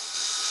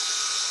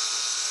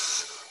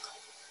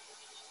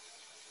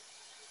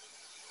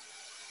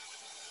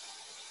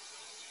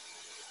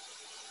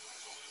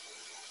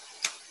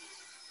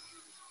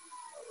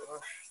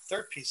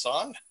 Third piece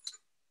on.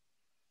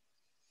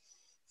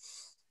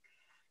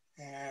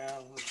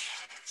 And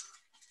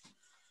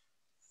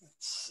let's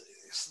see,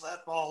 so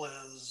that ball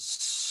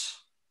is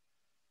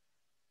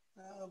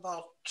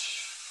About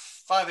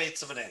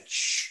 5/8 of an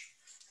inch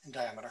in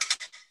diameter.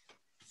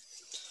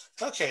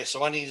 Okay,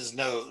 so I need his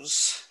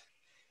nose.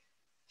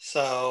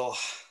 So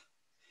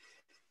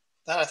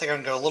that I think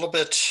I'm gonna go a little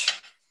bit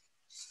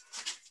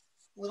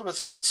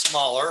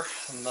smaller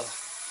than the.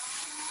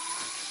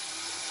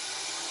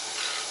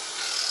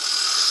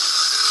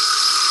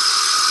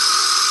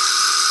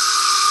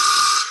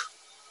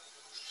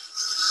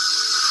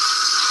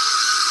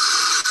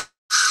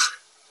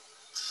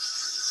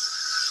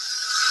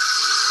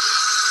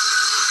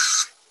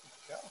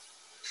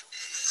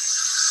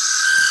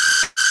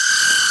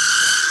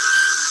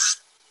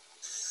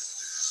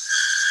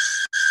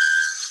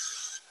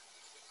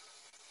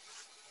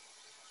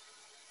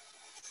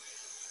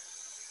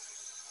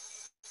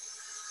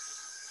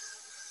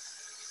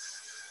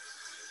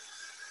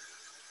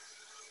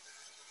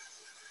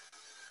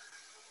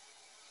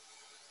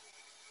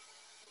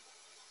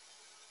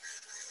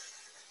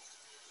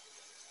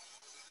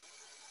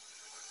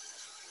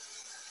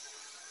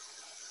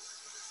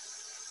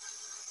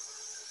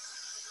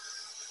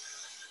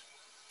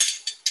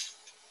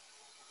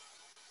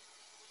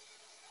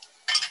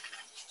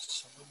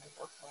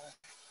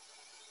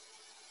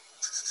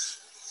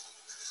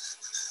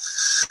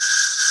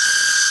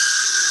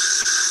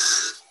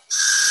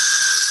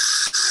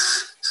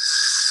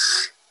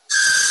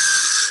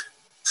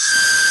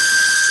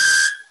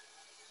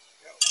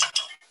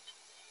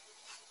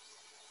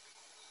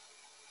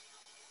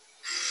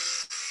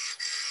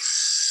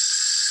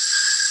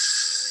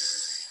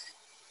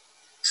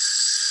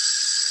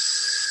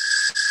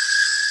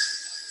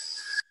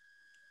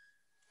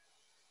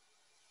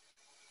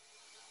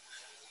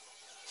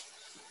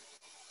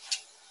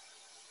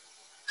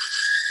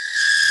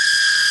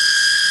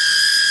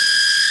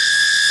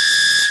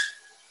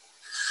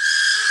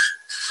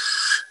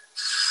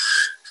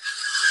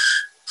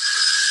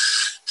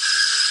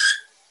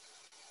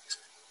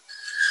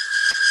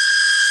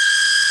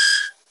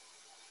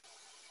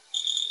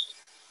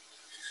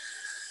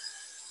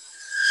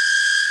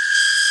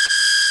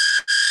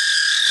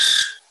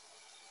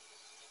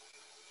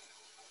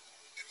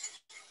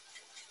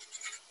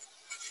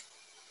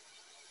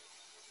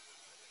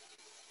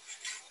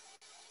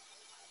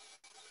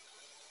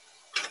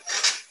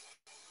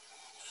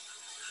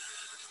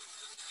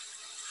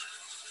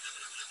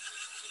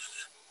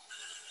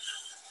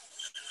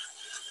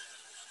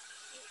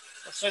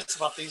 What's nice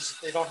about these,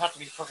 they don't have to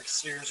be perfect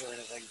sears or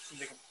anything. You can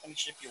make them any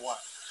shape you want.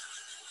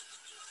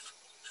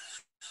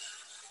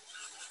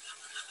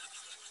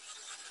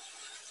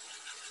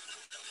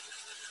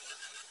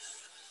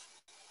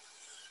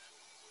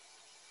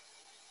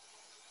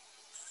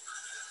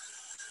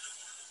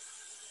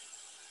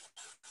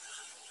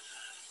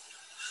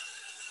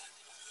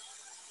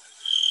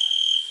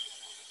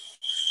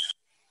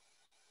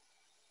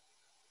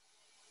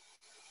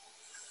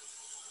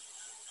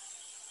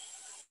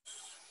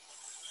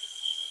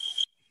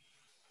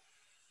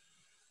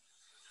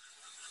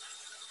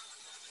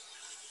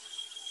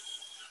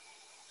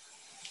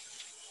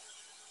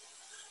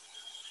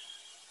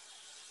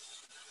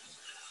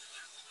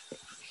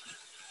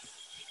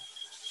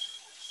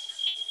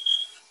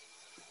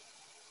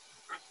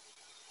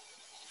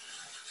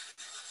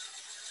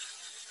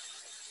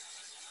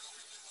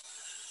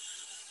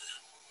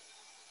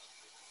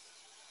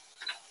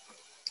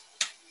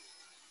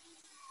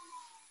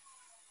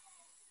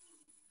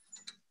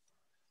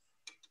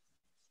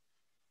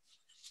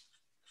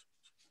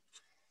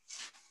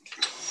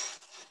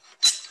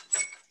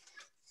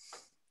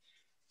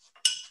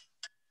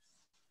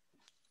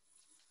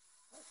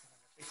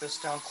 Take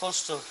this down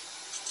close to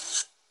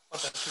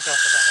what that took out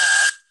for the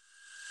hat.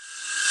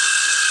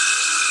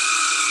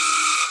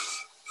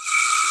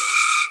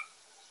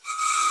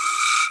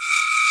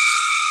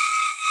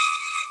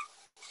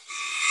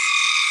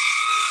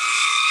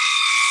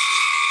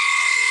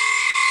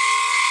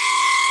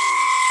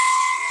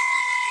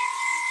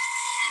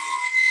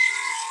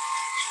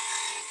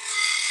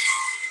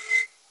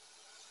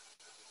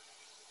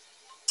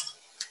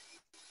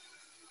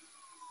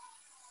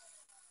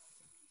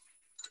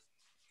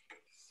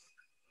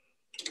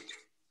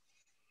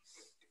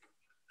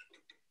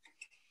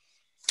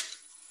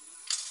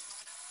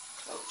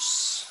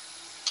 Close.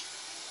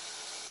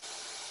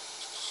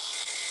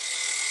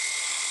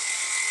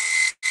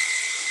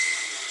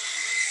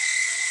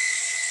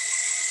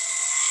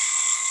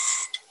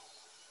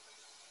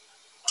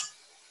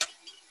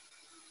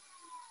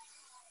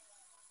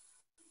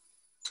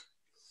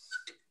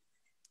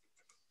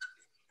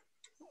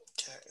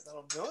 Okay,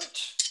 that'll do it.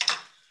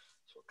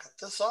 So we'll cut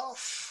this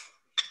off.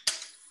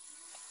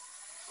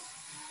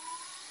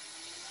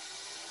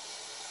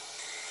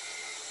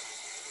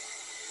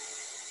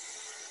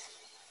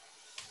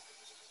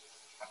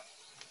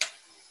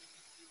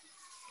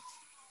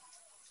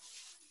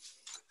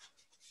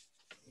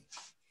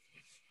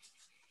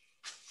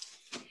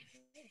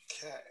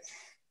 Okay.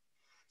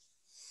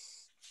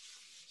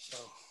 So,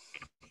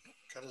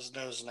 got his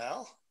nose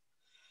now.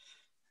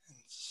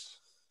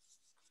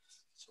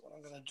 So what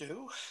I'm going to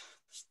do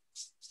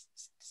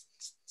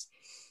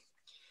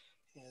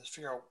is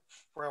figure out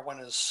where I want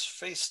his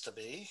face to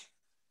be.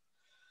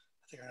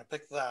 I think I'm gonna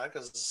pick that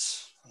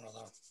because I don't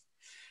know.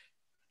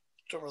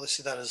 Don't really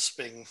see that as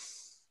being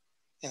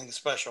anything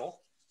special.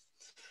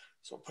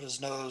 So we'll put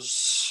his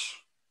nose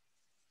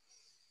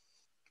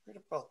right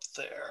about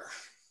there.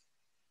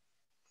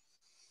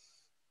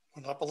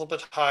 Went up a little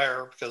bit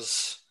higher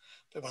because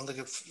I want to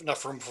give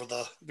enough room for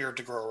the beard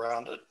to grow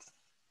around it.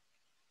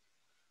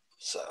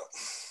 So,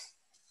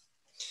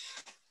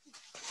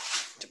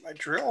 get my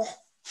drill.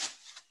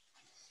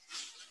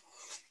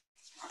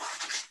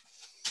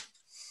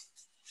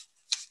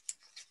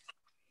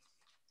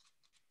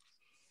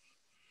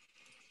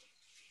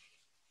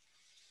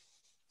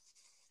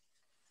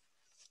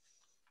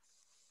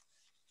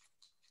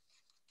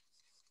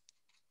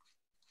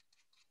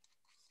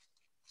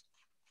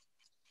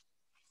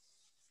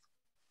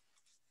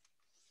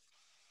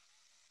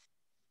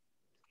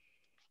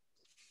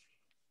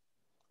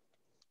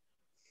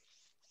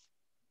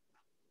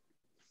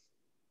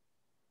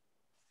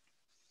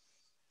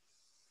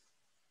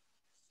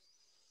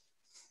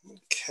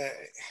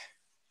 Okay,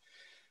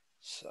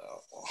 so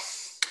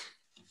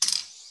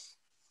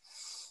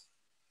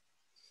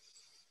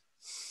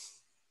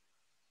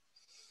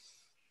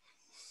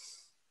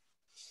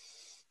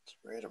it's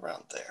right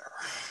around there.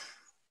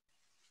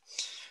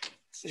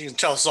 As you can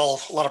tell, it's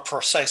all a lot of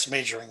precise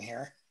measuring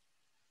here.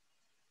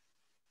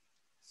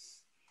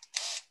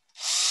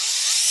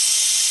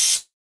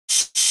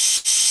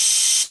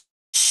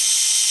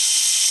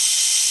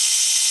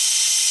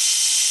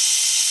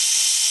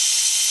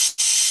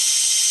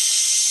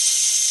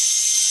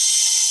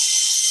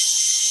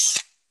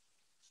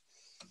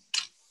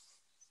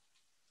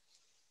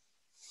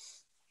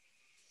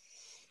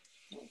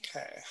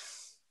 Okay,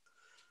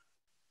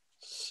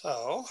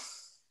 so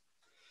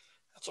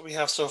that's what we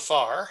have so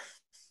far.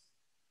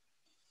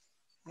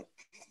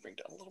 Bring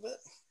down a little bit.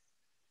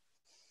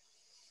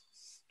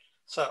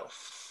 So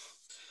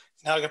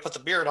now I'm gonna put the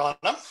beard on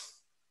him.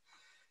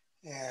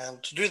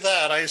 And to do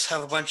that, I just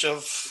have a bunch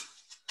of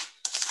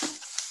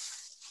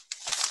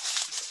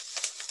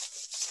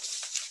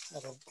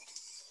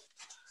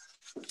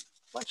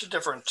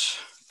different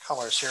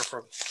colors here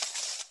for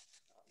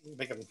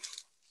make them,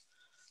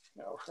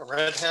 you know, a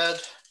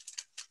redhead,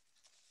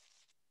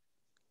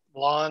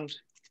 blonde,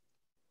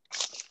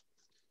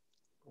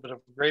 a bit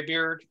of gray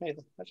beard. Hey,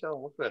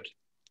 that'll look good.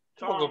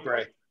 Tom, we'll go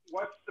gray.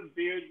 What's the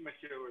beard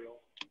material?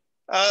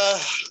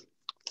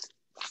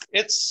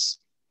 It's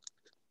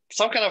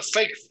some kind of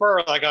fake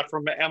fur I got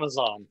from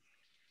Amazon.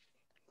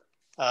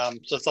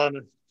 So it's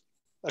on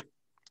a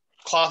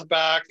cloth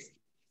back.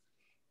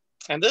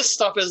 And this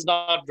stuff is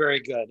not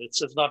very good. It's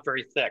just not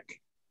very thick.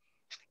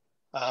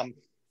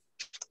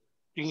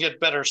 You can get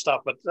better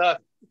stuff, but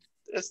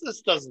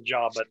this does the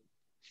job. But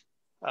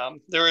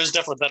there is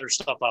definitely better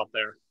stuff out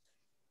there.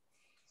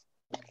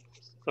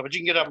 So, but you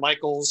can get at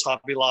Michael's,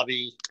 Hobby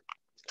Lobby.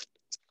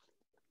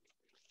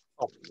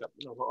 Oh, yep,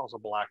 also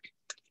black.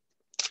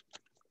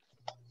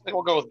 I think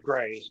we'll go with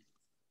gray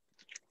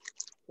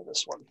for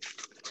this one.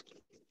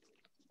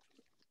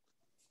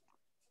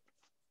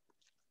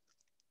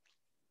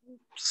 Let's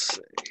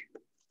see.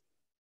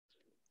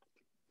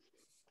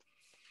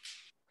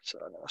 So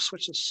I'm going to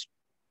switch this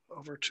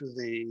over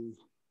to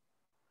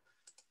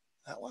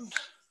that one.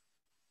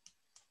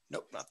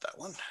 Nope, not that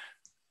one.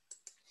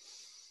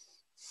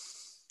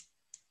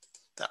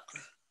 That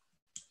one.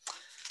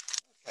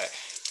 Okay.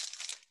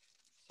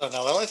 So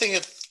now the only thing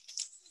that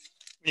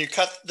when you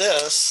cut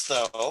this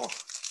though,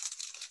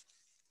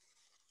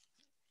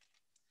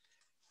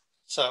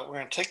 so we're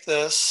going to take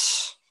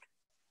this.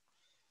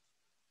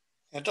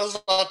 It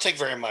does not take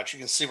very much. You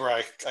can see where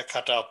I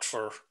cut out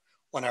for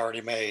one I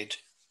already made.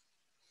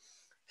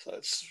 So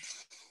it's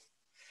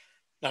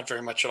not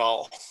very much at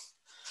all.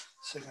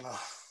 So you're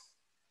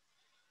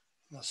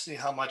gonna see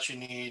how much you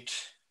need.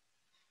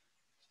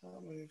 So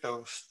I'm gonna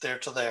go there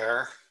to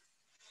there,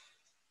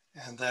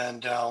 and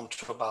then down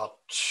to about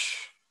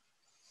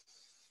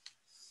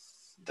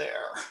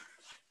there.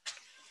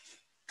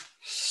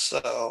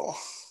 So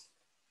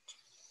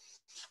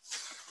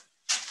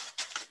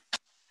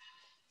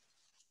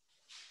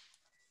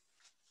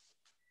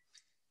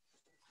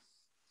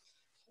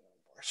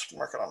just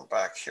mark it on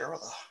back here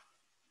with a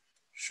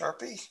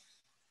Sharpie.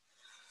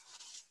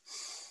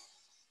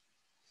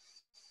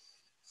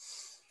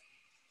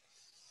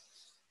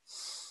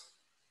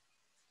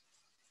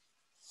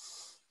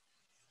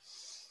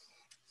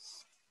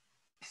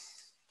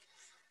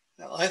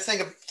 Now, I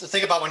think the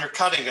thing about when you're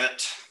cutting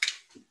it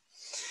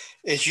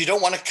is you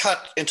don't want to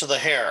cut into the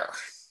hair.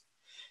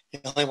 You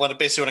only want to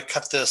basically want to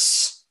cut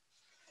this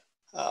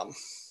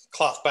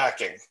cloth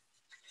backing.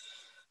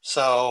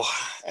 So,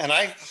 and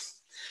I've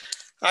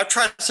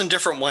tried this in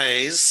different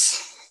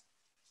ways.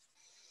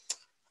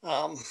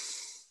 Probably,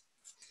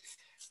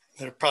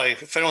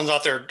 if anyone's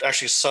out there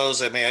actually sews,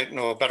 they may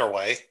know a better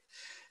way.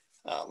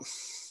 But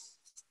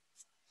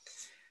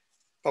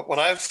what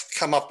I've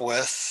come up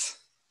with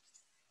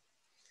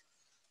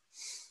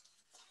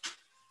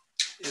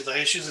is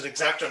I just use an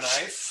X-Acto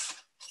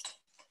knife.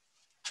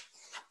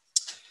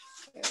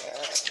 And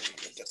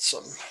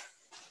some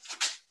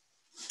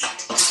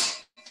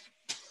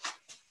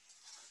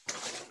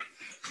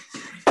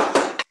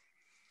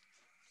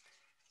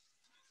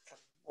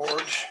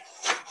board.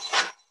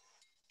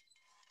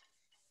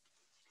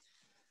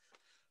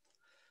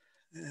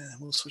 And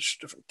we'll switch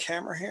to a different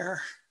camera here.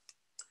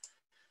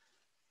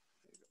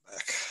 Go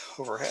back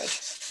overhead.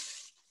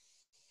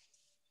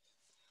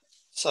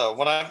 So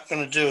what I'm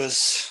going to do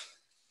is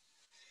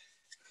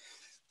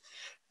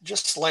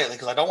just slightly,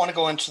 because I don't want to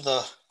go into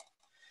the,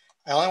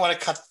 I only want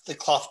to cut the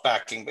cloth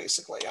backing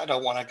basically. I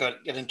don't want to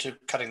get into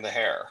cutting the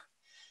hair.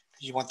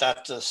 You want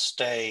that to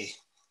stay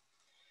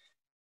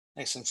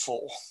nice and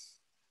full.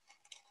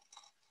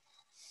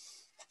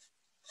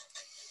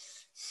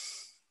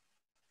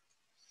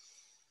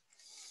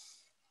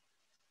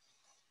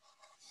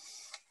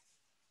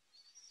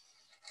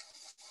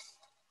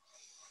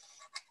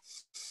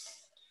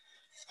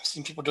 I've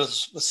seen people do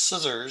this with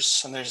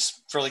scissors, and they're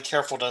just really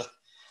careful to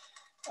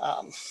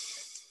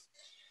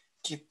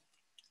keep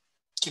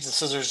the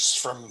scissors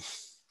from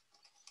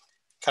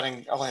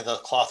cutting only the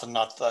cloth and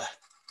not the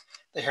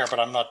hair. But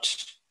I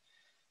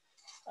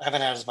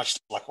haven't had as much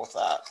luck with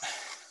that.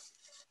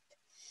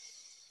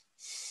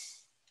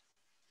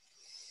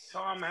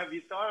 Tom, have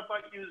you thought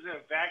about using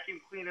a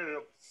vacuum cleaner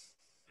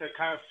to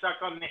kind of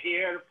suck on the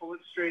hair to pull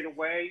it straight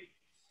away?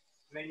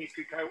 And then you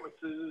could cut it with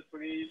scissors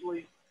pretty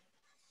easily?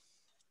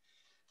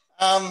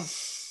 I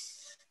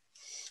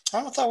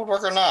don't know if that would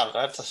work or not.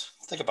 I have to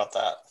think about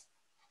that.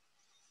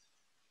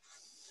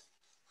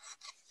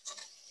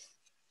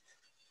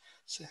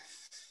 See. I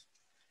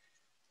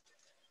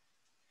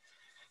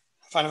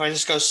find if I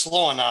just go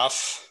slow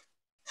enough,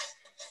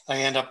 I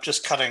end up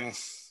just cutting,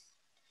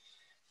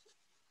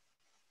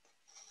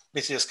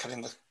 basically just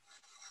cutting the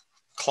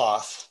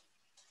cloth.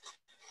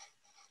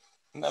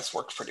 And that's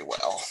worked pretty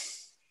well.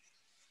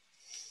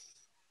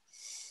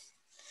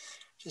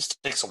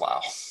 Just takes a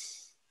while.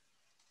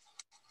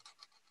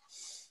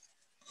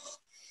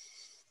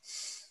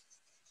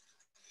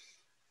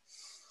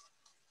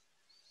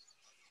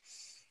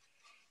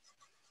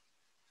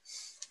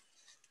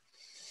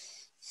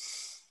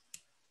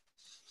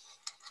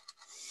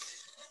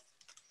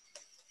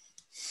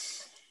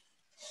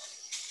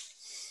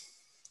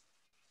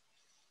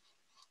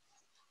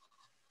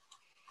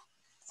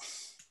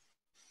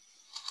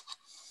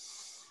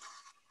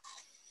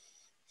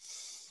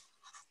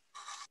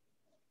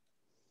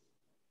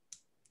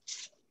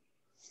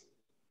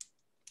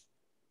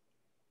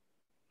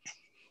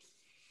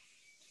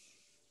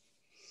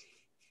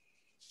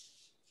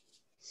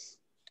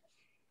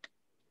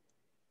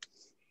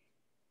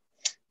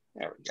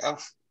 There we go.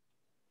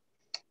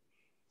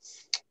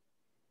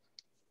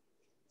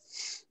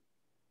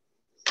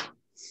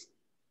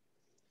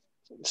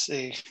 So you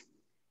see,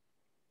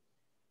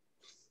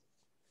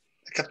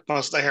 I cut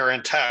most of the hair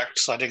intact,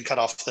 so I didn't cut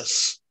off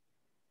this.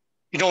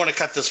 You don't want to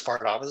cut this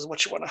part off, is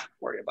what you want to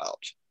worry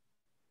about.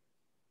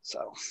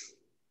 So,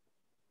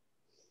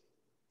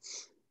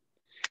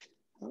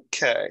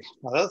 okay.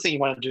 Now the other thing you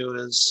want to do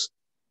is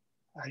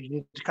you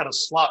need to cut a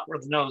slot where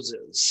the nose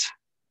is.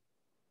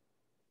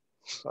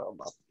 So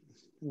about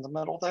in the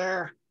middle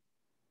there.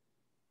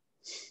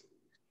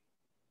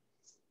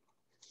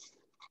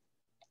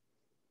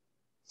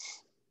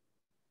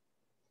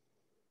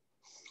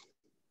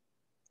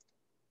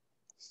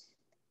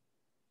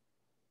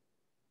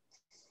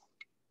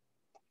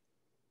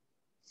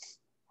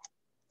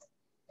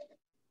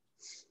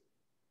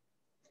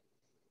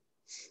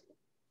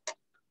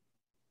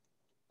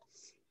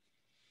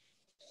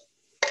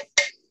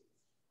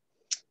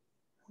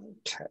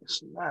 Okay,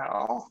 so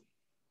now,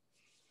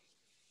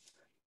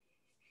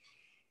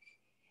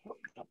 oh,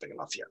 not big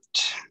enough yet.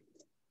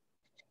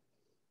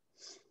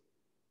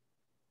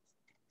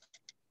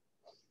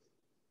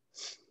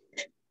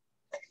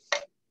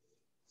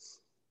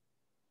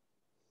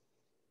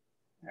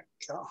 There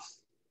we go.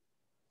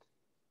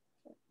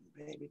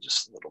 Maybe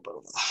just a little bit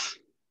of the.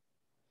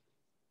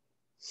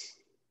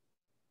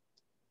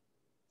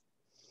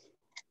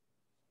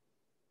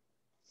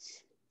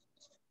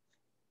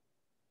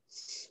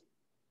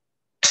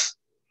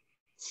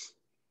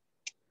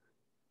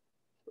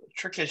 The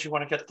trick is you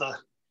want to get the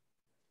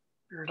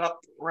beard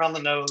up around the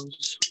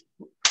nose.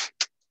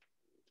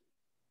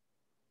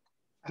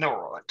 I know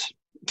we're on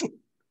it.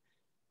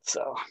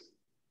 So,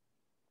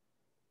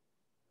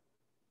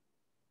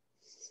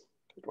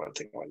 one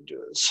thing I want to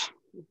do is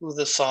move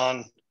this on,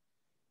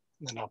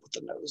 and then I'll put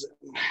the nose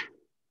in.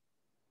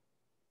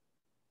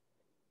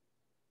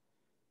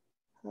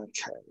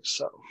 Okay,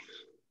 so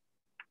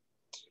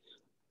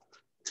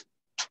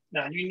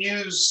now you can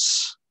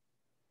use,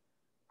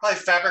 probably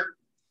fabric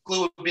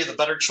glue would be the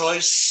better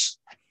choice,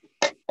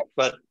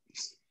 but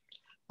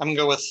I'm gonna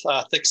go with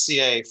thick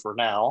CA for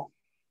now.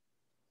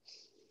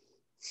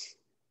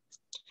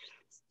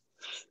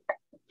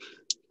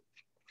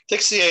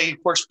 Thick CA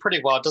works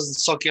pretty well. It doesn't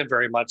soak in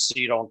very much, so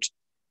you don't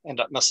end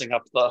up messing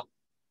up the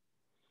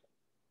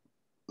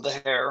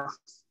hair.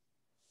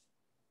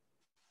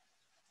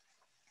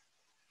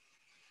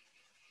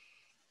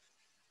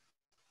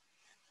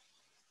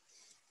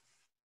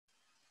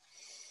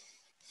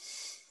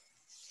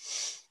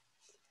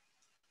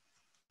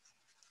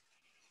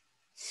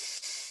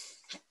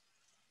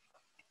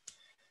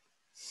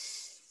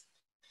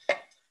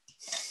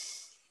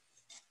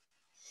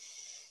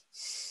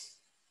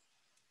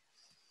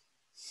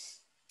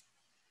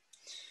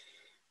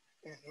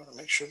 I want to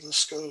make sure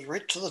this goes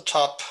right to the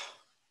top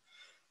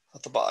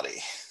of the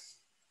body.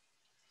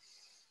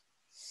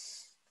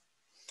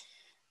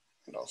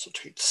 And also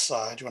to each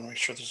side, you want to make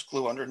sure there's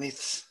glue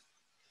underneath.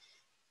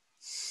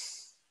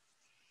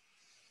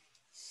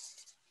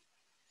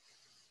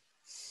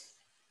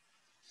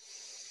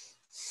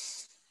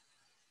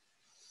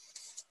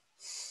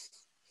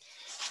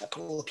 I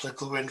put a little bit of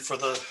glue in for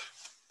the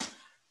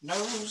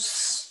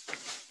nose.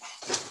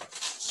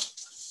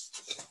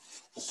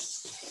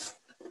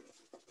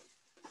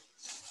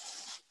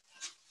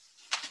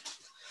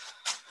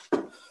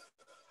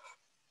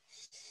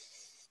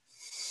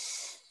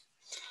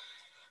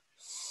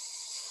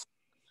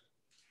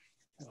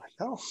 There we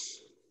go. A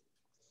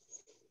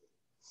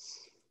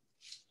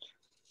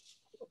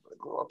little bit of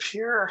glue up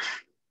here.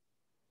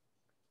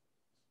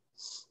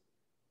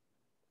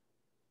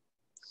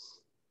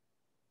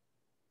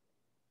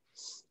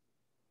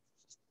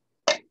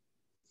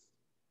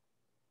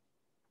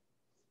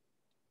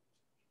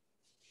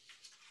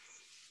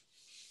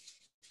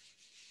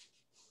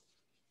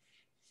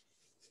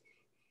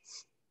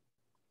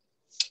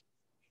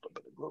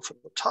 Glue from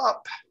the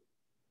top.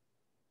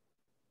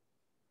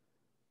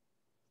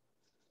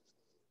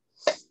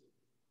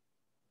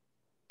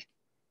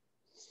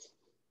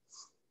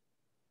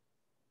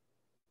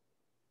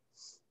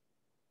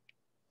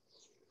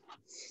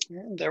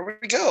 And there we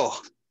go.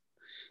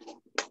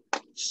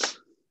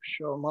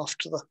 Show them off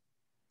to the.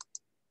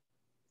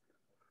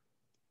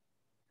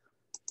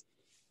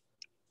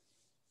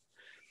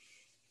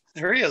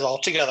 There he is all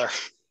together.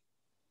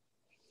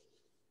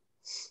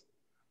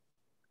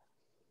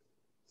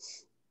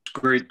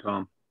 Great,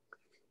 Tom.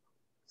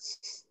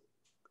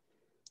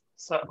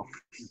 So,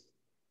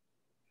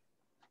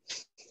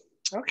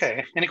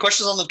 okay. Any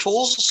questions on the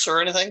tools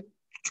or anything?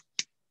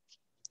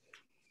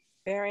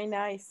 Very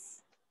nice.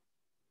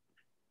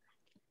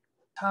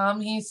 Tom,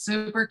 he's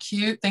super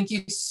cute. Thank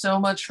you so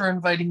much for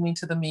inviting me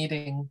to the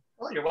meeting.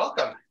 Well, you're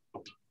welcome.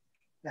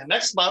 And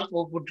next month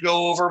we'll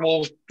go over,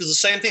 we'll do the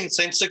same thing,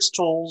 same 6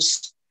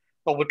 tools,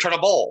 but we'll turn a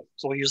bowl.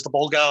 So we'll use the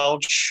bowl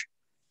gouge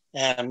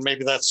and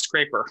maybe that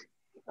scraper,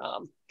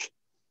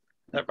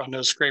 that round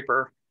nose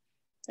scraper,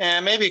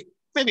 and maybe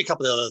a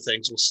couple of other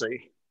things, we'll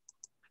see.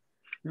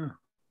 Yeah.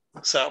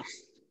 So,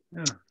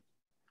 yeah.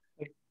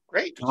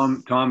 Great.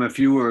 Tom, if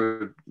you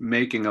were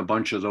making a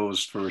bunch of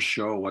those for a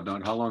show or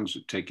whatnot, how long does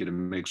it take you to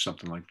make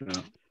something like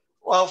that?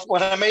 Well,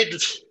 when I made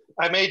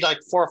like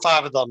 4 or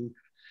 5 of them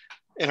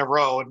in a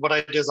row. And what I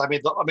did is I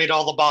made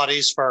all the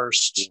bodies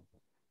first.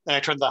 Then I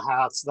turned the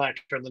hats. Then I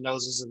turned the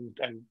noses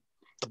and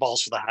the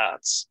balls for the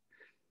hats.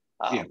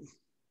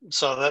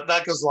 So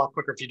that goes a lot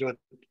quicker if you do it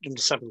in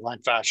assembly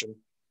line fashion.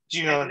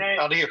 You know,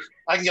 out of here,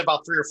 I can get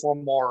about 3 or 4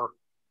 more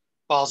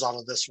balls out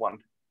of this one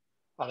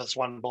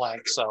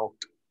blank. So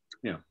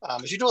yeah,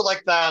 if you do it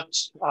like that,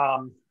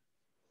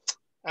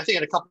 I think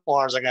in a couple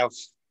hours I can have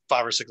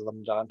 5 or 6 of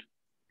them done.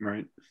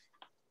 Right.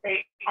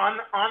 Hey, on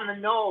the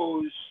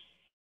nose,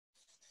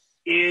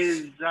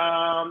 is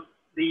the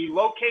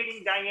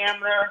locating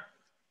diameter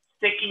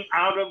sticking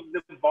out of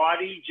the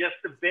body just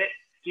a bit,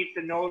 keep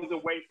the nose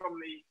away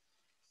from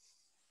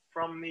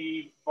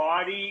the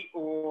body,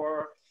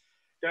 or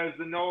does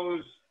the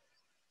nose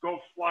go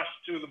flush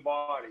to the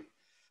body?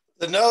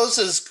 The nose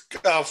is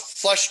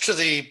flush to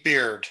the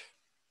beard.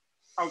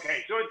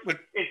 Okay, so it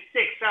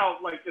sticks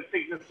out like the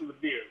thickness of the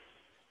beard.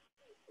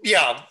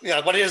 Yeah.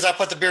 What it is, I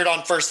put the beard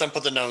on first, then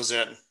put the nose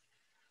in.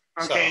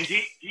 Okay, So. and do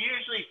you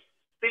usually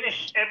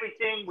finish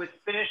everything with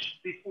finish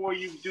before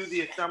you do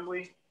the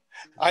assembly?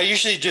 I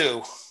usually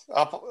do,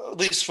 at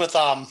least with,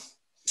 I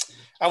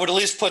would at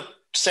least put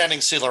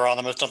sanding sealer on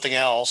them if nothing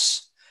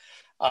else.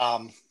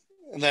 And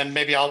then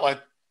maybe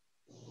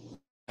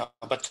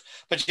but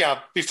yeah,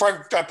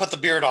 before I put the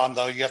beard on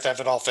though, you have to have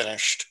it all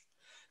finished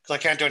because I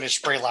can't do any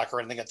spray lacquer or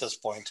anything at this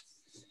point.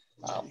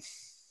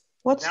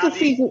 What's the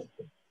feasibility?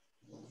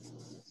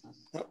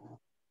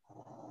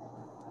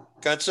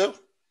 Go ahead, Sue.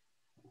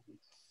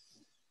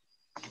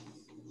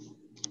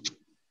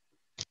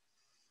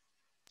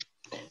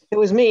 It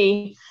was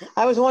me.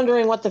 I was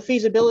wondering what the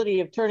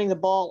feasibility of turning the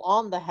ball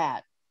on the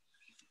hat.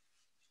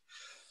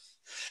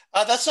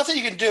 That's something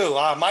you can do.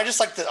 I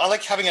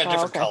like having a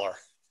different color.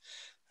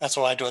 That's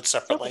why I do it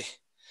separately. Okay.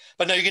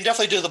 But no, you can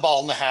definitely do the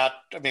ball in the hat.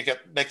 Make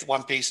the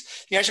one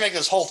piece. You actually make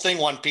this whole thing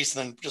one piece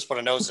and then just put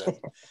a nose in.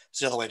 It's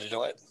the other way to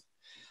do it.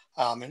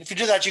 And if you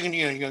do that, you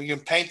can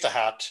paint the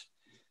hat.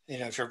 You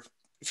know, if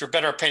you're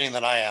better at painting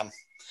than I am,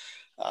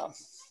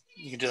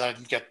 you can do that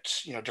and get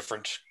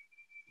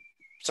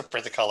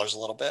separate the colors a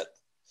little bit.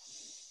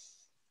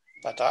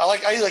 But I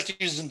like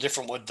using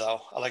different wood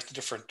though. I like the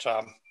different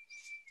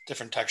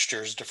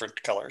textures,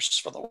 different colors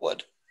for the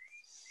wood.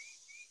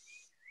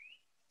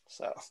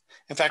 So,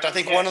 in fact, I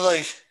think one of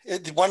the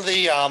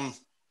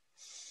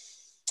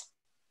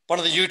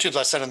YouTubes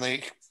I sent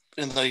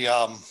in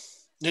the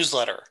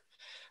newsletter,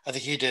 I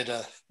think he did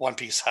a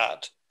one-piece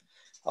hat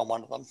on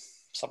one of them.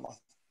 Someone.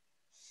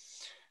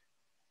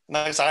 And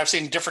like I said, I've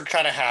seen different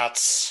kind of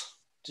hats.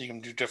 So you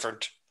can do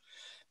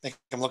make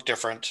them look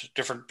different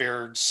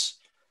beards,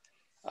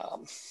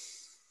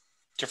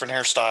 different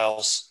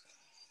hairstyles.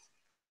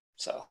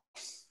 So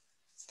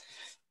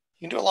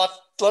you can do a lot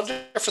of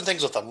different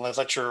things with them.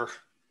 Let your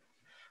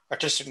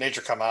artistic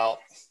nature come out.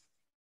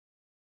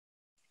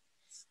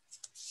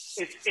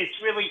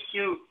 It's really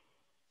cute.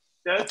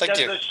 Does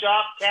you. the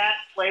shop cat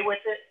play with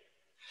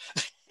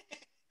it?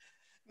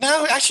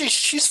 No, actually,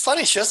 she's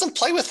funny. She doesn't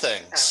play with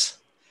things.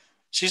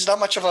 She's not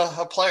much of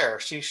a player.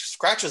 She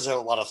scratches a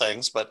lot of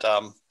things, but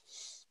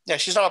yeah,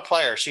 she's not a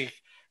player. She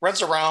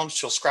runs around.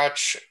 She'll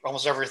scratch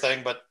almost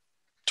everything, but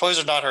toys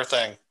are not her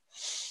thing.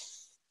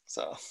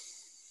 So.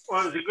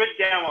 Well, it was a good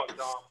demo,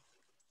 Tom.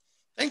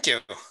 Thank you.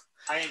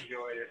 I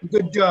enjoyed it.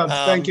 Good job.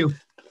 Thank you.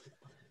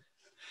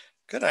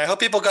 Good. I hope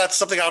people got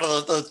something out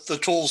of the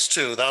tools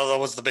too. That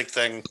was the big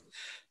thing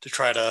to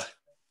try to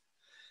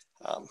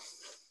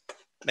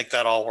make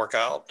that all work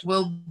out.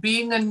 Well,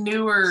 being a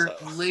newer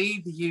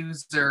lathe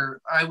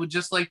user, I would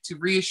just like to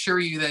reassure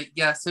you that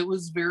yes, it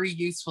was very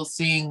useful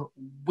seeing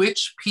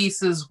which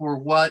pieces were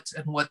what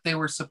and what they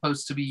were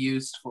supposed to be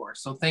used for.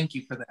 So thank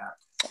you for that.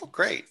 Oh,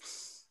 great.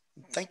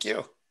 Thank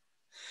you.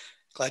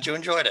 Glad you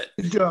enjoyed it.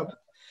 Good job.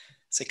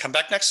 So come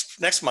back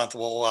next month.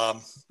 We'll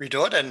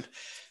redo it, and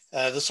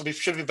this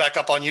should be back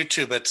up on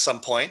YouTube at some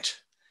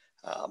point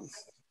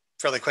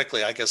fairly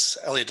quickly. I guess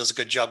Elliot does a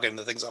good job getting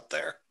the things up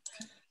there.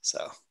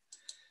 So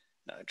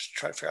now I just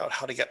try to figure out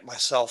how to get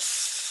myself